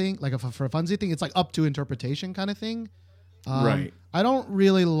fun thing, like for a funsy thing. It's like up to interpretation kind of thing. Right. I don't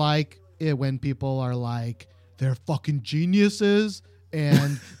really like it when people are like, they're fucking geniuses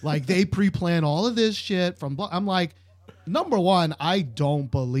and like they pre-plan all of this shit from. I'm like, number one, I don't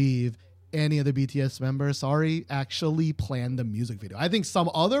believe any of the BTS members, actually planned the music video. I think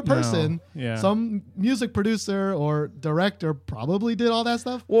some other person, Yeah. some music producer or director probably did all that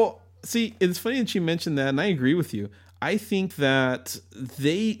stuff. Well, see, it's funny that you mentioned that, and I agree with you. I think that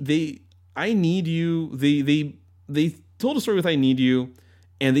I Need You, they told a story with I Need You,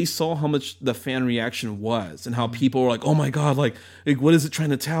 and they saw how much the fan reaction was and how people were like, oh my God, like what is it trying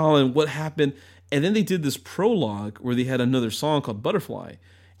to tell and what happened? And then they did this prologue where they had another song called Butterfly.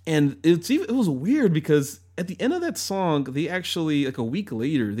 And it was weird because at the end of that song, they actually, like a week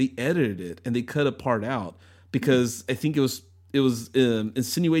later, they edited it and they cut a part out because I think it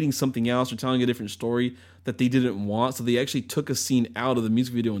insinuating something else or telling a different story that they didn't want. So they actually took a scene out of the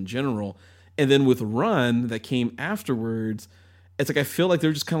music video in general. And then with Run that came afterwards, it's like I feel like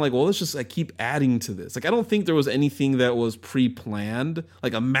they're just kind of like, well, let's just like keep adding to this. Like I don't think there was anything that was pre-planned,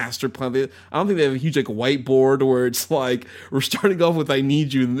 like a master plan. I don't think they have a huge like whiteboard where it's like we're starting off with "I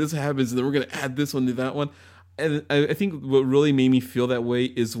Need You" and this happens, and then we're gonna add this one to that one. And I think what really made me feel that way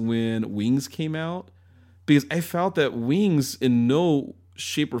is when Wings came out, because I felt that Wings in no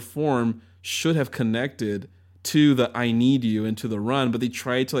shape or form should have connected to the "I Need You" and to the Run, but they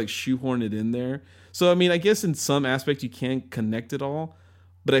tried to like shoehorn it in there. So, I mean, I guess in some aspect you can't connect it all,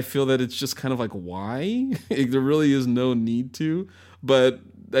 but I feel that it's just kind of like, why? There really is no need to. But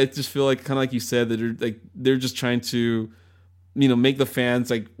I just feel like, kind of like you said, that they're just trying to, make the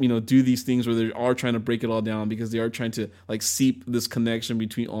fans like, do these things where they are trying to break it all down because they are trying to like seep this connection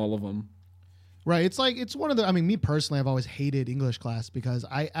between all of them. Right. It's like, it's one of the, I mean, me personally, I've always hated English class because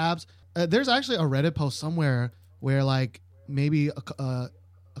there's actually a Reddit post somewhere where like maybe a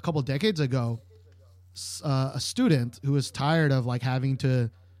couple decades ago, a student who was tired of like having to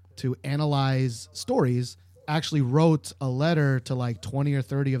analyze stories actually wrote a letter to like 20 or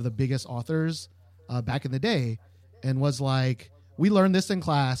 30 of the biggest authors back in the day and was like, we learned this in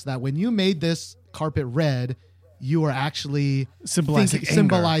class that when you made this carpet red, you were actually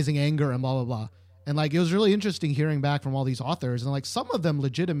symbolizing anger and blah blah blah. And like it was really interesting hearing back from all these authors, and like some of them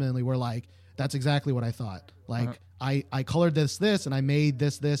legitimately were like, that's exactly what I thought. Like I colored this and I made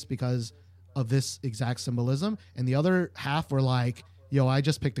this because of this exact symbolism. And the other half were like, yo, I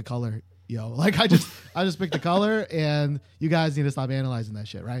just picked a color. Like I just picked a color and you guys need to stop analyzing that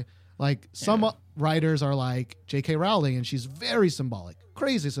shit, right? Like some writers are like J.K. Rowling, and she's very symbolic,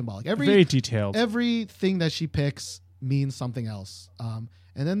 crazy symbolic. Very detailed. Everything that she picks means something else. And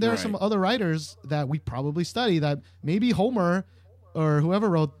then there are some other writers that we probably study that maybe Homer or whoever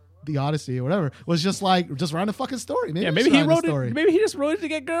wrote the Odyssey or whatever was just like, just write a fucking story. Maybe he wrote it. Maybe he just wrote it to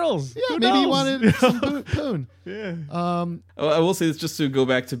get girls. Yeah, maybe he wanted some poon. Yeah. I will say this just to go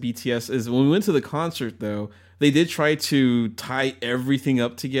back to BTS is when we went to the concert though, they did try to tie everything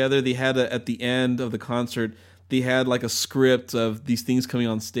up together. They had at the end of the concert, they had like a script of these things coming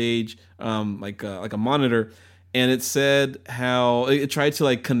on stage, like a monitor, and it said how it tried to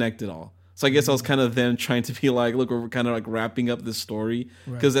like connect it all. So I guess I was kind of them trying to be like, look, we're kind of like wrapping up this story.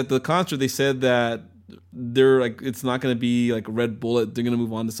 Because at the concert, they said that they're like, it's not going to be like Red Bullet. They're going to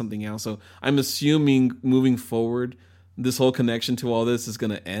move on to something else. So I'm assuming moving forward, this whole connection to all this is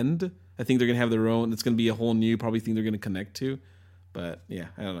going to end. I think they're going to have their own. It's going to be a whole new probably thing they're going to connect to. But yeah,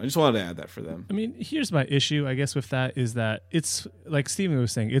 I don't know. I just wanted to add that for them. I mean, here's my issue, I guess, with that is that it's like Steven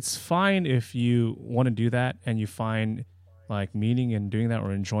was saying, it's fine if you want to do that and you find like meaning in doing that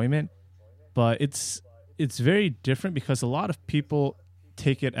or enjoyment. But it's very different because a lot of people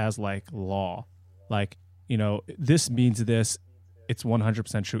take it as like law. Like, this means this. It's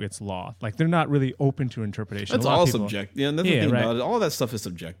 100% true. It's law. Like they're not really open to interpretation. It's all subjective. Yeah, that's the thing about it. All that stuff is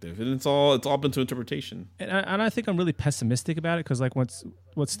subjective, and it's all open to interpretation. And I think I'm really pessimistic about it because like what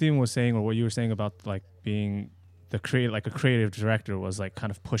Steven was saying or what you were saying about like being a creative director was like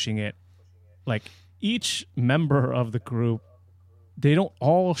kind of pushing it. Like each member of the group, they don't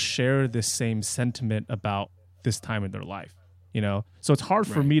all share this same sentiment about this time in their life, So it's hard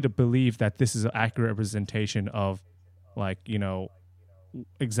for me to believe that this is an accurate representation of like,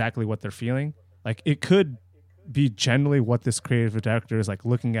 exactly what they're feeling. Like it could be generally what this creative director is like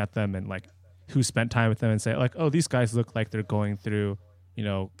looking at them and like who spent time with them and say like, oh, these guys look like they're going through,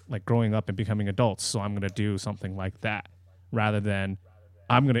 like growing up and becoming adults. So I'm going to do something like that rather than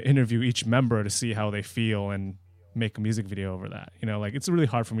I'm going to interview each member to see how they feel and make a music video over that. Like it's really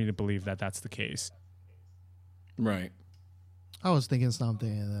hard for me to believe that that's the case. Right. I was thinking something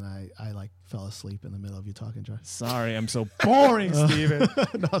and then I like fell asleep in the middle of you talking, Josh. Sorry, I'm so boring, Steven.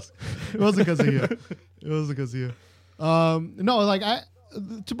 No, it wasn't because of you. It wasn't because of you. No, like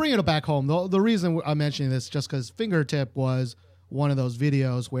to bring it back home, the reason I'm mentioning this just because Fingertip was one of those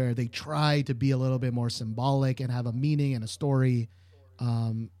videos where they tried to be a little bit more symbolic and have a meaning and a story.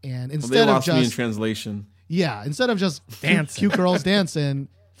 And instead they lost of just me in translation. Yeah, instead of just dancing. cute girls dancing,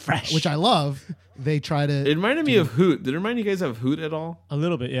 fresh, which I love, they try to. It reminded me of Hoot. Did it remind you guys of Hoot at all? A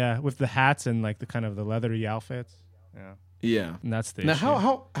little bit, yeah, with the hats and like the kind of the leathery outfits. Yeah, yeah, and that's the now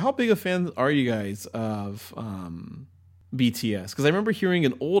issue. how big a fan are you guys of BTS? Because I remember hearing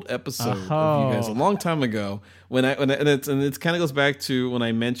an old episode of you guys a long time ago when it's kind of goes back to when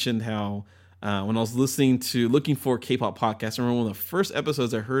I mentioned how when I was looking for K-pop podcasts. I remember one of the first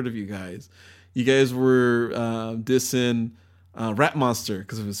episodes I heard of you guys. You guys were dissing Rap Monster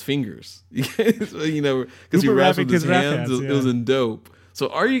because of his fingers. You know, because he Rupert raps with rapping his his rap hands. hands, It was yeah. in Dope. So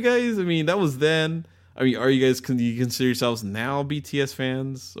are you guys? I mean, that was then. I mean, are you guys? Can you consider yourselves now BTS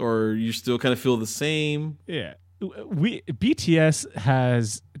fans, or you still kind of feel the same? Yeah. BTS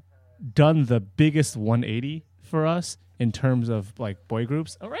has done the biggest 180 for us in terms of like boy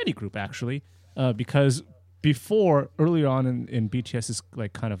groups or any group actually, because before earlier on in BTS's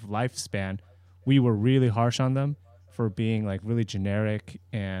like kind of lifespan, we were really harsh on them for being like really generic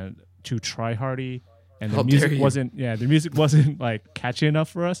and too try-hardy, and How their dare music you. wasn't like catchy enough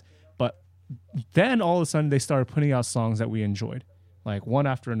for us. But then all of a sudden they started putting out songs that we enjoyed, like one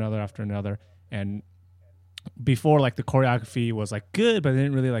after another, and before like the choreography was like good, but it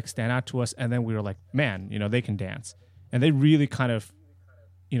didn't really like stand out to us. And then we were like, man, you know, they can dance, and they really kind of,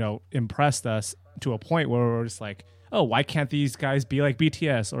 you know, impressed us to a point where we're just like, oh, why can't these guys be like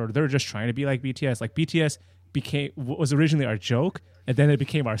BTS? Or they're just trying to be like BTS. Like BTS was originally our joke, and then it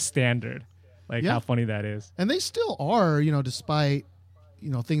became our standard. Like Yeah. how funny that is. And they still are, you know, despite, you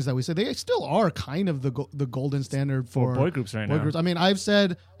know, things that we say, they still are kind of the golden standard For for boy groups right now. I mean, I've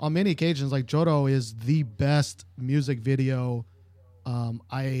said on many occasions, like Jodo is the best music video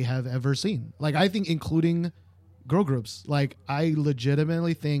I have ever seen. Like, I think including girl groups, like I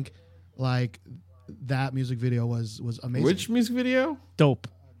legitimately think like that music video was amazing. Which music video? Dope.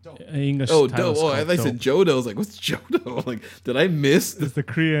 English Oh, title Dope. is Oh, called I said Jodo. I was like, what's Jodo? I'm like, did I miss? It's the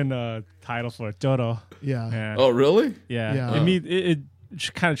Korean title for it, Jodo. Yeah. Yeah. Oh, really? Yeah. Yeah. It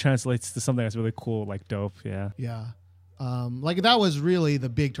kind of translates to something that's really cool, like dope. Yeah. Yeah. Like that was really the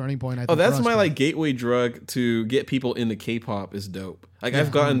big turning point. I think Oh, that's for us, my but- like gateway drug to get people into K-pop is Dope. Like I've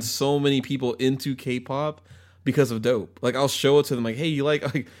gotten so many people into K-pop because of Dope. Like I'll show it to them, like, hey, you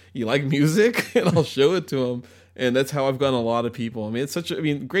like music, and I'll show it to them, and that's how I've gotten a lot of people. I mean, it's such a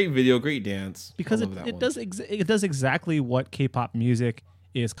great video, great dance. Because I love that it one. does it does exactly what K-pop music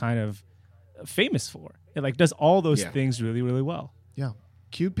is kind of famous for. It like does all those Yeah. things really, really well. Yeah.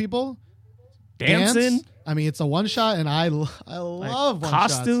 Cute people. Dancing, Dance. I mean, it's a one shot, and I like, love one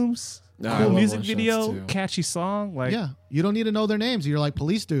costumes, No, I cool love music one-shots, video, too. catchy song. Like Yeah, you don't need to know their names. You're like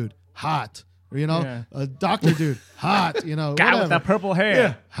police dude, hot. Or, you know, Yeah. a doctor dude, hot. You know, guy whatever. with that purple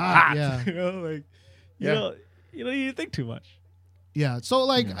hair, hot. Yeah, you know, like Yeah. you don't need to think too much. yeah. So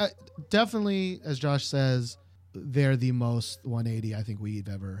like, definitely, as Josh says, they're the most 180 I think we've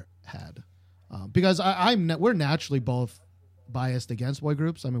ever had, because we're naturally both biased against boy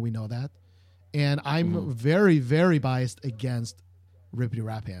groups. I mean, we know that, and I'm very, very biased against rippity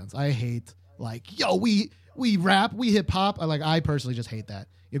rap hands. I hate like, yo, we rap, we hip hop. I personally just hate that.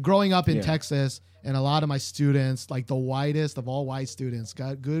 You're growing up in Yeah. Texas, and a lot of my students, like the whitest of all white students,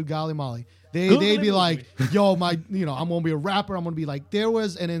 got good golly molly. They'd be like, yo, I'm gonna be a rapper. I'm gonna be like, there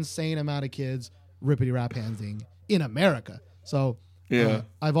was an insane amount of kids rippity rap handing in America. So Yeah.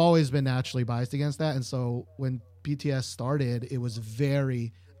 I've always been naturally biased against that. And so when BTS started, it was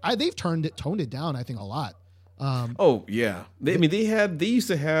they've toned it down, I think, a lot. Oh yeah, they used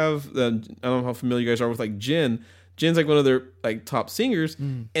to have. I don't know how familiar you guys are with like Jin. Jin's like one of their like top singers,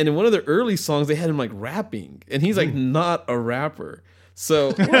 and in one of their early songs, they had him like rapping, and he's like not a rapper.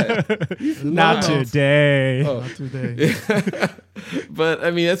 So, what? Not no. today. Oh. Not today. But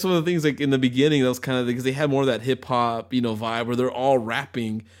I mean, that's one of the things. Like in the beginning, that was kind of because they had more of that hip hop, vibe where they're all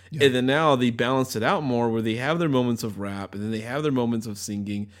rapping, and then now they balance it out more, where they have their moments of rap, and then they have their moments of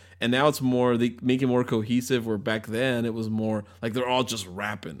singing, and now it's more they make it more cohesive. Where back then it was more like they're all just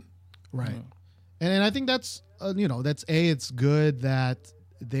rapping. Right. And I think that's, it's good that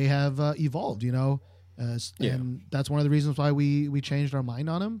they have evolved, Yeah. and that's one of the reasons why we changed our mind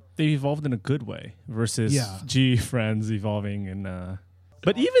on them. They evolved in a good way versus Yeah. G Friends evolving in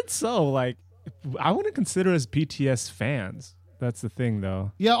but even so, like I wouldn't consider us BTS fans. That's the thing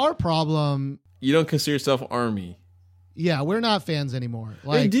though. Yeah, our problem, You don't consider yourself ARMY. yeah, we're not fans anymore.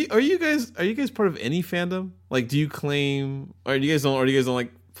 Hey, Like, are you guys part of any fandom? Like, do you claim, or do you guys don't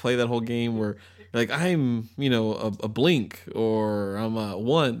like play that whole game where like I'm a Blink or I'm a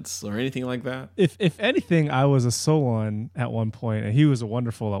Once or anything like that? If anything, I was a Sowon at one point and he was a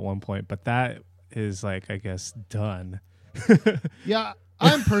Wonderful at one point, but that is like I guess done. yeah,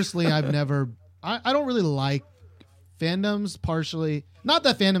 I've never, I don't really like fandoms, partially. Not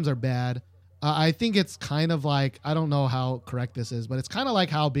that fandoms are bad. I think it's kind of like, I don't know how correct this is, but it's kind of like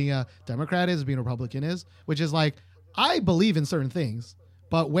how being a Democrat is, being a Republican is, which is like, I believe in certain things,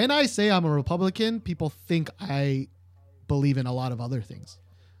 but when I say I'm a Republican, people think I believe in a lot of other things.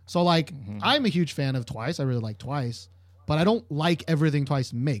 So like, I'm a huge fan of Twice. I really like Twice, but I don't like everything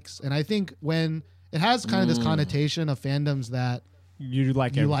Twice makes. And I think when it has kind of this connotation of fandoms that You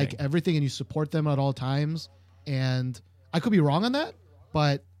like you everything. like everything and you support them at all times, and I could be wrong on that,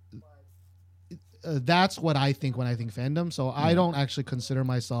 but that's what I think when I think fandom. So I don't actually consider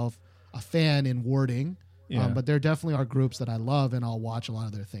myself a fan in wording. Yeah. But there definitely are groups that I love, and I'll watch a lot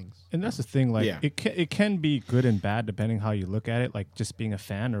of their things. And that's the thing, like Yeah. it can be good and bad depending how you look at it, like just being a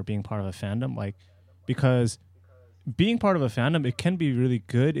fan or being part of a fandom. Like, because being part of a fandom, it can be really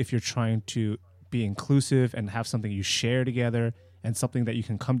good if you're trying to be inclusive and have something you share together and something that you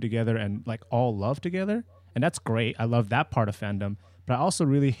can come together and like all love together. And that's great. I love that part of fandom. But I also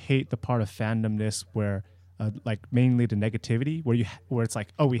really hate the part of fandomness where like mainly the negativity where it's like,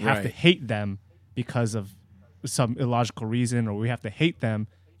 oh, we have to Right. hate them because of some illogical reason, or we have to hate them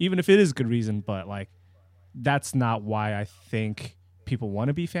even if it is good reason, but like that's not why I think people want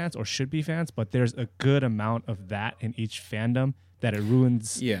to be fans or should be fans. But there's a good amount of that in each fandom that it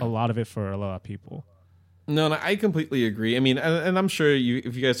ruins Yeah. a lot of it for a lot of people. No, I completely agree. I mean, and I'm sure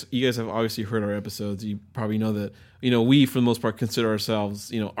if you guys have obviously heard our episodes, you probably know that we for the most part consider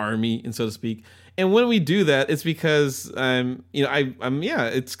ourselves army, and so to speak. And when we do that, it's because I'm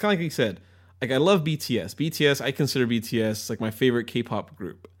it's kind of like you said. Like, I love BTS. I consider BTS like my favorite K-pop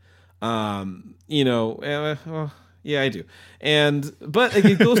group. Yeah, I do. But like,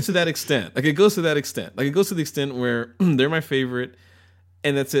 it goes to that extent. Like, it goes to the extent where they're my favorite,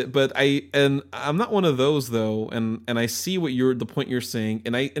 and that's it. But I'm not one of those though. And I see the point you're saying,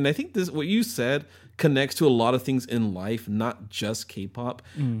 and I think what you said connects to a lot of things in life, not just K-pop,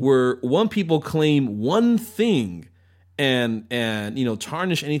 where people claim one thing and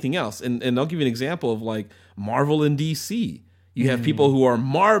tarnish anything else. And I'll give you an example of like Marvel and DC. You have people who are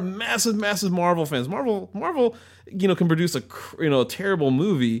massive Marvel fans. Marvel, can produce a terrible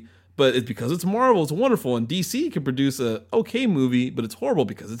movie, but it's because it's Marvel, it's wonderful. And DC can produce a okay movie, but it's horrible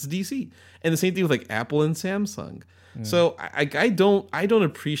because it's DC. And the same thing with like Apple and Samsung. So I don't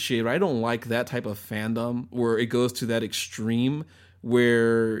appreciate, or I don't like that type of fandom where it goes to that extreme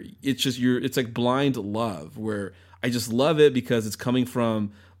where it's like blind love, where I just love it because it's coming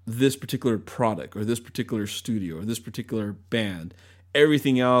from this particular product or this particular studio or this particular band.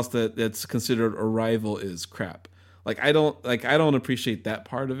 Everything else that's considered a rival is crap. I don't appreciate that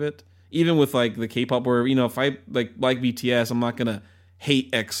part of it. Even with like the K-pop, where if I like BTS, I'm not gonna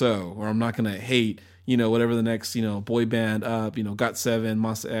hate EXO, or I'm not gonna hate whatever the next boy band up, GOT7,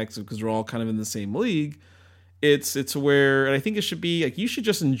 Monsta X, because they're all kind of in the same league. It's where, and I think it should be like, you should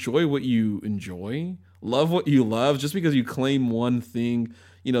just enjoy what you enjoy, love what you love. Just because you claim one thing,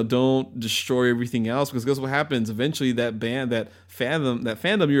 don't destroy everything else, because guess what happens? Eventually that band, that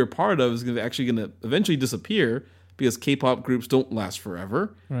fandom you're a part of is actually going to eventually disappear, because K-pop groups don't last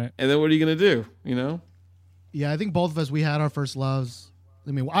forever. Right. And then what are you going to do? Yeah, I think both of us, we had our first loves.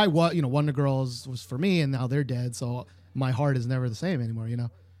 I mean, Wonder Girls was for me, and now they're dead, so my heart is never the same anymore,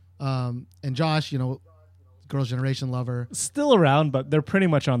 And Josh, Girls' Generation lover. Still around, but they're pretty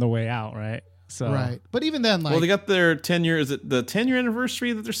much on the way out, right? So Right. But even then, like... Well, they got their 10-year, is it the 10-year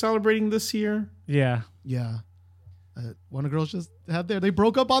anniversary that they're celebrating this year? yeah. Yeah. Wonder Girls just had they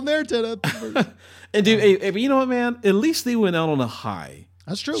broke up on their 10th. And dude, hey, but you know what, man? At least they went out on a high.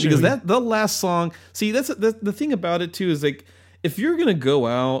 That's true. Because the last song, see, that's the thing about it too, is like, if you're gonna go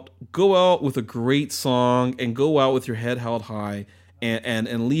out with a great song and go out with your head held high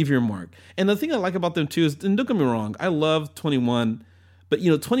and leave your mark. And the thing I like about them too is, and don't get me wrong, I love 21, but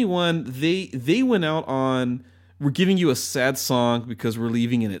 21, they went out on, we're giving you a sad song because we're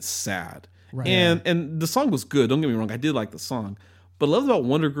leaving and it's sad. Right. And the song was good. Don't get me wrong, I did like the song. But what I loved about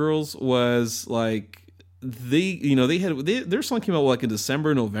Wonder Girls was like, their song came out like in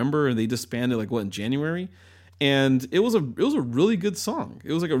December, November, and they disbanded in January. And it was a really good song.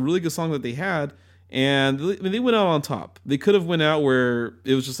 It was like a really good song that they had, and they went out on top. They could have went out where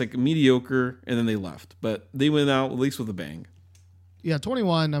it was just like mediocre and then they left, but they went out at least with a bang. Yeah,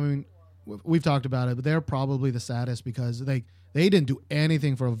 21, I mean, we've talked about it, but they're probably the saddest because they didn't do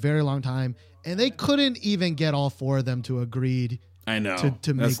anything for a very long time, and they couldn't even get all four of them to agree I know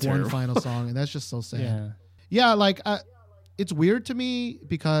to make That's one terrible. final song, and that's just so sad. Yeah. Yeah, it's weird to me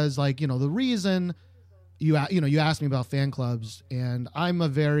because the reason you asked me about fan clubs, and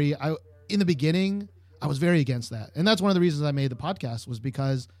in the beginning I was very against that, and that's one of the reasons I made the podcast, was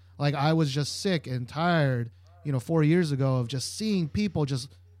because I was just sick and tired 4 years ago of just seeing people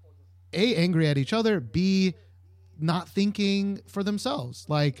just A, angry at each other, B, not thinking for themselves.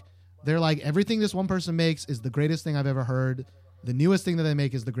 They're like, everything this one person makes is the greatest thing I've ever heard. The newest thing that they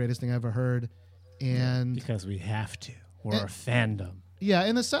make is the greatest thing I've ever heard. And Because we have to. We're a fandom. yeah,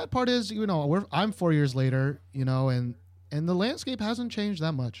 and the sad part is, I'm 4 years later, and the landscape hasn't changed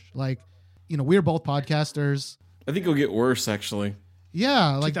that much. We're both podcasters. I think it'll get worse actually.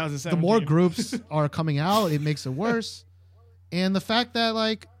 Yeah, the 2017. more groups are coming out, it makes it worse. And the fact that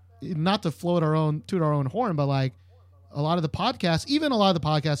like, not to toot our own horn, but like a lot of the podcasts, even a lot of the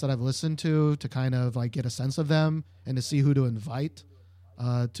podcasts that I've listened to kind of like get a sense of them and to see who to invite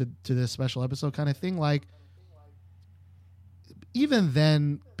to this special episode kind of thing. Like, even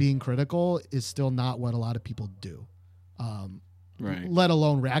then, being critical is still not what a lot of people do. Right. Let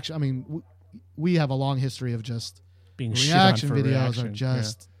alone reaction. I mean, we have a long history of just Being shit on reaction for videos reaction. are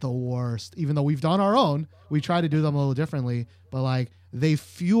just the worst. Even though we've done our own, we try to do them a little differently, but like they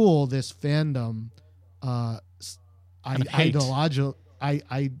fuel this fandom hate. ideological. I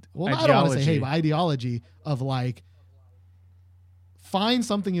don't want to say hate, but ideology of like find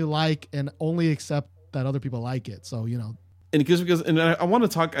something you like and only accept that other people like it. So And because I want to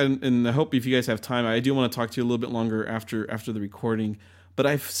talk, and I hope if you guys have time, I do want to talk to you a little bit longer after the recording. But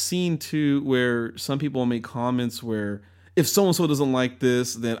I've seen too where some people make comments where if so and so doesn't like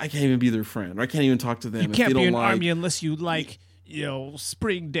this, then I can't even be their friend, or I can't even talk to them. You if can't they be don't an like, army unless you like,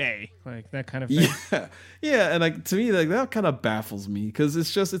 Spring Day, like that kind of thing. Yeah, and like to me, like that kind of baffles me because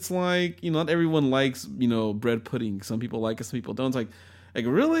it's like not everyone likes bread pudding. Some people like it, some people don't. It's like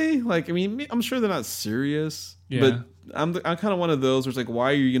really, like I mean, I'm sure they're not serious, but I'm kind of one of those where it's like,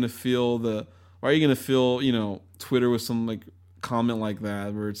 why are you gonna fill Twitter with some like comment like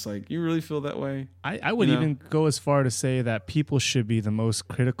that where it's like, you really feel that way? I would even go as far to say that people should be the most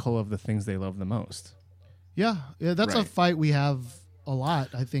critical of the things they love the most. Yeah, that's a Right. fight we have a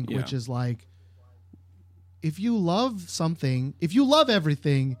lot, I think, Yeah. which is like, if you love something, if you love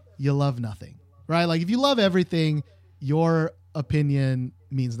everything, you love nothing, right? Like if you love everything, your opinion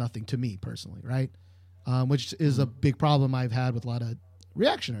means nothing to me personally, right? Which is a big problem I've had with a lot of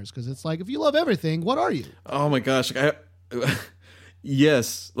reactioners, because it's like, if you love everything, what are you? Oh my gosh,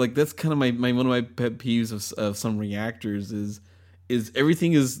 yes, like that's kind of my one of my pet peeves of some reactors is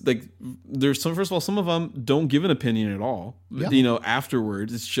everything is like, there's some, first of all, some of them don't give an opinion at all. Yeah.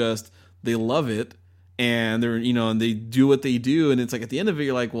 Afterwards, it's just they love it and they're and they do what they do, and it's like at the end of it,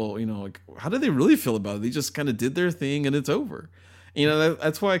 you're like, well, like how do they really feel about it? They just kind of did their thing and it's over.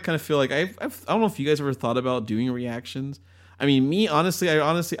 That's why I kind of feel like I don't know if you guys ever thought about doing reactions. I mean, me honestly,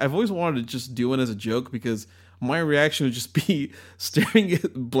 I've always wanted to just do it as a joke because my reaction would just be staring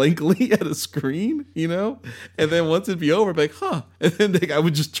blankly at a screen, and then once it'd be over, I'd be like, huh, and then I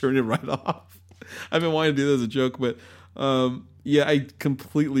would just turn it right off. I've been wanting to do that as a joke, but yeah, I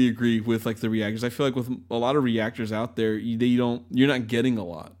completely agree with like the reactors. I feel like with a lot of reactors out there, you're not getting a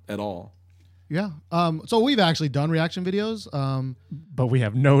lot at all. Yeah. So we've actually done reaction videos. But we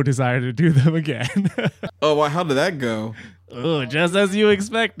have no desire to do them again. Oh, well, how did that go? Oh, just as you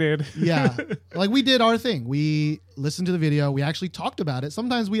expected. Yeah. Like we did our thing. We listened to the video. We actually talked about it.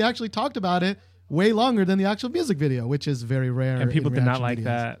 Sometimes we actually talked about it way longer than the actual music video, which is very rare. And people in did not reaction like videos.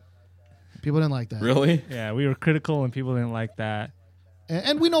 that. People didn't like that. Really? Yeah, we were critical and people didn't like that.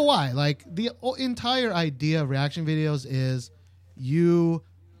 And we know why. Like the entire idea of reaction videos is you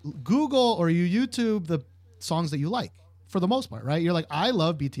Google or you YouTube the songs that you like for the most part, right? You're like, I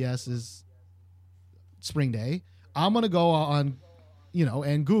love BTS's Spring Day. I'm going to go on,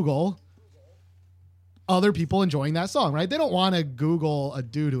 and Google other people enjoying that song, right? They don't want to Google a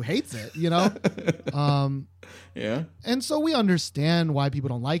dude who hates it, Yeah. And so we understand why people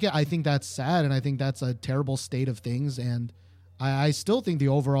don't like it. I think that's sad, and I think that's a terrible state of things. And I still think the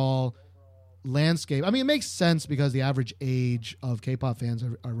overall landscape, I mean, it makes sense because the average age of K-pop fans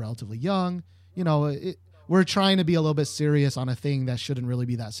are relatively young. We're trying to be a little bit serious on a thing that shouldn't really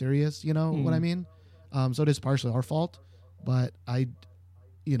be that serious. You know what I mean? So it is partially our fault, but I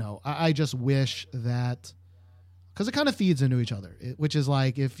just wish that, because it kind of feeds into each other, which is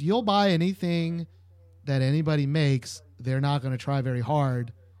like, if you'll buy anything that anybody makes, they're not going to try very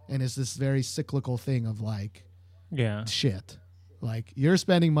hard. And it's this very cyclical thing of like, Yeah. shit. Like, you're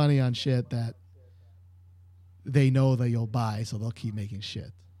spending money on shit that they know that you'll buy, so they'll keep making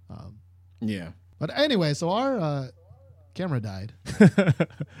shit. Yeah. But anyway, so our camera died.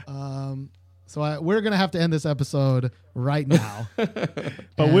 So we're going to have to end this episode right now. But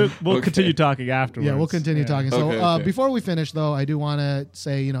And- we'll Okay. continue talking afterwards. Yeah, we'll continue talking. So Okay. before we finish, though, I do want to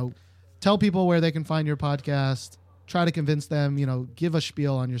say, tell people where they can find your podcast. Try to convince them, give a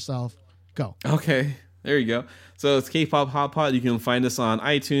spiel on yourself. Go. Okay, there you go. So it's K-Pop Hot Pot. You can find us on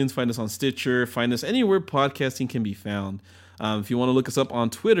iTunes, find us on Stitcher, find us anywhere podcasting can be found. If you want to look us up on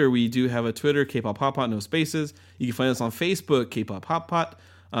Twitter, we do have a Twitter, K-Pop Hot Pot, no spaces. You can find us on Facebook, K-Pop Hot Pot.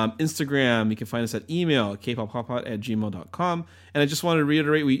 Instagram, you can find us at email, kpophotpot@gmail.com. And I just want to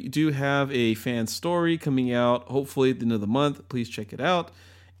reiterate, we do have a fan story coming out, hopefully at the end of the month. Please check it out.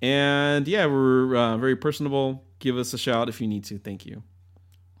 And yeah, we're very personable. Give us a shout if you need to. Thank you.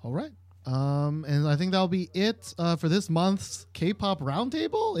 All right. And I think that'll be it for this month's K-pop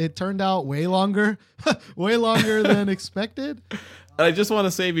roundtable. It turned out way longer, way longer than expected. I just want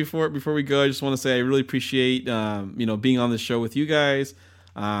to say before we go, I just want to say I really appreciate being on this show with you guys.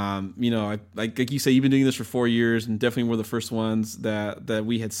 Like you say, you've been doing this for 4 years, and definitely were the first ones that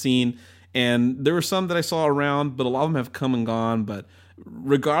we had seen. And there were some that I saw around, but a lot of them have come and gone. But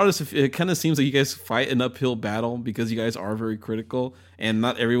regardless, if it kind of seems like you guys fight an uphill battle because you guys are very critical, and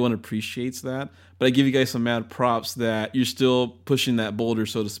not everyone appreciates that. But I give you guys some mad props that you're still pushing that boulder,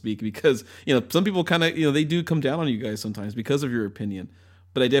 so to speak, because some people kind of they do come down on you guys sometimes because of your opinion.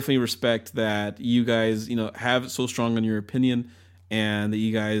 But I definitely respect that you guys have so strong on your opinion, and that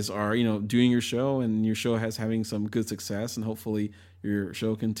you guys are doing your show, and your show has having some good success, and hopefully your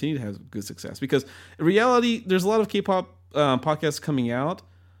show continue to have good success. Because in reality, there's a lot of K-pop podcasts coming out,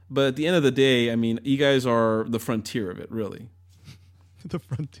 but at the end of the day, I mean, you guys are the frontier of it, really. The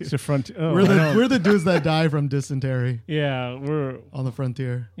frontier. It's the frontier. Oh, We're the dudes that die from dysentery yeah, we're on the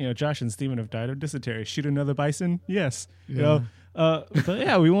frontier. Josh and Steven have died of dysentery. Shoot another bison? Yes. Yeah. But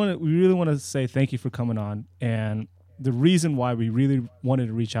yeah, we really want to say thank you for coming on. And the reason why we really wanted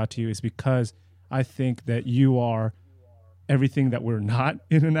to reach out to you is because I think that you are everything that we're not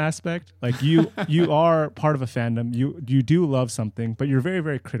in an aspect. Like you are part of a fandom. You do love something, but you're very,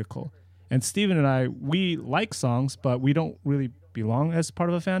 very critical. And Steven and I, we like songs, but we don't really belong as part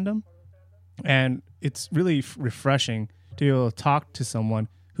of a fandom. And it's really refreshing to be able to talk to someone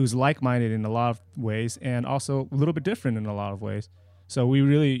who's like-minded in a lot of ways and also a little bit different in a lot of ways. So we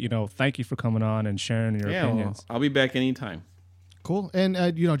really, thank you for coming on and sharing your opinions. I'll be back anytime. Cool. And,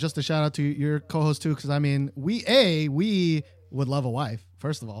 just a shout out to your co-host too, because I mean, we would love a wife,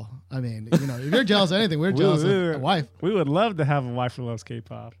 first of all. I mean, if you're jealous of anything, we're jealous of a wife. We would love to have a wife who loves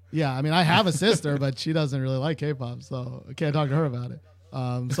K-pop. Yeah, I mean, I have a sister, but she doesn't really like K-pop, so I can't talk to her about it.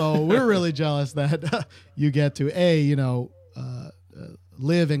 So we're really jealous that you get to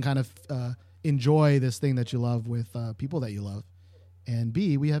live and kind of enjoy this thing that you love with people that you love, and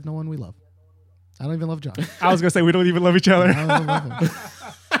B, we have no one we love. I don't even love John. I was gonna say we don't even love each other. I don't even love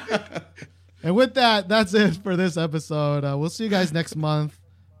him. And with that, that's it for this episode. We'll see you guys next month,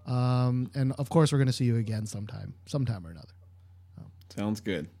 and of course, we're gonna see you again sometime or another. Sounds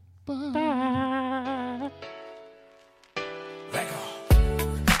good. Bye.